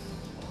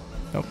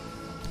 Nope.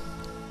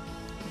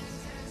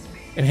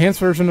 Enhanced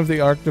version of the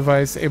ARC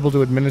device, able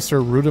to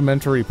administer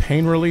rudimentary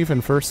pain relief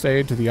and first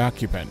aid to the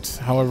occupant.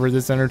 However,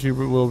 this energy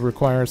will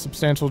require a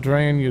substantial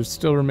drain. You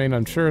still remain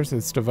unsure if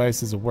this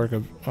device is a work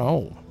of...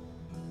 Oh.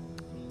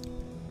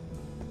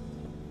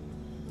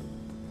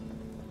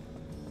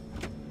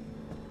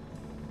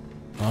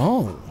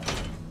 Oh.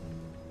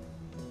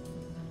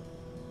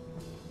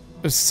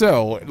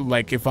 So,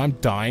 like, if I'm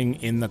dying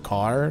in the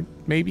car,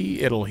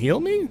 maybe it'll heal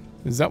me?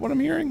 Is that what I'm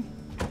hearing?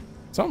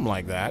 Something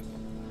like that.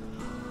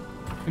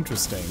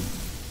 Interesting.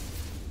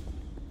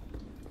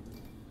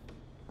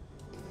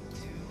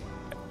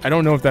 I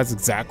don't know if that's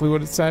exactly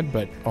what it said,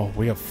 but... Oh,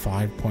 we have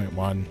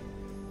 5.1.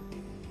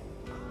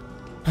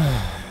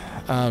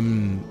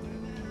 I'm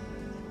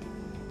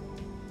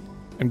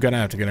gonna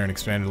have to get an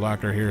expanded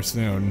locker here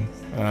soon.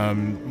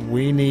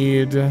 We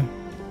need...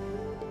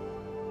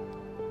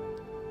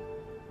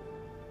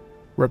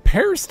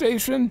 Repair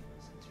station?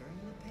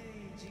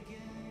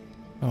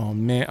 Oh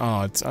man,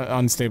 oh, it's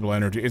unstable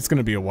energy. It's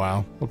gonna be a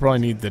while. We'll probably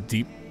need the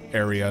deep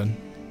area,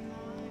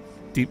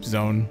 deep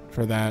zone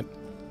for that.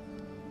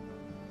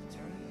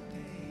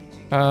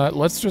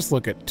 Let's just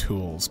look at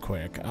tools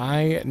quick.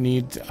 I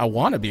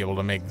want to be able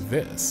to make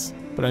this,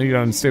 but I need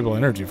unstable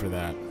energy for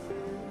that.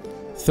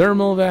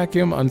 Thermal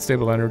vacuum,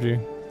 unstable energy.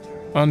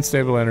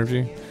 Unstable energy.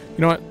 You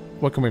know what?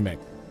 What can we make?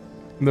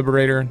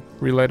 Liberator,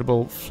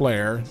 relatable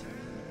flare,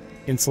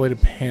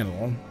 insulated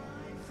panel.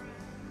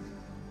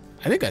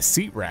 I think a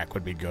seat rack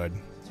would be good.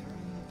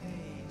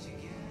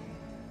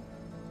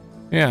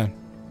 Yeah.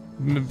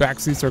 Back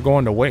seats are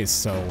going to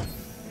waste, so...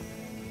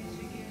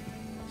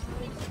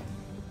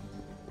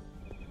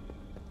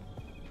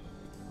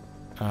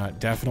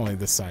 definitely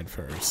this side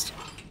first.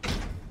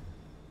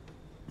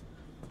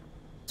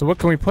 So what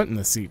can we put in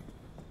the seat?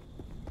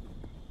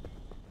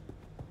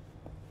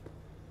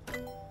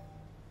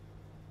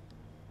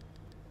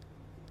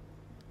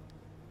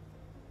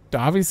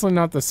 Obviously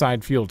not the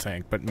side fuel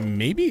tank, but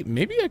maybe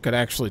I could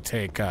actually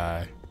take,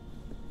 can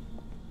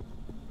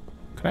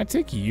I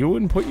take you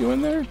and put you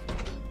in there?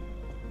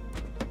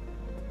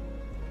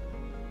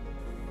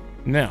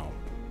 No.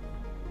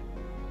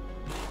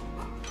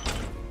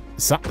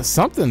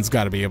 Something's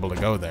got to be able to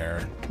go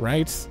there,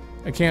 right?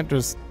 It can't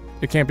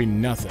be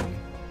nothing.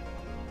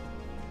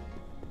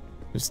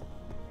 Just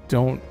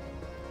don't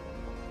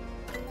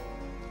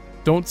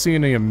see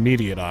any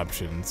immediate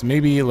options.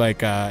 Maybe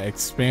like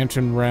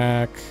expansion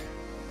rack,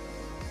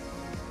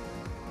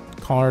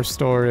 car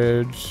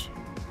storage.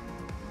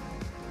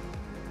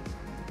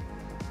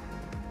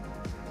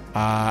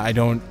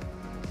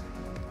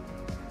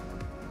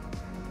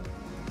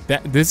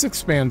 This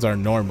expands our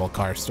normal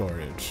car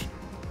storage.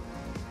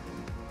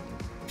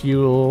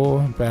 Fuel,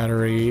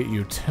 battery,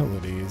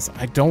 utilities.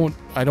 I don't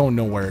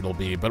know where it'll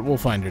be, but we'll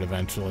find it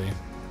eventually.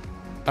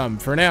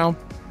 For now,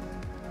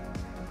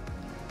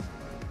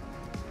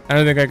 I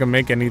don't think I can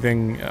make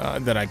anything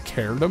that I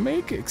care to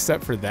make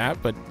except for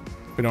that, but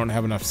we don't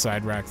have enough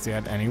side racks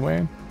yet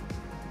anyway.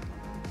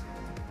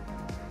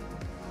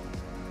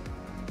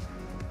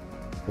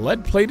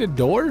 Lead-plated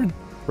door?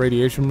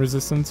 Radiation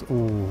resistance?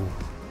 Ooh.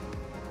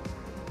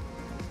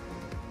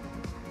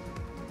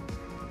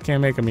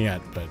 Can't make them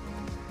yet, but...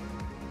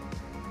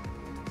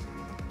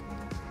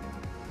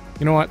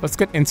 You know what? Let's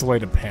get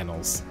insulated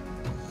panels.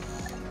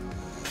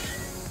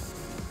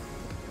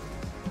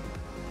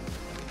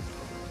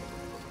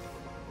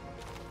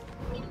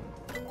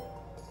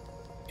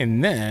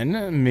 And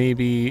then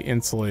maybe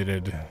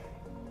insulated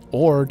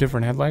or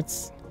different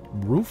headlights.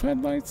 Roof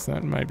headlights?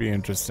 That might be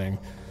interesting.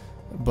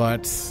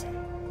 But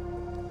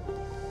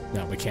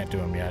no, we can't do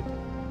them yet.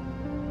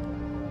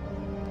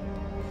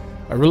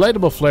 A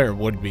relatable flare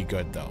would be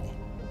good though.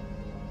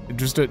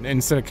 Just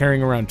instead of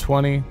carrying around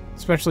 20,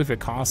 especially if it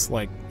costs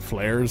like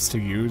flares to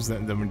use,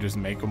 then we just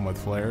make them with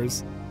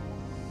flares.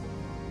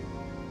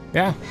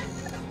 Yeah.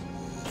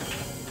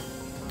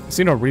 I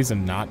see no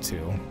reason not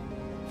to.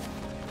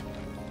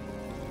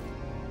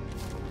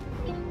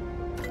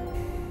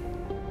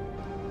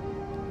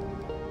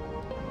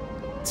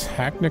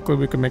 Technically,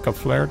 we could make a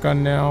flare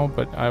gun now,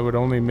 but I would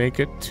only make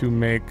it to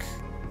make...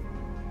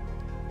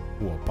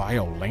 Ooh, a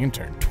bio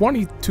lantern.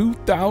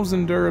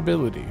 22,000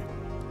 durability.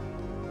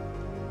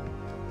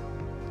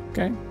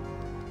 Okay.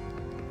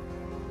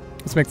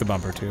 Let's make the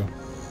bumper, too.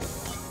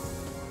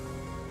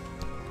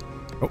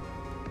 Oh.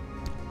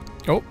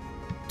 Oh.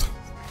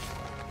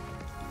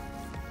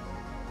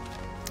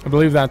 I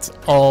believe that's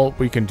all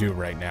we can do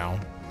right now.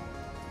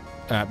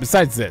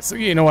 Besides this.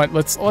 You know what?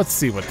 Let's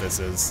see what this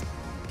is.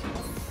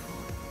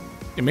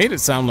 It made it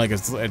sound like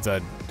it's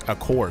a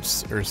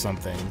course or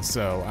something,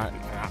 so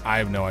I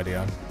have no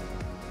idea.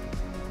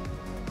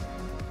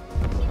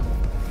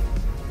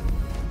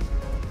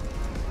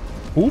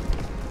 Hoop.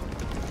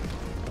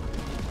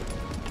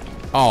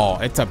 Oh,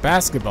 it's a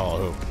basketball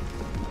hoop.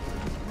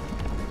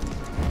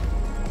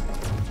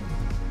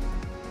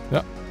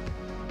 Yep.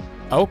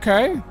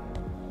 Okay.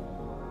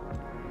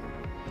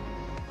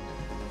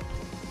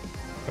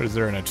 What, is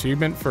there an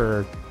achievement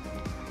for...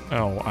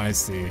 Oh, I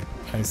see.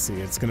 I see.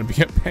 It's gonna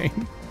be a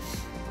pain.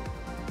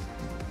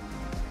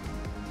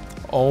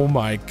 Oh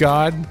my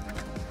god.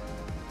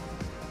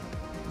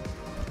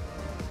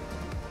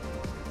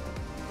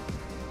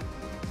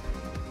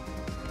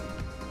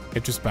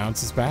 It just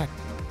bounces back.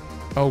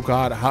 Oh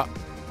god, how...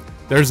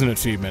 There's an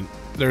achievement.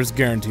 There's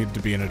guaranteed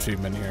to be an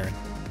achievement here.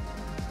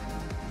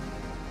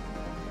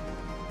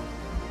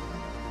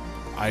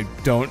 I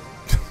don't...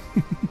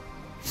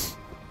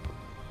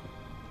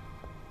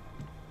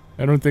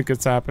 I don't think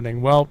it's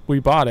happening. Well, we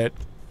bought it.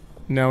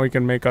 Now we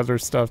can make other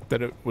stuff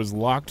that it was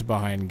locked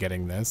behind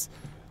getting this.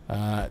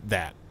 Yeah,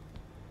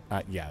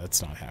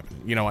 that's not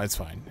happening. You know what? It's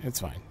fine. It's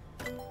fine.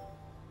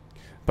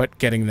 But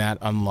getting that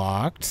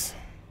unlocked...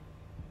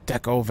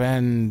 Deco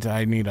Vend.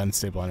 I need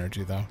unstable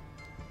energy, though.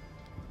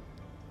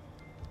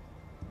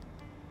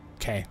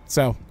 Okay,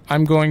 so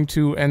I'm going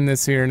to end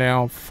this here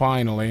now,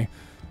 finally.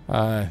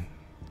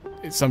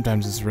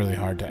 Sometimes it's really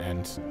hard to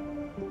end.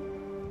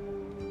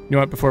 You know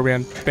what? Before we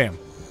end, bam.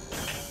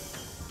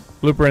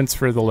 Blueprints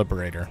for the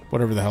Liberator,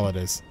 whatever the hell it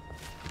is.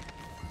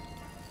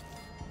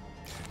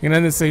 You can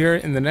end this here.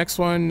 In the next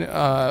one,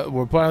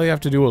 we'll probably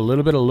have to do a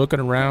little bit of looking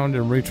around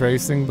and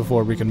retracing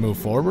before we can move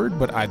forward,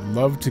 but I'd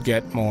love to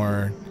get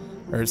more,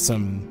 or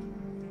some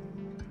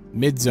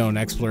mid-zone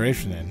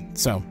exploration in.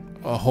 So,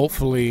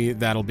 hopefully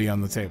that'll be on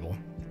the table.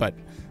 But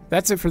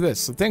that's it for this.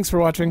 So thanks for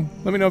watching.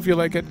 Let me know if you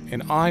like it,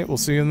 and I will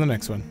see you in the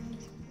next one.